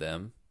around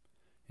them.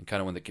 And kind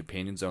of when the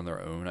companions are on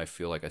their own, I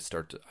feel like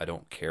I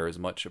don't care as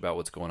much about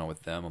what's going on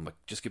with them. I'm like,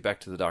 just get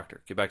back to the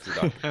Doctor. Get back to the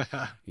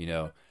Doctor.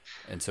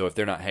 And so if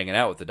they're not hanging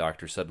out with the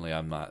Doctor, suddenly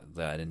I'm not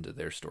that into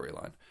their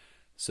storyline.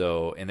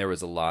 So, and there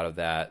was a lot of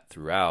that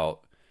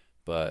throughout,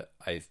 but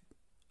I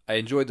I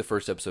enjoyed the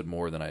first episode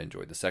more than I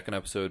enjoyed the second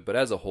episode, but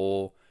as a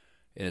whole,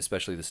 and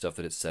especially the stuff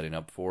that it's setting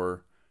up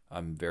for,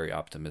 I'm very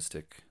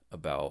optimistic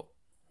about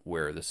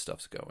where this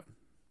stuff's going.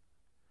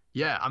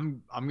 Yeah,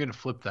 I'm gonna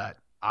flip that.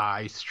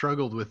 I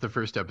struggled with the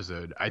first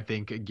episode. I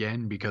think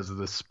again because of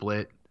the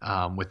split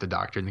with the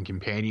Doctor and the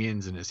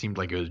companions, and it seemed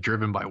like it was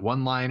driven by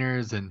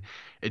one-liners, and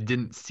it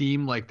didn't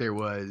seem like there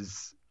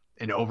was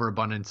an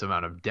overabundance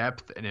amount of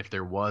depth. And if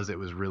there was, it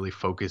was really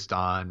focused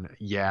on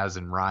Yaz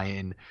and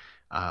Ryan.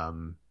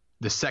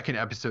 The second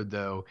episode,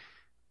 though,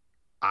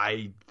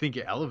 I think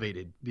it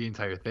elevated the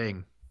entire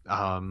thing.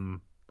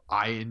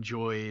 I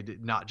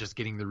enjoyed not just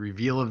getting the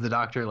reveal of the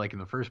Doctor like in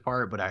the first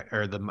part,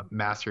 or the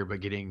Master,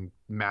 but getting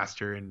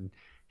Master and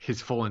his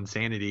full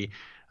insanity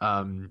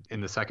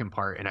in the second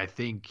part. And I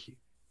think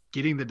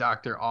getting the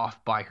Doctor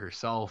off by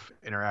herself,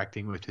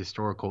 interacting with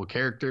historical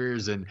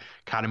characters and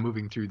kind of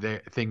moving through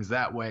things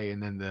that way,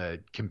 and then the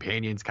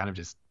companions kind of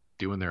just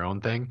doing their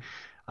own thing.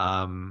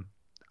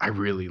 I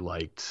really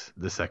liked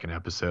the second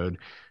episode.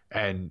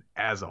 And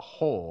as a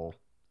whole,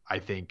 I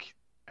think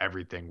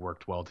everything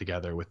worked well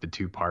together with the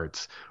two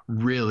parts.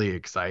 Really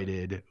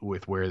excited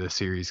with where the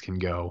series can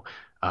go.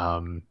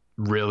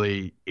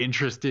 Really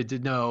interested to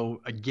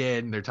know,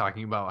 again, they're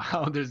talking about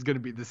how there's going to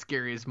be the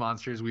scariest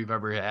monsters we've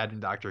ever had in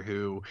Doctor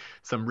Who,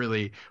 some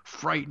really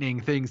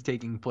frightening things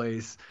taking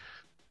place.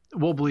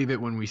 We'll believe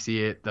it when we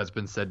see it. That's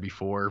been said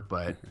before,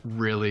 but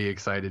really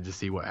excited to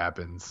see what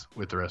happens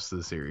with the rest of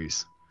the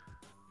series.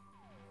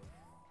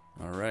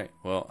 All right.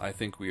 Well, I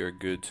think we are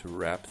good to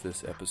wrap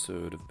this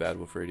episode of Bad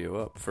Wolf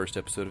Radio up. First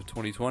episode of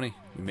 2020.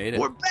 We made it.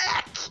 We're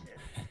back!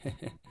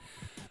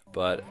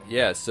 But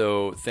yeah,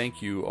 so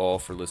thank you all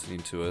for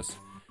listening to us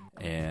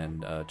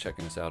and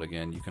checking us out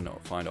again. You can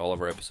find all of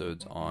our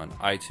episodes on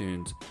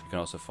iTunes. You can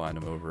also find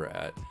them over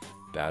at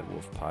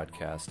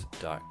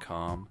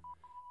badwolfpodcast.com.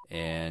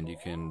 And you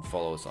can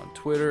follow us on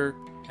Twitter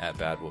at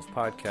Bad Wolf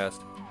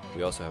Podcast.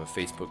 We also have a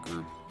Facebook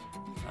group.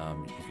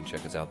 You can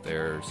check us out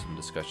there. Some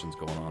discussions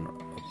going on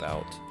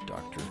about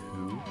Doctor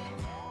Who.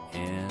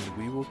 And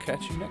we will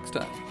catch you next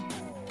time.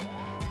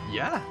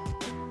 Yeah.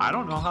 I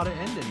don't know how to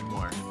end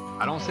anymore.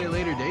 I don't say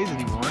later days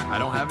anymore. I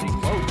don't have any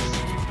quotes.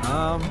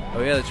 Oh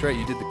yeah, that's right.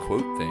 You did the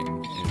quote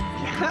thing.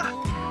 Yeah.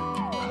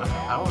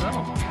 I don't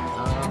know.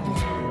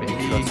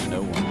 Maybe Trust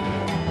no one.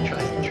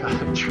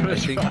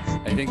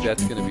 I think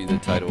that's going to be the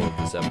title of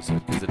this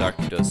episode, because the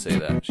Doctor does say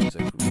that. She's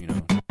like,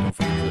 don't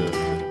forget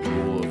the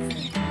rule of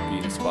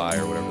being a spy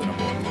or whatever the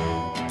number one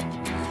rule.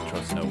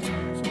 Trust no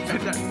one.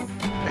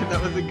 And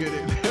that was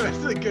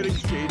a good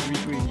exchange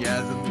between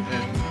Yaz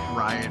and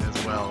Ryan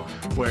as well,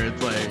 where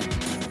it's like,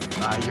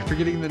 you're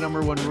forgetting the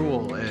number one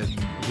rule, and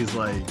he's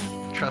like,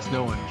 trust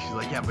no one. She's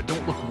like, yeah, but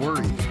don't look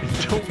worried.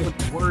 Don't look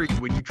worried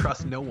when you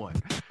trust no one.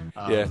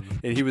 Yeah,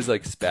 and he was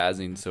like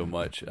spazzing so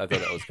much. I thought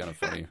that was kind of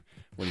funny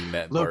when he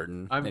met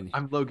Barton.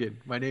 I'm Logan.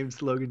 My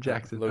name's Logan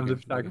Jackson. I'm the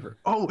photographer.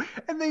 Oh,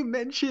 and they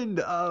mentioned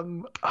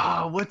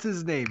what's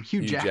his name?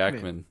 Hugh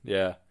Jackman.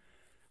 Yeah.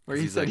 Where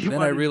he said, like,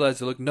 I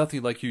realized I look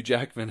nothing like Hugh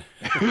Jackman.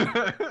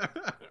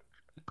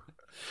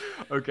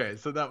 Okay,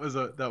 so that was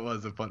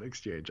a fun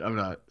exchange. I'm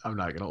not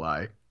gonna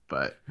lie,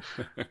 but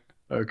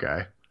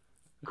okay,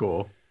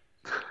 cool.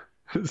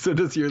 So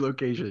does your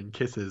location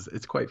kisses?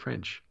 It's quite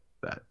French,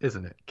 that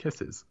isn't it?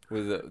 Kisses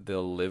with the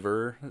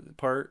liver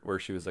part where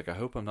she was like, I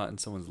hope I'm not in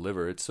someone's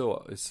liver. It's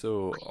so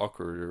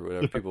awkward or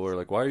whatever. People were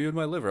like, why are you in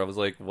my liver? I was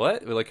like,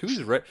 what? Like,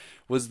 who's right?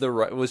 Was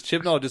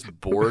Chibnall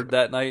just bored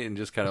that night and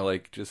just kind of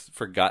like just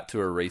forgot to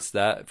erase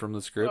that from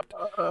the script?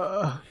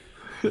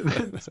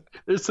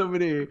 There's so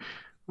many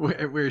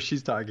where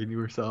she's talking to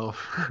herself.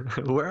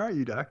 Where are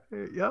you,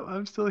 Doctor? Yep,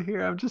 I'm still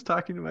here. I'm just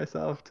talking to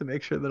myself to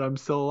make sure that I'm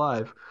still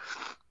alive.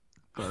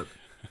 But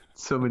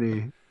so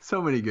many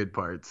good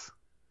parts.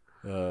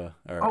 All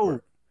right.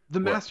 Oh, the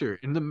Master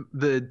and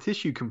the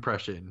tissue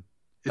compression.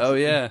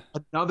 It's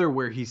another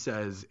where he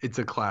says it's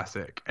a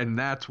classic, and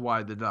that's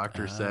why the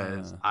Doctor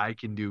says I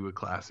can do a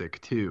classic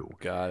too.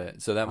 Got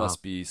it. So that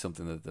must be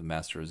something that the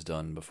Master has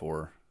done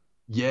before.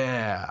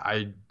 Yeah,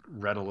 I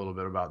read a little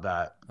bit about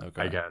that.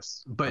 Okay, I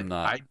guess, but I'm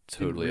not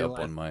totally up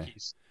on my. He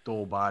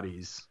stole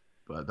bodies,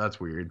 but that's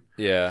weird.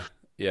 Yeah.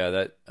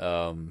 That.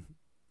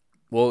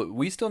 Well,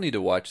 we still need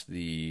to watch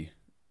the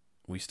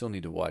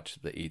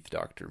Eighth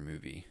Doctor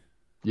movie.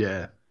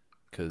 Yeah.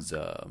 Because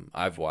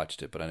I've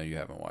watched it, but I know you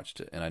haven't watched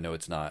it, and I know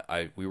it's not.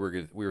 We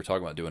were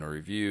talking about doing a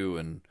review,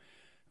 and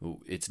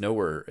it's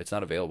nowhere. It's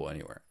not available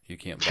anywhere. You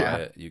can't buy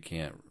it. You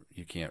can't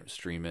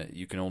stream it.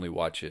 You can only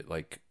watch it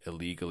like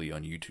illegally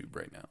on YouTube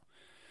right now.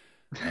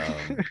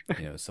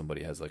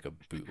 Somebody has like a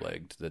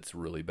bootlegged that's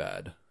really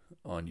bad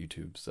on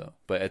YouTube. So,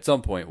 but at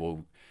some point,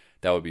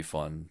 that would be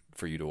fun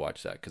for you to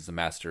watch that, because the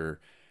Master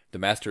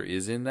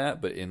is in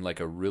that, but in like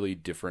a really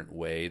different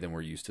way than we're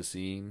used to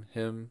seeing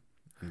him.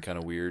 And kind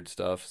of weird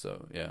stuff.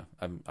 So yeah,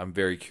 I'm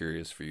very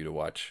curious for you to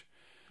watch.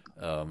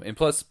 And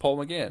plus Paul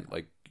McGann,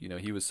 like,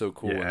 he was so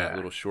cool in that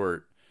little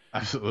short.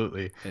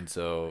 Absolutely. And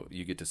so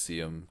you get to see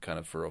him kind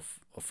of for a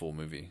full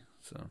movie.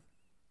 So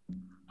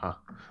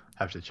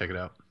have to check it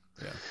out.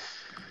 Yeah.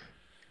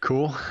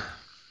 Cool.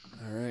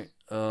 All right.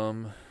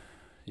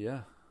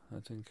 yeah, I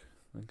think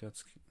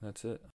that's it.